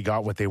 Everybody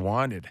got what they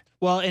wanted.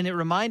 Well, and it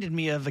reminded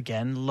me of,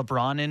 again,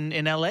 LeBron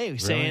in L.A.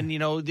 saying, you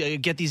know,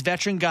 get these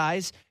veteran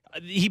guys.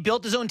 He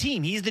built his own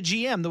team. He's the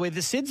GM, the way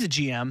the Sid's the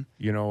GM.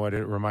 You know what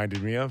it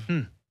reminded me of?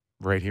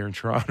 Right here in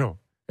Toronto.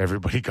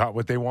 Everybody got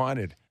what they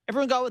wanted.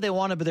 Everyone got what they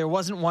wanted, but there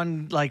wasn't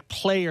one, like,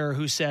 player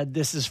who said,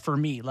 this is for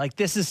me. Like,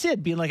 this is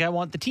Sid being like, I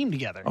want the team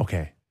together.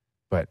 Okay,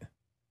 but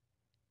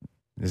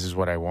this is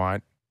what I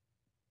want.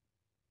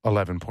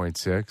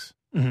 11.6.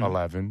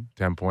 11,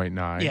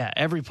 10.9. Yeah,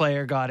 every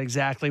player got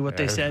exactly what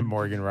they said.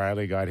 Morgan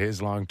Riley got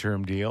his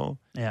long-term deal.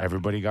 Yeah.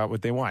 Everybody got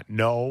what they want.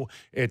 No,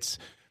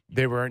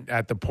 they weren't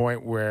at the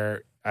point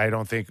where I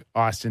don't think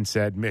Austin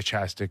said Mitch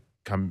has to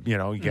come, you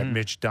know, get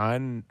Mitch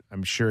done.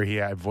 I'm sure he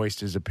had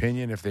voiced his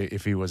opinion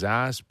if he was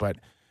asked, but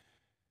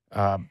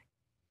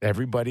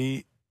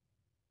everybody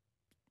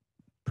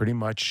pretty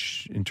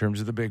much in terms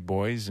of the big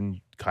boys,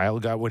 and Kyle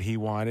got what he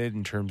wanted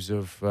in terms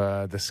of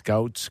the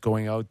scouts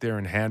going out there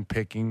and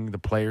handpicking the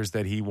players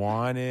that he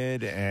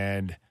wanted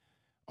and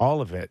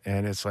all of it.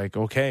 And it's like,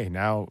 okay,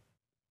 now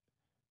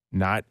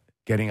not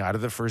getting out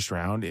of the first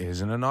round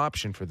isn't an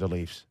option for the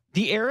Leafs.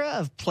 The era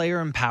of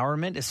player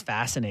empowerment is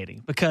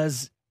fascinating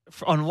because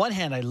on one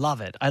hand, I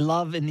love it. I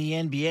love in the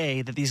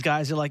NBA that these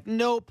guys are like,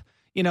 nope.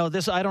 You know,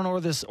 I don't know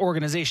this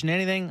organization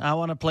anything. I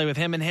want to play with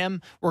him and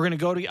him. We're going to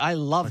go to. I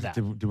love that.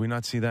 Did we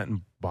not see that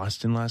in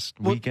Boston last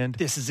weekend?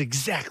 This is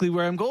exactly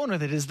where I'm going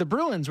with it. Is the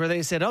Bruins where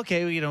they said,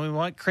 okay, you know, we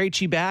want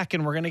Krejci back,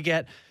 and we're going to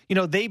get. You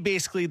know, they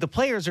basically the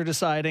players are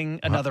deciding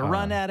another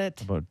run at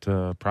it.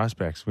 About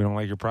prospects, we don't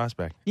like your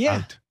prospect.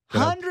 Yeah,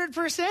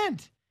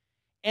 100%.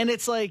 And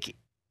it's like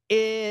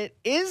it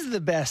is the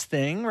best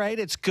thing, right?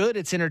 It's good.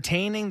 It's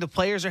entertaining. The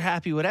players are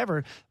happy,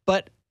 whatever.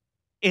 But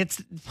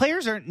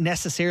players aren't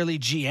necessarily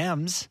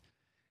GMs.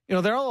 You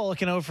know, they're all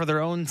looking out for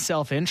their own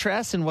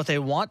self-interest and what they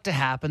want to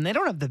happen. They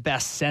don't have the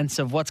best sense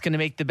of what's going to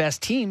make the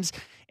best teams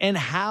and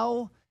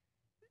how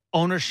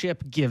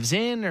ownership gives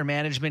in or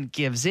management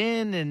gives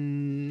in.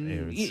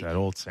 And it's that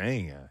old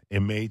saying,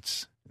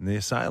 inmates in the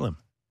asylum.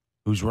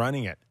 Who's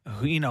running it?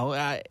 You know,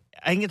 I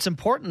think it's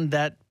important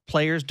that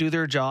players do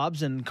their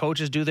jobs and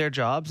coaches do their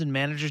jobs and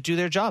managers do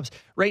their jobs.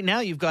 Right now,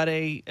 you've got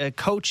a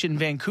coach in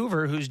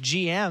Vancouver whose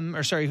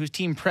whose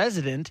team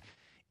president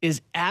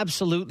is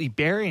absolutely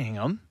burying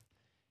them.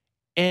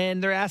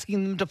 And they're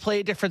asking them to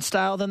play a different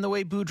style than the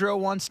way Boudreau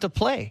wants to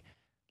play.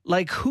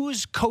 Like,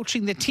 who's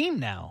coaching the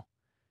team now?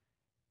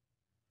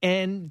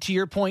 And to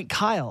your point,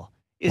 Kyle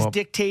is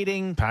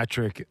dictating.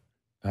 Patrick,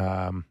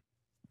 the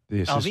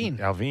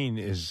assistant, Alvin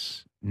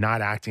is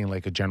not acting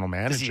like a general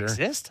manager. Does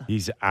he exist?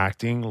 He's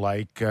acting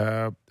like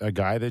a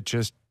guy that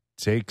just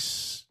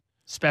takes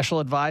special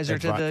advisor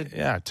to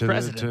the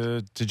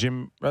president. To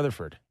Jim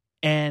Rutherford.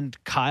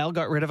 And Kyle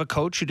got rid of a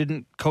coach who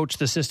didn't coach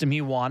the system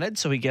he wanted,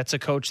 so he gets a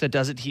coach that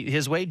does it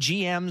his way.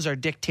 GMs are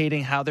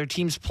dictating how their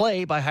teams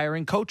play by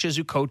hiring coaches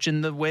who coach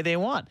in the way they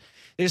want.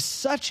 There's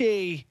such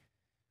a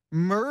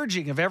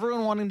merging of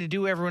everyone wanting to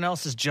do everyone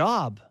else's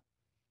job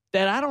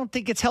that I don't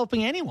think it's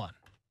helping anyone.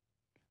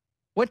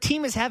 What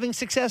team is having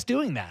success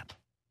doing that?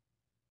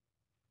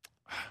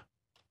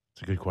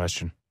 It's a good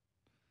question.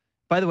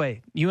 By the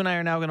way, you and I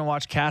are now going to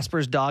watch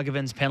Kasper's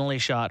Dogovan's penalty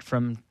shot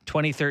from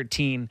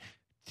 2013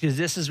 because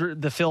this is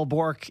the Phil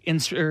Bourque,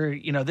 this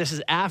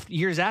is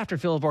years after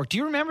Phil Bourque. Do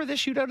you remember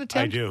this shootout attempt?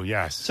 I do,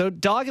 yes. So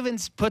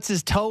Dogovan puts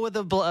his toe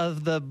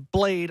of the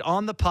blade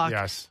on the puck,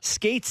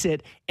 skates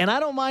it, and I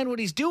don't mind what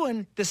he's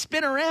doing. The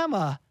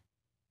spinorama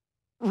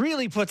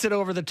really puts it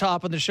over the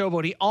top on the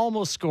showboat. He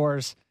almost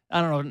scores.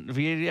 I don't know if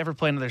you ever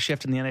play another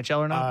shift in the NHL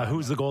or not.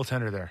 Who's the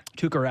goaltender there?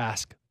 Tuukka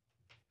Rask.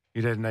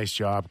 He did a nice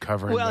job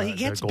covering. Well, he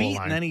gets beat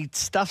and then he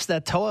stuffs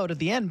that toe out at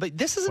the end. But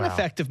this is an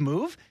effective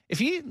move.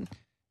 If you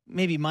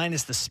maybe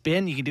minus the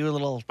spin, you can do a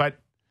little. But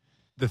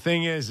the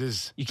thing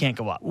is you can't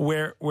go up.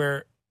 Where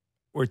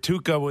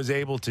Tuukka was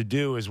able to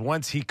do is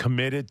once he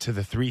committed to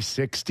the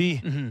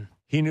 360,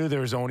 he knew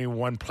there was only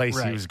one place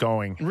he was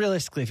going.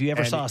 Realistically, if you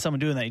ever saw someone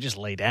doing that, you just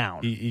lay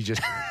down. He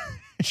just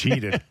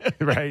cheated,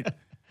 right?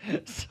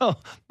 So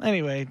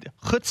anyway,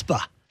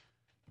 chutzpah.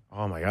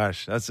 Oh my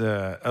gosh,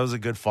 that was a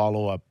good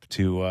follow up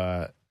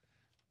to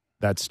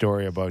that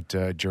story about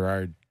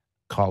Gerard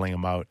calling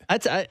him out. I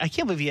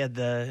can't believe he had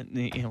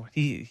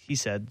he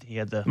said he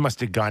had the. Must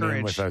have gone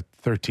in with a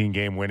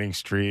 13-game winning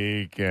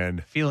streak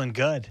and feeling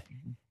good.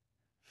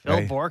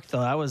 Phil Bourque,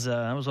 though, that was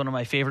one of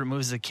my favorite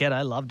moves as a kid.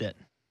 I loved it.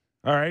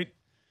 All right,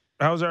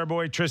 how's our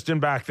boy Tristan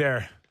back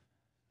there?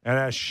 And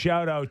a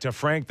shout out to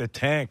Frank the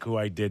Tank, who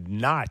I did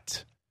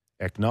not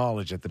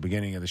acknowledge at the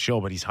beginning of the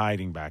show, but he's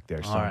hiding back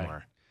there somewhere.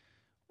 Right.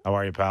 How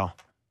are you, pal?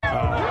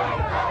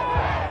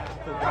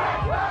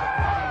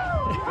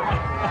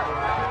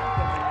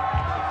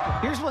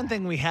 Here's one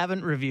thing we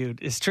haven't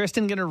reviewed. Is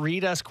Tristan going to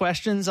read us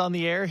questions on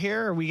the air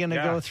here? Are we going to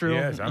go through?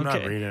 Yes, I'm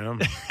not reading them.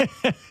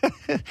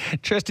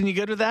 Tristan, you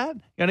good with that?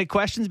 Got any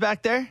questions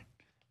back there?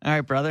 All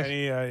right, brother.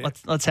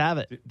 Let's have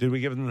it. Did we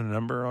give them the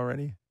number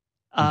already?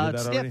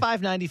 It's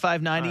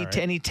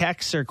 590. Any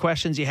texts or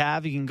questions you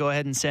have, you can go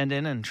ahead and send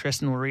in, and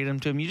Tristan will read them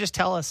to him. You just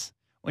tell us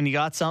when you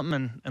got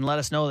something and let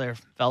us know there,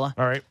 fella.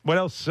 All right. What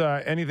else?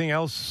 Anything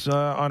else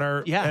on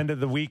our end of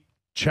the week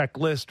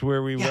checklist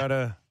where we got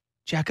a...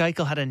 Jack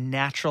Eichel had a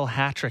natural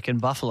hat trick in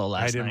Buffalo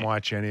last night. I didn't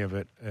watch any of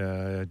it.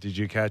 Did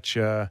you catch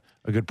a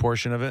good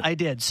portion of it? I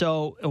did.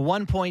 So at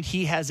one point,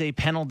 he has a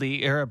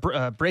penalty or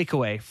a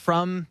breakaway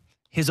from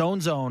his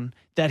own zone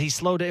that he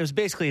slowed. It was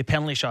basically a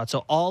penalty shot. So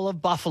all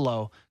of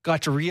Buffalo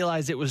got to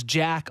realize it was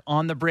Jack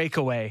on the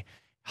breakaway,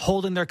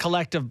 holding their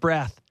collective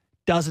breath,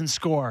 doesn't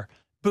score.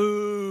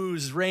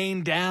 Boos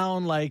rained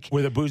down like.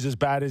 Were the boos as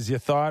bad as you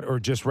thought, or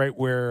just right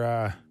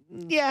where?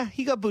 Yeah,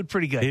 he got booed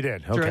pretty good. He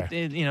did.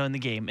 Okay. In the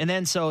game. And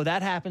then so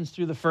that happens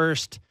through the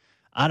first,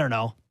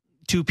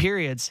 2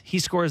 periods. He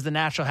scores the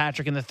natural hat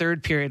trick in the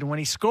third period. And when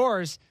he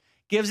scores,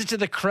 gives it to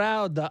the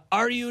crowd. The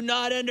 "Are you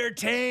not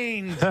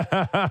entertained?"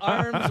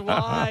 Arms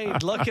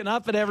wide, looking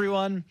up at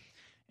everyone.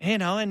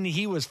 And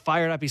he was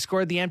fired up. He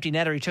scored the empty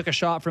netter. He took a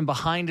shot from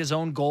behind his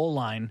own goal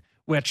line,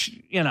 which,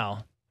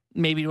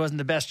 maybe it wasn't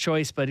the best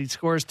choice, but he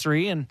scores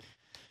 3. And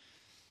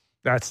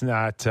that's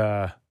not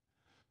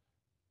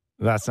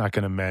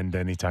going to mend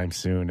anytime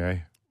soon, eh?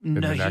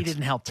 No, he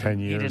didn't help. 10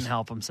 years. He didn't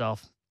help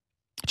himself.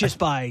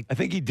 I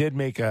think he did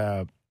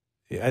I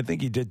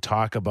think he did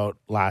talk about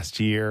last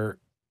year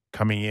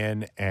coming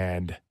in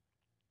and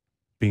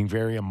being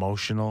very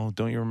emotional.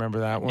 Don't you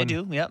remember that one? I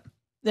do, yep.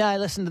 Yeah, I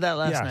listened to that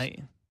last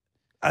night.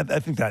 I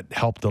think that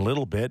helped a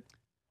little bit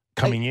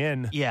coming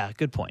in. Yeah,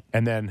 good point.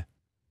 And then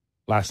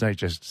last night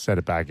just set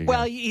it back again.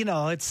 Well,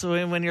 it's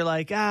when you're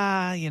like,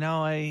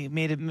 I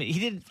made it.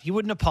 He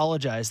wouldn't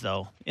apologize,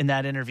 though, in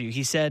that interview.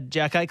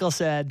 Jack Eichel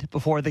said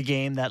before the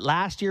game that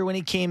last year when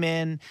he came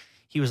in,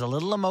 he was a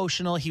little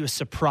emotional. He was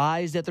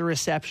surprised that the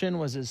reception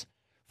was as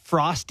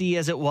frosty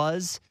as it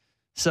was.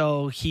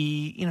 So do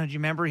you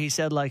remember he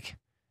said,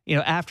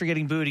 after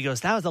getting booed, he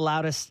goes, "That was the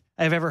loudest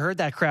I've ever heard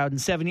that crowd in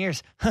 7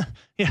 years."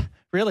 Yeah,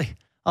 really.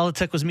 All it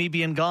took was me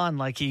being gone.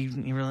 He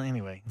really,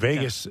 anyway.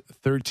 Vegas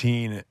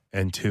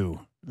 13-2,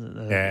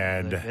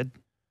 and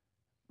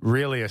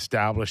really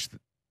established,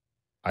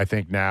 I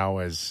think, now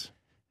as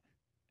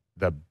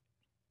the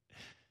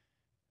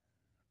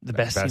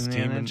best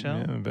team in the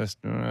NHL. Yeah,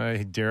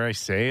 best. Dare I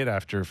say it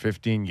after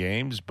 15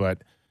 games?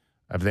 But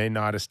have they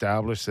not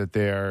established that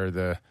they are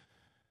the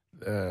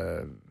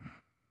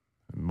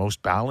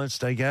most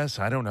balanced? I guess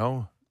I don't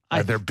know.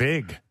 They're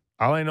big.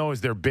 All I know is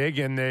they're big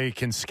and they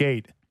can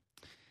skate.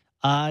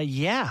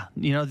 Yeah.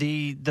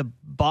 The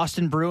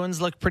Boston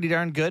Bruins look pretty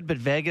darn good, but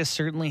Vegas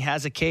certainly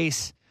has a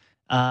case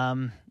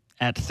at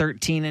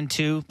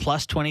 13-2,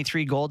 plus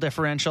 23 goal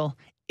differential,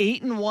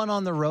 8-1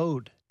 on the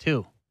road,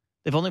 too.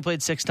 They've only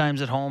played 6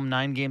 times at home,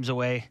 9 games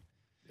away.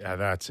 Yeah,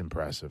 that's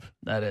impressive.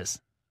 That is.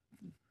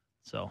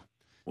 So,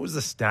 what was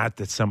the stat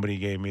that somebody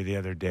gave me the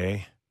other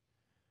day?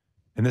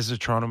 And this is a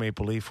Toronto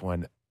Maple Leaf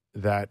one,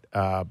 that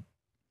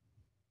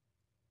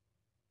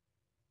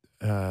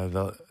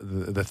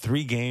the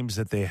 3 games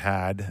that they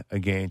had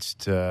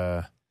against,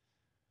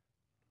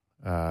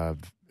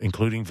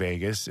 including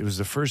Vegas, it was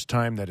the first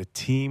time that a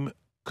team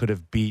could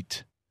have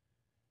beat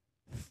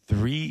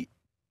 3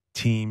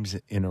 teams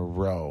in a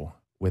row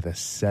with a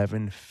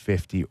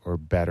 750 or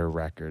better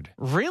record.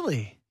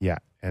 Really? Yeah,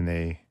 and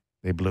they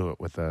blew it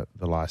with the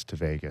loss to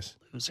Vegas.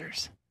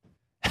 Losers.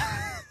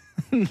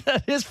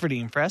 That is pretty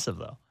impressive,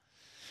 though.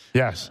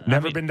 Yes,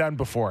 never been done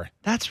before.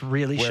 That's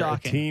really where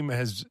shocking. A team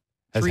has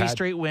 3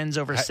 straight wins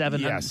over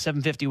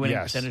 750 winning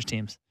percentage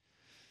teams.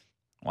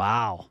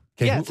 Wow.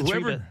 Okay, yeah,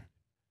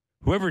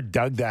 whoever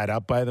dug that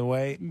up, by the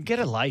way, get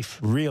a life.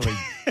 Really,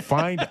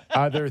 find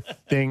other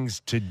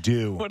things to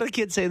do. What do the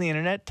kids say on the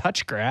internet?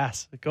 Touch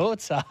grass. Go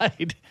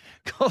outside.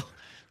 Go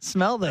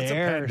smell the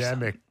air. It's a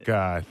pandemic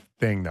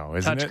thing, though,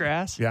 isn't it? Touch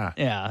grass? Yeah.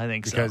 Yeah, I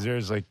think so. Because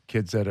there's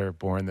kids that are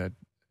born that,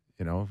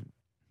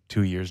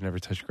 2 years never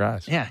touched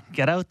grass. Yeah,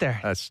 get out there.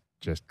 That's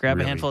just grab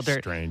really a handful of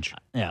dirt. Strange.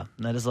 Yeah,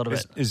 that is a little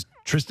bit. Is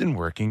Tristan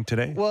working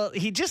today? Well,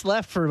 he just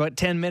left for about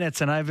 10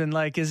 minutes, and I've been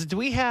like, do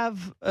we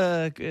have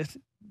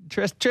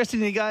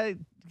Tristan,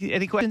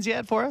 any questions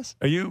yet for us?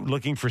 Are you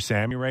looking for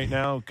Sammy right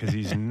now? Because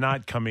he's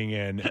not coming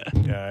in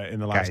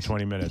the last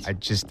 20 minutes.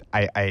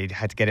 I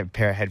had to get a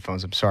pair of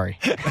headphones. I'm sorry.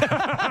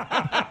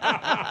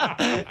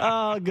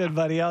 Oh, good,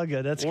 buddy. All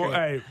good. That's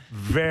great.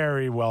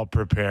 Very well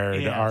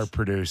prepared, yes. Our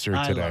producer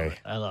today.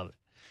 I love it.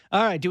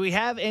 All right. Do we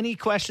have any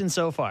questions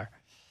so far?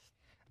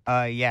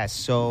 Yes.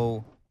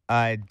 So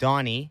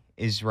Donnie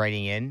is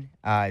writing in.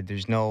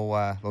 There's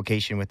no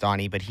location with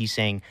Donnie, but he's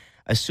saying,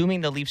 assuming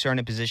the Leafs are in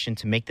a position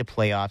to make the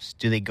playoffs,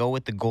 do they go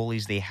with the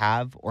goalies they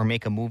have or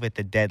make a move at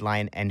the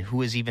deadline, and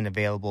who is even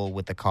available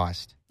with the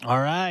cost? All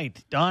right,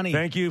 Donnie.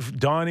 Thank you,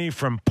 Donnie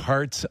from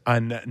Parts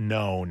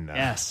Unknown.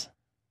 Yes.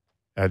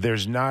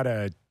 There's not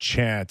a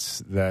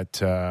chance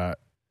that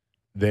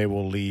they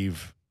will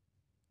leave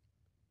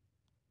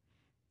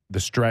the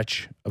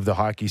stretch of the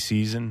hockey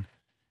season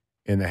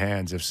in the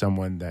hands of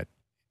someone that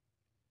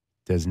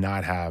does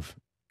not have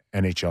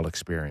NHL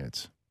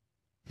experience.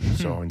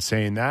 So in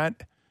saying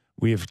that,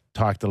 we've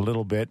talked a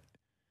little bit.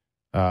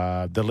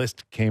 The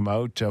list came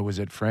out. Was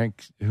it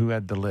Frank who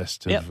had the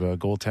list of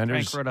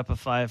goaltenders? Frank wrote up a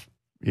 5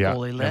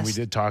 goalie list. And we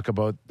did talk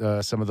about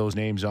some of those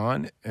names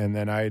on. And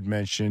then I had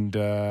mentioned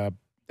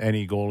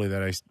any goalie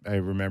that I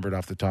remembered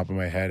off the top of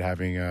my head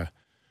having a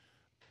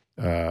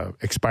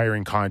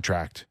expiring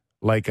contract,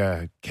 like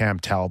a Cam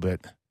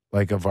Talbot,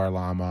 like a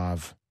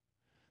Varlamov.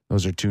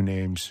 Those are 2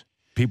 names.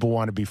 People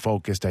want to be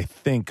focused, I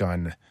think,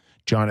 on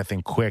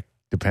Jonathan Quick,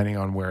 depending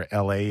on where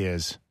LA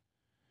is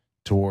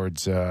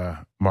towards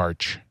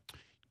March.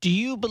 Do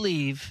you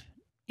believe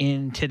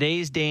in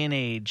today's day and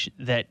age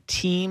that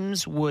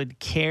teams would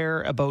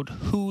care about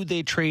who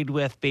they trade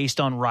with based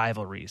on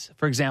rivalries?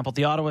 For example,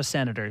 the Ottawa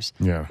Senators.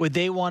 Yeah. Would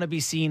they want to be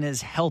seen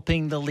as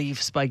helping the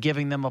Leafs by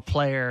giving them a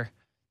player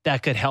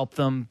that could help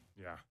them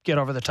get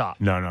over the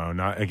top? No,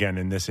 not again.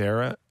 In this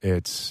era,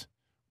 it's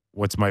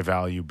what's my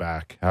value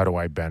back? How do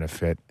I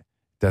benefit?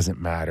 Doesn't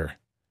matter,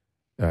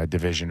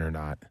 division or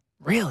not.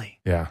 Really?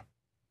 Yeah,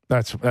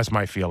 that's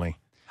my feeling.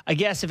 I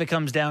guess if it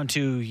comes down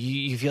to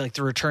you feel like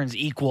the return's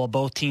equal,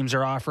 both teams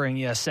are offering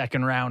you a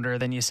second rounder,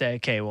 then you say,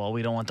 okay, well,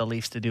 we don't want the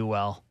Leafs to do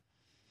well.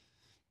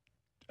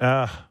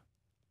 Yeah,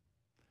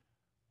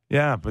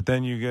 but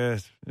then you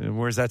guys,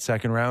 where's that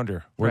second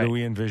rounder? Where do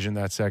we envision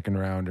that second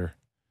rounder?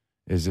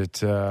 Is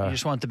it? You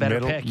just want the better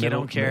pick. You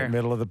don't care.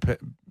 Middle of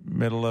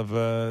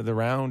the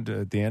round,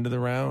 at the end of the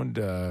round,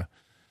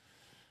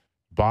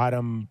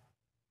 bottom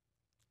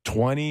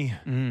 20,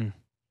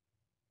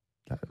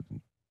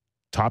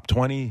 top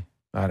 20.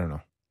 I don't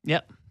know.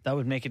 Yep, that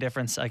would make a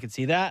difference. I could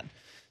see that.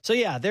 So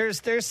yeah,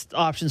 there's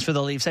options for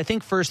the Leafs. I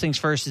think first things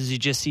first is you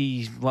just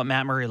see what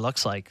Matt Murray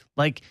looks like.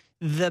 Like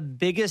the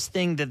biggest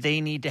thing that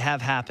they need to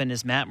have happen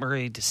is Matt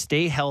Murray to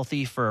stay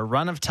healthy for a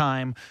run of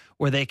time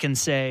where they can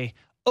say,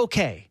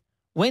 okay,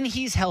 when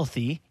he's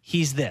healthy,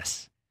 he's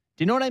this.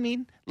 Do you know what I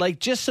mean? Like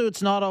just so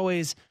it's not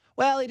always,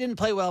 well, he didn't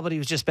play well, but he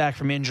was just back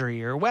from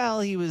injury, or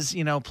well, he was,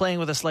 playing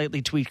with a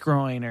slightly tweaked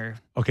groin, or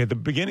okay. The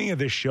beginning of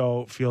this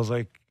show feels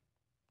like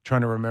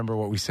trying to remember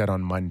what we said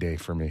on Monday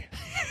for me.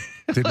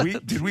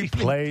 Did we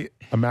play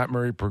a Matt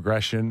Murray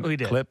progression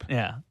clip?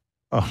 Yeah.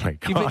 Oh my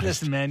God!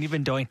 You've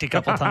been doinked a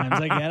couple times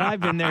again. I've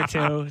been there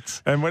too.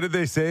 And what did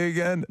they say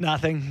again?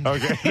 Nothing.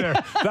 Okay,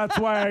 that's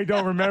why I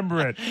don't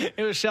remember it.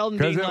 It was Sheldon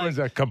being because it was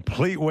a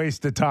complete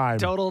waste of time.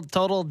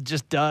 Total,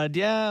 just dud.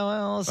 Yeah,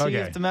 well, we'll see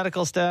if the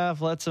medical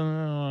staff lets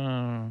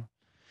him.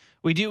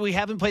 We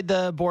haven't played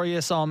the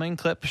Borja Salmon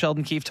clip.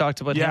 Sheldon Keefe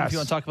talked about him. If you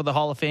want to talk about the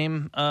Hall of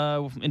Fame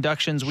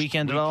inductions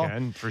weekend at all.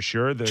 For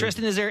sure.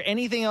 Tristan, is there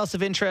anything else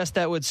of interest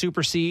that would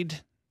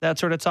supersede that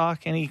sort of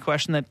talk? Any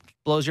question that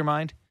blows your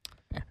mind?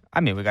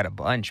 I mean, we got a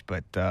bunch,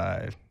 but...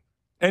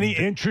 Any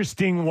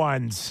interesting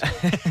ones?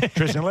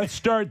 Tristan, let's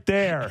start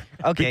there.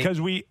 Okay.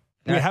 Because we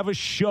have a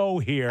show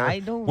here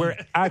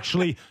where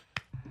actually...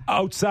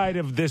 outside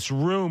of this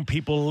room,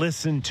 people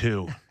listen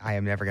to. I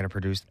am never going to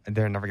produce.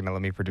 They're never going to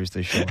let me produce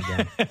this show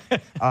again.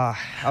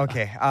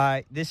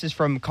 Okay. This is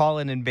from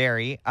Colin and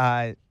Barry.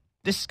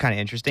 This is kind of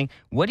interesting.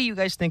 What do you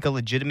guys think a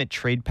legitimate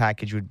trade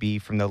package would be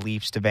from the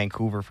Leafs to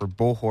Vancouver for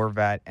Bo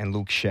Horvat and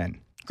Luke Schenn?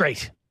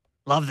 Great.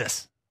 Love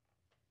this.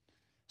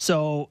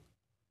 So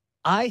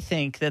I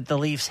think that the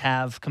Leafs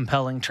have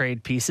compelling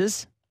trade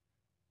pieces.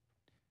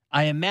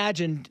 I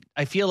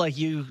feel like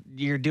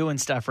you're doing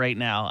stuff right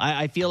now.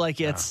 I feel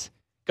like it's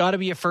got to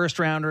be a first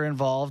rounder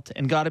involved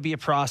and got to be a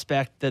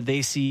prospect that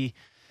they see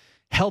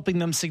helping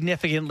them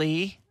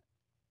significantly,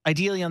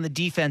 ideally on the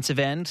defensive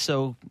end.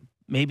 So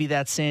maybe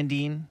that's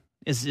Sandin.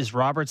 Is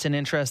Robertson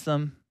interest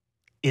them?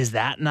 Is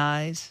that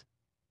nice?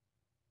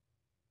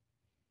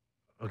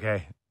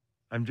 Okay.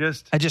 I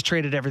just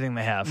traded everything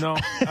they have. No,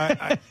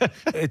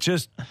 it's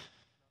just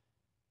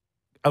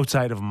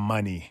outside of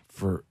money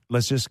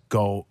let's just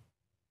go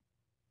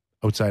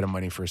outside of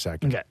money for a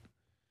second. Okay.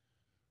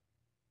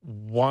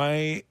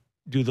 Why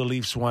do the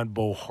Leafs want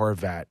Bo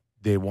Horvat?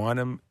 They want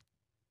him.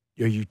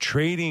 Are you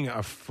trading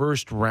a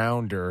first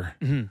rounder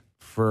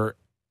for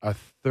a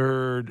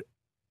third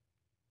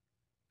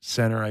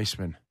center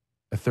iceman,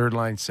 a third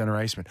line center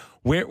iceman?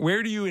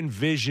 Where do you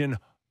envision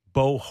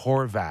Bo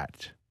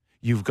Horvat?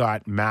 You've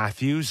got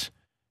Matthews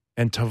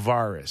and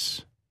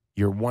Tavares.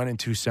 Your 1 and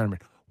 2 centermen.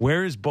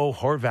 Where is Bo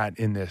Horvat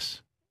in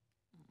this?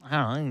 I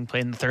don't know. He can play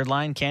in the third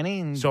line, can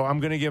he? So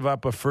I'm going to give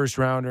up a first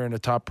rounder and a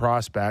top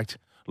prospect.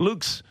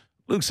 Luke's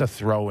a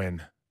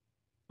throw-in.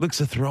 Luke's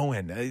a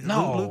throw-in.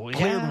 Luke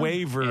cleared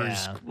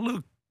waivers. Yeah.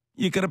 Luke,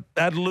 you could have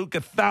had Luke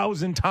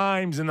 1,000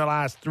 times in the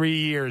last 3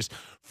 years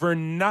for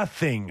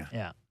nothing.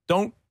 Yeah.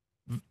 Don't.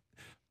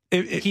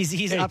 He's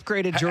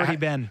upgraded Jordy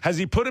Ben. Has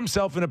he put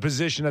himself in a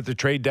position at the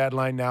trade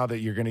deadline now that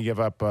you're going to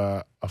give up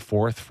a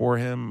fourth for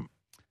him?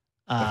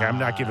 I'm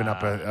not giving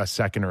up a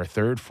second or a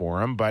third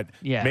for him, but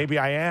maybe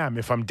I am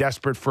if I'm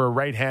desperate for a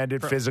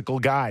right-handed physical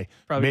guy.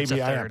 Probably maybe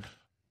a I third. am.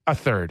 A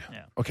third.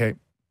 Yeah. Okay.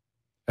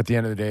 At the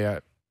end of the day,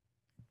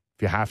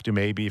 if you have to,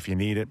 maybe. If you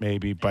need it,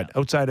 maybe. But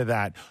outside of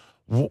that,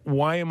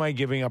 why am I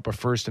giving up a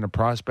first and a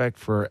prospect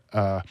for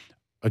a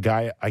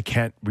guy I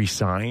can't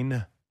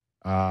re-sign?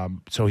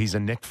 So he's a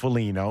Nick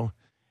Foligno,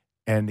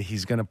 and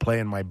he's going to play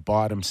in my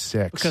bottom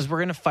six. Because we're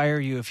going to fire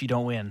you if you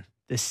don't win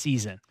this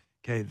season.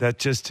 Okay,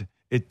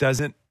 it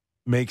doesn't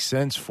make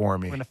sense for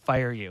me. We're going to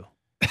fire you.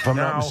 If I'm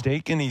not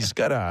mistaken, he's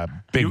got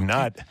a big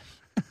nut.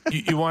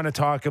 You want to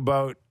talk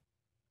about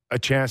a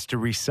chance to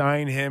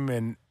re-sign him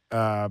and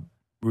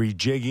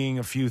rejigging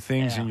a few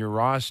things in your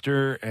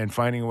roster and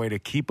finding a way to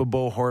keep a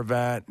Bo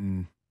Horvat.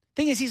 And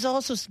thing is, he's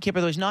also,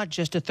 Kipper, though, he's not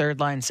just a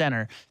third-line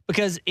center,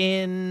 because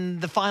in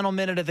the final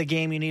minute of the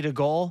game, you need a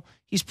goal.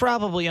 He's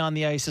probably on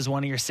the ice as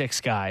one of your 6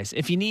 guys.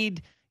 If you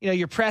need,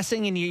 you're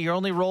pressing and you're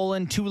only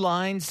rolling 2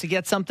 lines to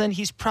get something,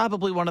 he's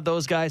probably one of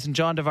those guys, and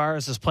John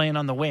Tavares is playing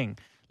on the wing.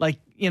 Like,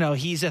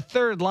 he's a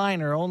third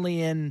liner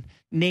only in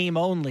name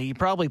only. He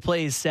probably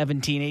plays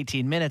 17,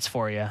 18 minutes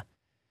for you.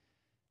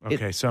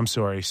 Okay, so I'm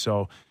sorry.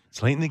 So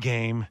it's late in the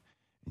game.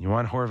 You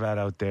want Horvat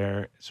out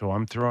there. So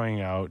I'm throwing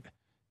out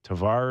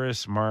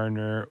Tavares,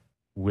 Marner,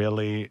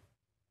 Willie,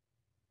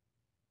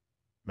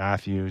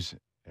 Matthews,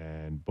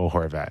 and Bo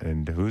Horvat.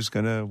 And who's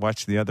going to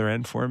watch the other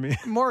end for me?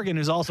 Morgan,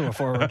 who's also a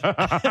forward.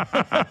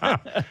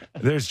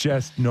 There's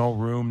just no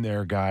room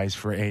there, guys,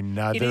 for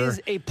another. It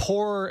is a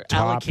poor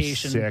top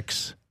allocation.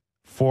 6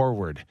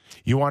 forward.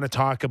 You want to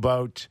talk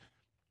about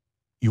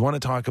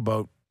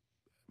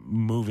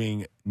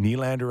moving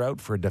Nylander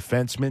out for a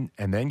defenseman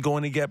and then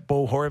going to get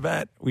Bo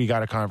Horvat? We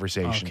got a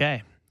conversation.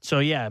 Okay. So,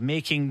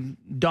 making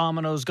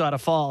dominoes got to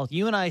fall.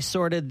 You and I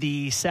sorted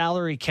the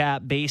salary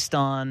cap based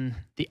on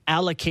the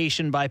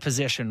allocation by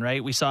position,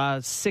 right? We saw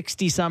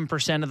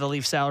 60-some% of the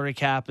Leaf salary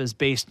cap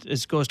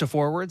goes to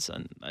forwards.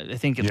 And I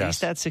think at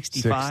least at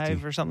 65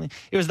 60. Or something.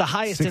 It was the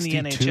highest 62.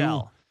 In the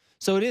NHL.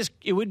 So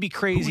it would be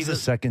crazy. Who was the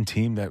second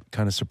team that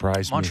kind of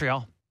surprised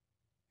Montreal. me?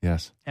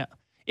 Yes. Yeah.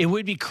 It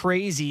would be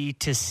crazy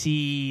to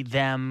see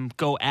them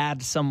go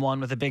add someone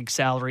with a big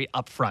salary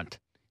up front.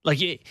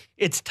 Like,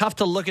 it's tough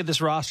to look at this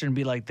roster and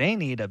be like, they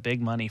need a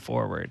big money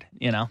forward,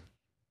 So,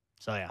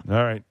 yeah.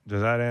 All right.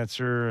 Does that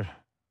answer?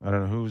 I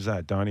don't know. Who was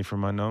that? Donnie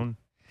from Unknown?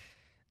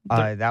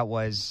 That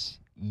was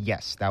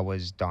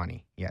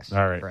Donnie. Yes.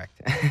 All right.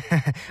 Correct.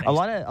 a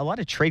lot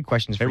of trade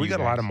questions for you. We got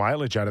guys. a lot of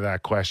mileage out of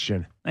that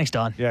question. Thanks,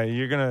 Don. Yeah,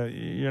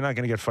 you're not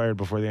gonna get fired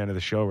before the end of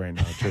the show right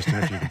now,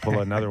 Tristan, if you can pull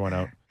another one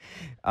out.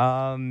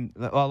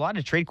 A lot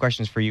of trade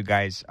questions for you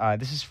guys.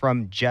 This is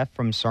from Jeff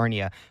from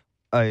Sarnia.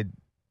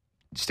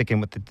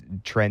 Sticking with the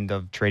trend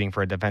of trading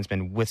for a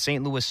defenseman. With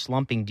St. Louis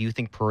slumping, do you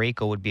think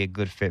Parayko would be a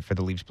good fit for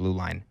the Leafs blue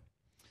line?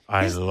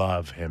 I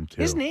love him,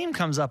 too. His name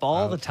comes up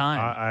all the time.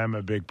 I'm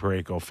a big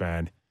Parayko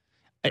fan.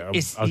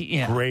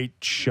 A great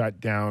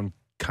shutdown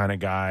kind of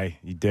guy.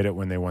 He did it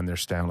when they won their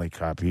Stanley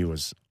Cup. He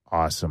was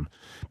awesome.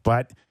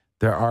 But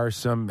there are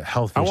some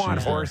health issues. I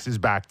want horses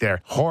back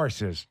there.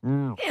 Horses.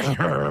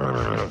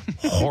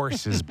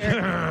 Horses.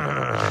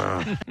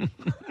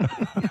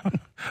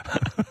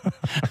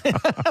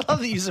 I love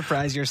that you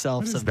surprise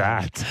yourself. What is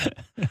that?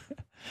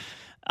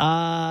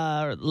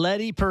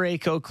 Letty,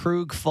 Parayko,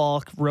 Krug,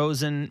 Falk,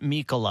 Rosen,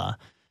 Mikkola.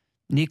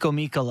 Nico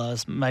Mikkola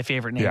is my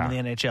favorite name in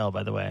the NHL,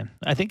 by the way.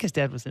 I think his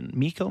dad was in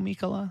Mikko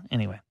Mikkola.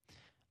 Anyway.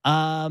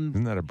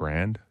 Isn't that a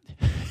brand?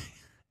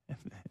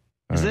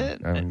 Is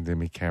it? They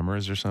make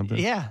cameras or something?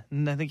 Yeah,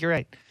 I think you're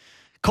right.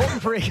 Colton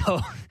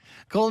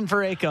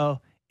Parayko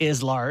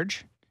is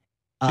large.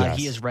 Yes.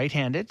 He is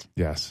right-handed.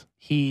 Yes.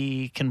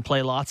 He can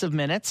play lots of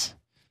minutes.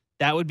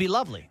 That would be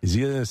lovely. Is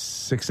he a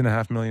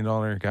 $6.5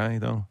 million guy,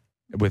 though,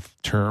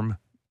 with term?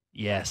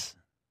 Yes.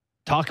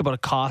 Talk about a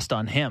cost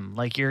on him.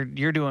 Like you're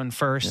doing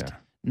first,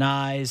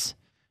 Nyes,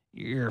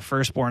 your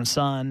firstborn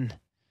son.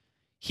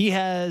 He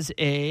has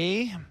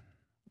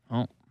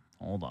hold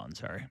on,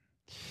 sorry.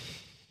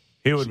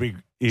 It would be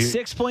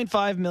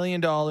 $6.5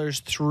 million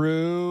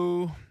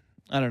through,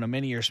 I don't know,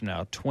 many years from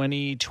now,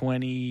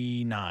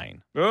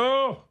 2029.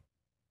 Oh,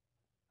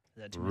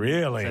 Is that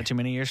really? Is that too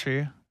many years for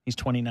you? He's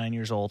 29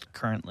 years old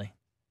currently.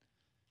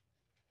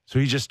 So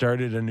he just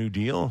started a new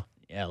deal?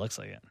 Yeah, it looks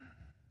like it.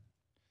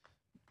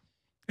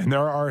 And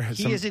there are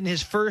he is in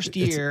his first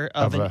year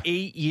of an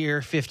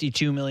 8-year,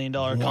 $52 million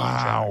contract.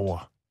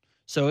 Wow.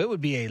 So it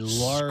would be a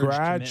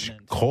large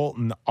commitment.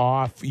 Colton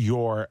off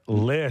your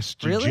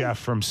list, really? Jeff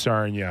from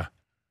Sarnia.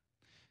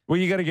 Well,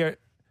 you got to get...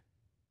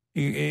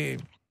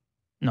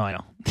 No, I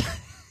know.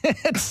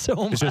 It's so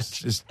much.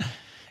 It's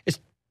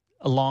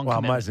a long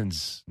commitment.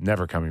 Muzzin's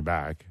never coming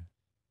back.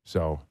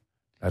 So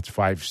that's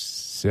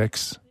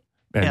 5'6".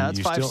 And yeah, that's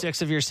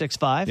 5'6" of your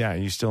 6'5". Yeah,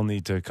 you still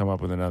need to come up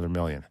with another $1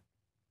 million.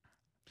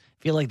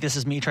 I feel like this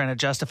is me trying to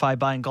justify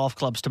buying golf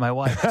clubs to my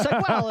wife. It's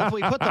like, well, if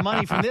we put the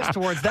money from this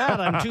towards that,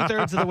 I'm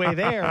 2/3 of the way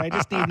there. I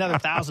just need another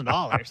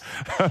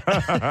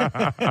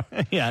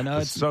 $1,000. Yeah, no,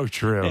 it's so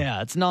true.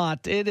 Yeah, it's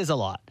not. It is a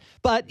lot.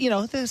 But,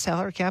 the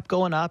salary cap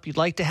going up, you'd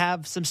like to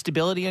have some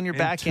stability on your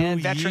back end.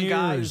 Veteran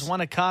guy who's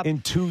won a cup.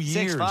 In 2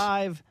 years.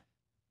 6'5".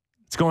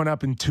 It's going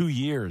up in 2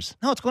 years.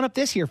 No, it's going up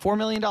this year, $4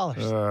 million.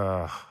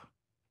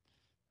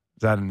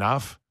 that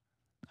enough?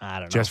 I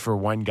don't know. Just for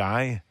one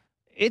guy?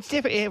 It's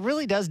different. It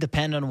really does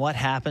depend on what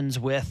happens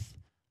with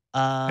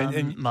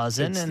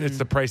Muzzin. It's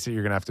the price that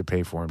you're going to have to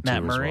pay for him,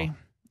 Matt too, Murray. as well.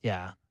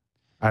 Yeah.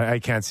 I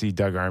can't see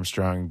Doug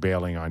Armstrong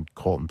bailing on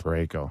Colton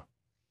Parayko.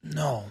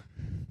 No.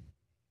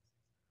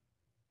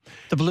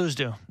 The Blues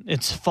do.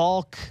 It's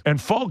Falk.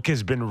 And Falk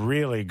has been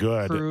really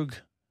good. Krug.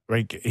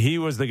 Like, he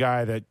was the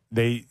guy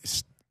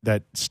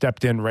that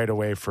stepped in right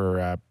away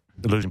for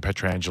losing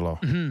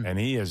Pietrangelo. Mm-hmm. And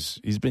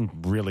he's been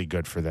really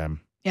good for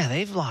them. Yeah,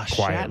 they've lost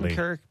Quietly.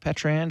 Shattenkirk,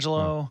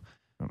 Pietrangelo. I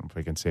don't know if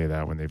I can say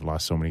that when they've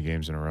lost so many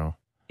games in a row.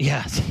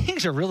 Yeah,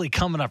 things are really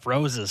coming up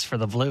roses for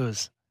the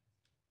Blues.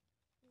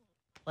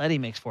 Leddy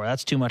makes 4.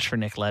 That's too much for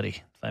Nick Leddy,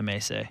 if I may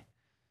say.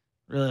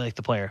 Really like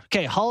the player.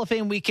 Okay, Hall of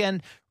Fame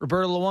weekend.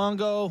 Roberto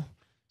Luongo,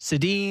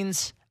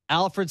 Sedins,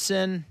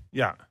 Alfredson.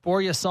 Yeah.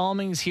 Borja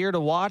Salming's here to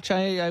watch.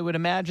 I would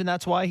imagine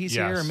that's why he's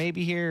here, or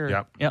maybe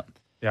here. Yep.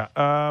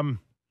 Yeah.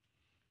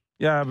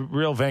 Yeah,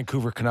 real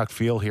Vancouver Canuck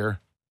feel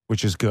here,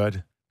 which is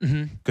good.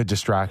 Mm-hmm. Good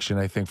distraction,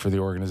 I think, for the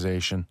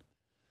organization.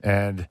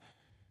 And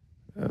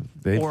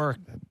or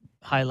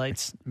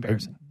highlights.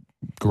 Embarrassing.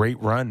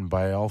 Great run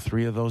by all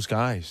three of those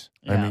guys.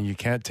 Yeah. I mean, you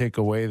can't take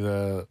away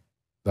the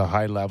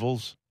high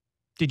levels.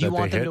 Did you that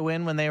want they them hit. to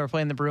win when they were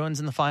playing the Bruins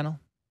in the final?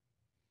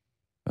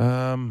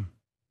 I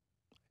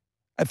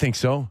think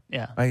so.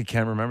 Yeah. I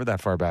can't remember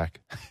that far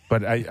back,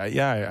 but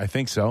I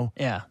think so.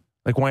 Yeah.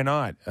 Like, why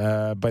not?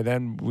 By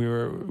then we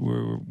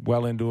were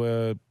well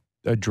into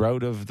a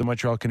drought of the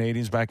Montreal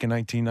Canadiens back in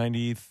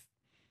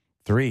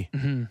 1993.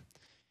 Mm-hmm.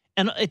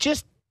 And it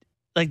just,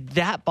 like,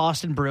 that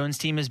Boston Bruins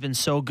team has been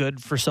so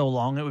good for so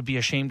long, it would be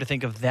a shame to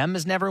think of them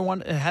as never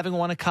having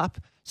won a cup.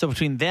 So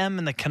between them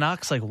and the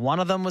Canucks, like,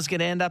 one of them was going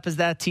to end up as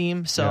that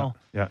team. So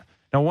yeah.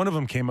 Now, one of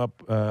them came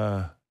up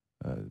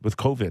with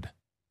COVID.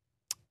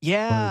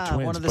 Yeah,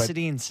 one one of of the the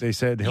twins, Sedins. They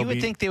said you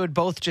would think they would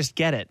both just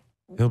get it.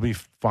 He'll be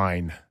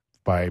fine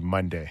by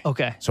Monday.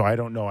 Okay. So I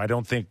don't know. I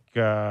don't think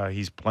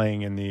he's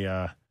playing in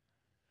the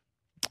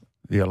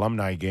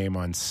alumni game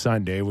on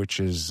Sunday,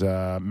 which is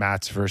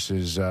Mats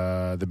versus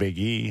the Big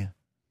E.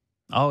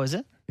 Oh, is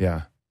it?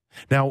 Yeah.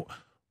 Now,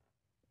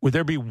 would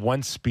there be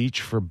one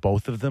speech for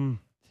both of them?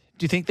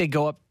 Do you think they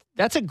go up?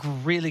 That's a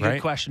really good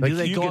question. Like, Do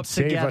they you go could up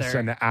save together? us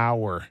an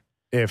hour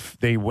if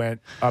they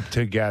went up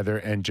together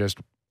and just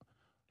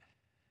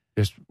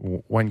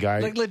one guy.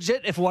 Like,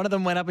 legit, if one of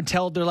them went up and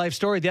told their life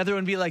story, the other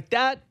one would be like,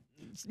 that,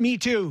 me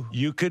too.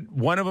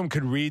 One of them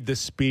could read the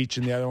speech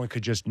and the other one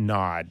could just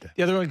nod.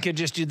 The other one could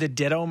just do the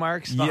ditto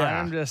marks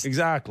behind him. Just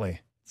exactly.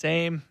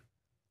 Same.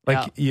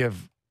 Like,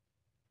 you've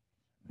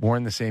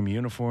worn the same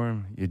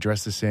uniform, you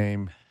dress the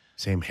same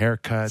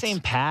haircuts,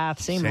 same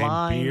path, same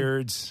line.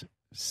 Beards,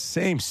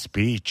 same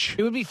speech.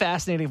 It would be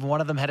fascinating if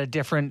one of them had a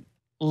different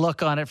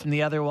look on it from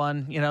the other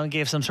one, and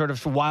gave some sort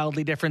of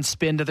wildly different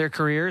spin to their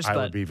careers. I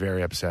but would be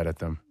very upset at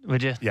them.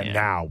 Would you?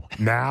 Yeah.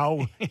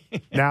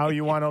 Now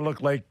you want to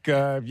look like,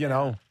 Yeah. You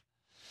want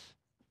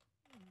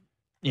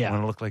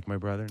to look like my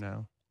brother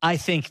now? I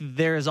think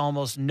there is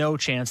almost no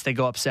chance they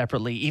go up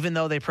separately, even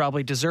though they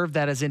probably deserve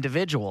that as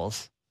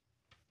individuals.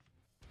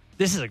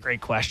 This is a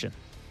great question.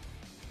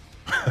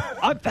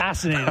 I'm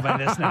fascinated by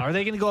this now. Are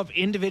they going to go up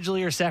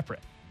individually or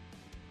separate?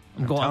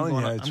 I'm going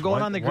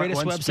on the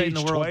greatest website in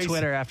the world, twice.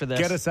 Twitter, after this.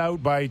 Get us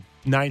out by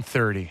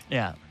 9:30.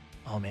 Yeah.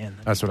 Oh, man.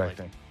 That's what I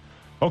think.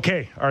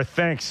 Okay, our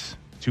thanks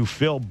to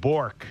Phil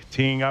Bourque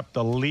teeing up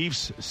the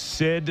Leafs,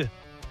 Sid,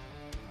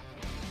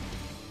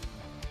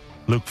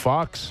 Luke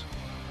Fox,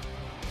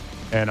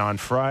 and on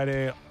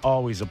Friday,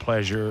 always a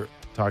pleasure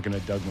talking to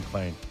Doug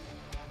MacLean.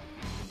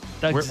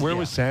 Where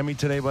was Sammy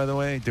today, by the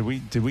way?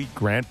 Did we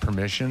grant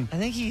permission? I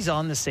think he's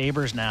on the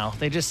Sabres now.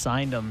 They just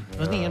signed him.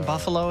 Wasn't he in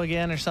Buffalo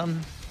again or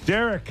something?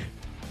 Derek,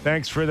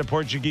 thanks for the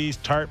Portuguese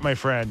tart, my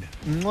friend.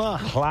 Mwah.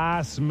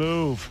 Class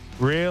move.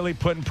 Really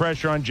putting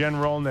pressure on Jen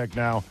Rolnick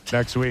now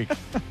next week.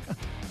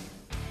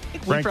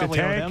 We probably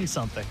owe them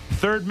something.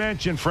 Third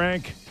mention,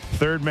 Frank.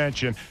 Third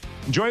mention.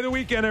 Enjoy the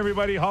weekend,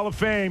 everybody. Hall of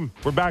Fame.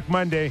 We're back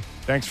Monday.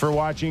 Thanks for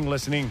watching,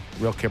 listening.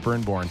 Real Kipper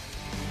and Bourne.